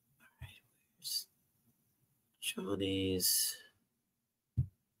right, where's Johnny's?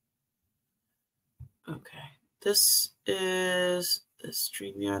 Okay, this is the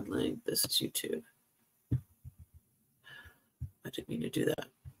StreamYard link. This is YouTube. I didn't mean to do that.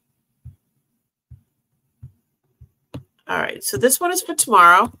 All right, so this one is for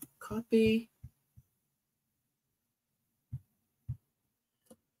tomorrow. Copy.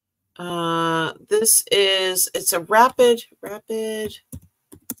 It's a rapid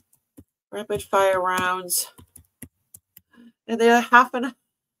fire rounds. And they're half an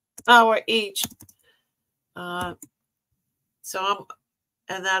hour each. And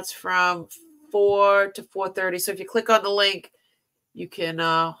that's from 4 to 4:30. So if you click on the link, you can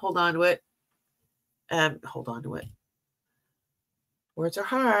hold on to it. Words are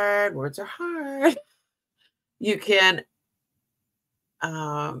hard. Words are hard. You can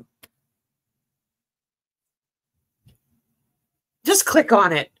just click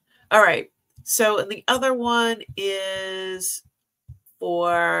on it. All right. So, and the other one is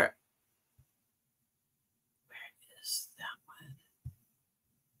for, where is that one?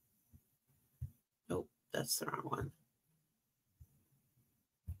 Nope, that's the wrong one.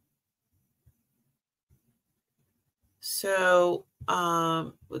 So,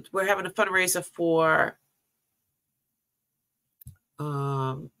 we're having a fundraiser for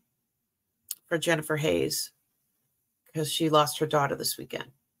Jennifer Hayes, because she lost her daughter this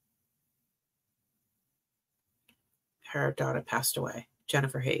weekend. Her daughter passed away,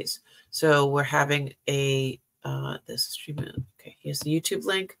 Jennifer Hayes. So we're having a, this is treatment. Okay, here's the YouTube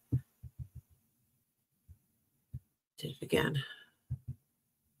link. Did it again.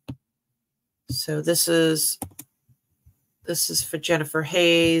 So this is for Jennifer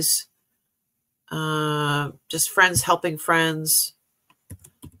Hayes. Just friends helping friends.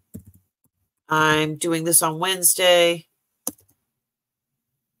 I'm doing this on Wednesday.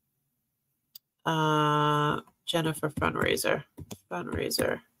 Jennifer fundraiser. I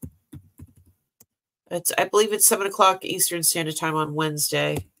believe it's 7 o'clock Eastern Standard Time on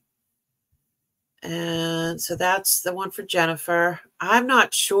Wednesday. And so that's the one for Jennifer. I'm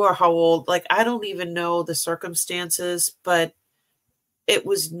not sure how old, like, I don't even know the circumstances, but it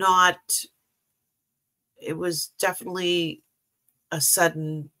was definitely a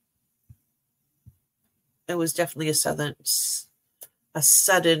sudden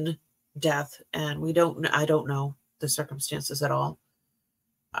death. And I don't know the circumstances at all.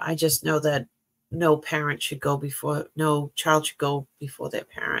 I just know that no child should go before their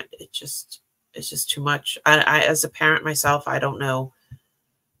parent. It's just too much. I as a parent myself, I don't know.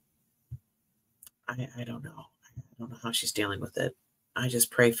 I don't know. I don't know how she's dealing with it. I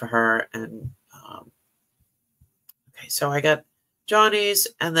just pray for her. And okay, so I got Johnny's,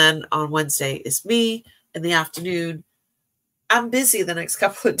 and then on Wednesday is me in the afternoon. I'm busy the next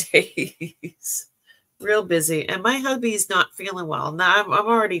couple of days, real busy. And my hubby's not feeling well. Now I'm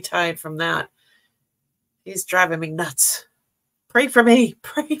already tired from that. He's driving me nuts. Pray for me.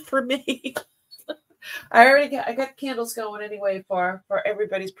 Pray for me. I got candles going anyway for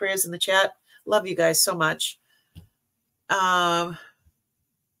everybody's prayers in the chat. Love you guys so much. Yeah,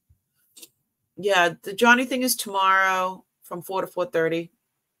 the Johnny thing is tomorrow from 4 to 4:30.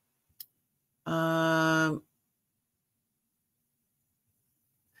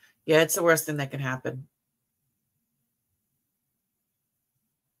 Yeah, it's the worst thing that can happen.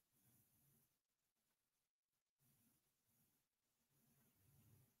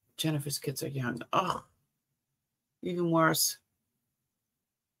 Jennifer's kids are young. Oh, even worse.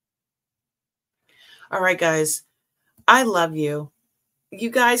 All right, guys. I love you.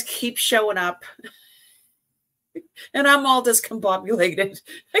 You guys keep showing up. And I'm all discombobulated.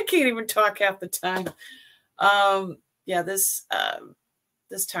 I can't even talk half the time. Yeah, this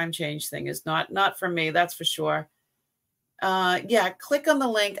time change thing is not for me, that's for sure. Yeah, click on the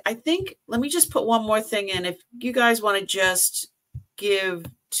link. I think, let me just put one more thing in. If you guys want to just give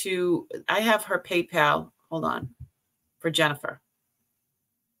to, I have her PayPal. Hold on, for Jennifer.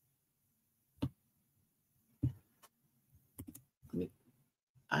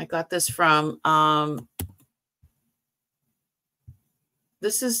 I got this from,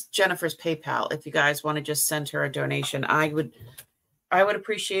 this is Jennifer's PayPal. If you guys want to just send her a donation, I would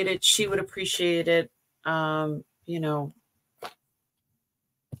appreciate it. She would appreciate it. You know,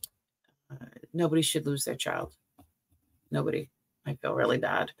 nobody should lose their child. Nobody. I feel really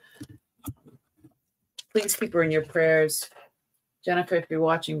bad. Please keep her in your prayers. Jennifer, if you're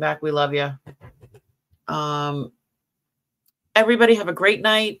watching back, we love you. Everybody have a great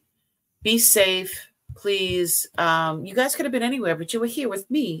night. Be safe, please. You guys could have been anywhere, but you were here with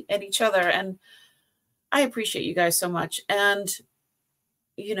me and each other. And I appreciate you guys so much. And,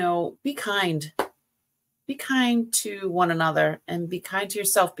 you know, be kind. Be kind to one another and be kind to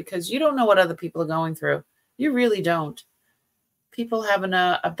yourself, because you don't know what other people are going through. You really don't. People having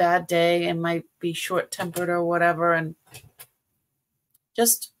a bad day and might be short-tempered or whatever. And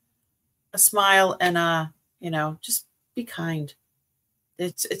just a smile and you know, just be kind.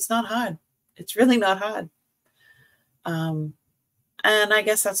 It's not hard. It's really not hard. And I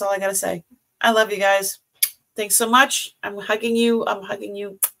guess that's all I got to say. I love you guys. Thanks so much. I'm hugging you. I'm hugging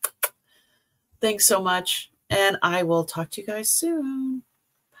you. Thanks so much. And I will talk to you guys soon.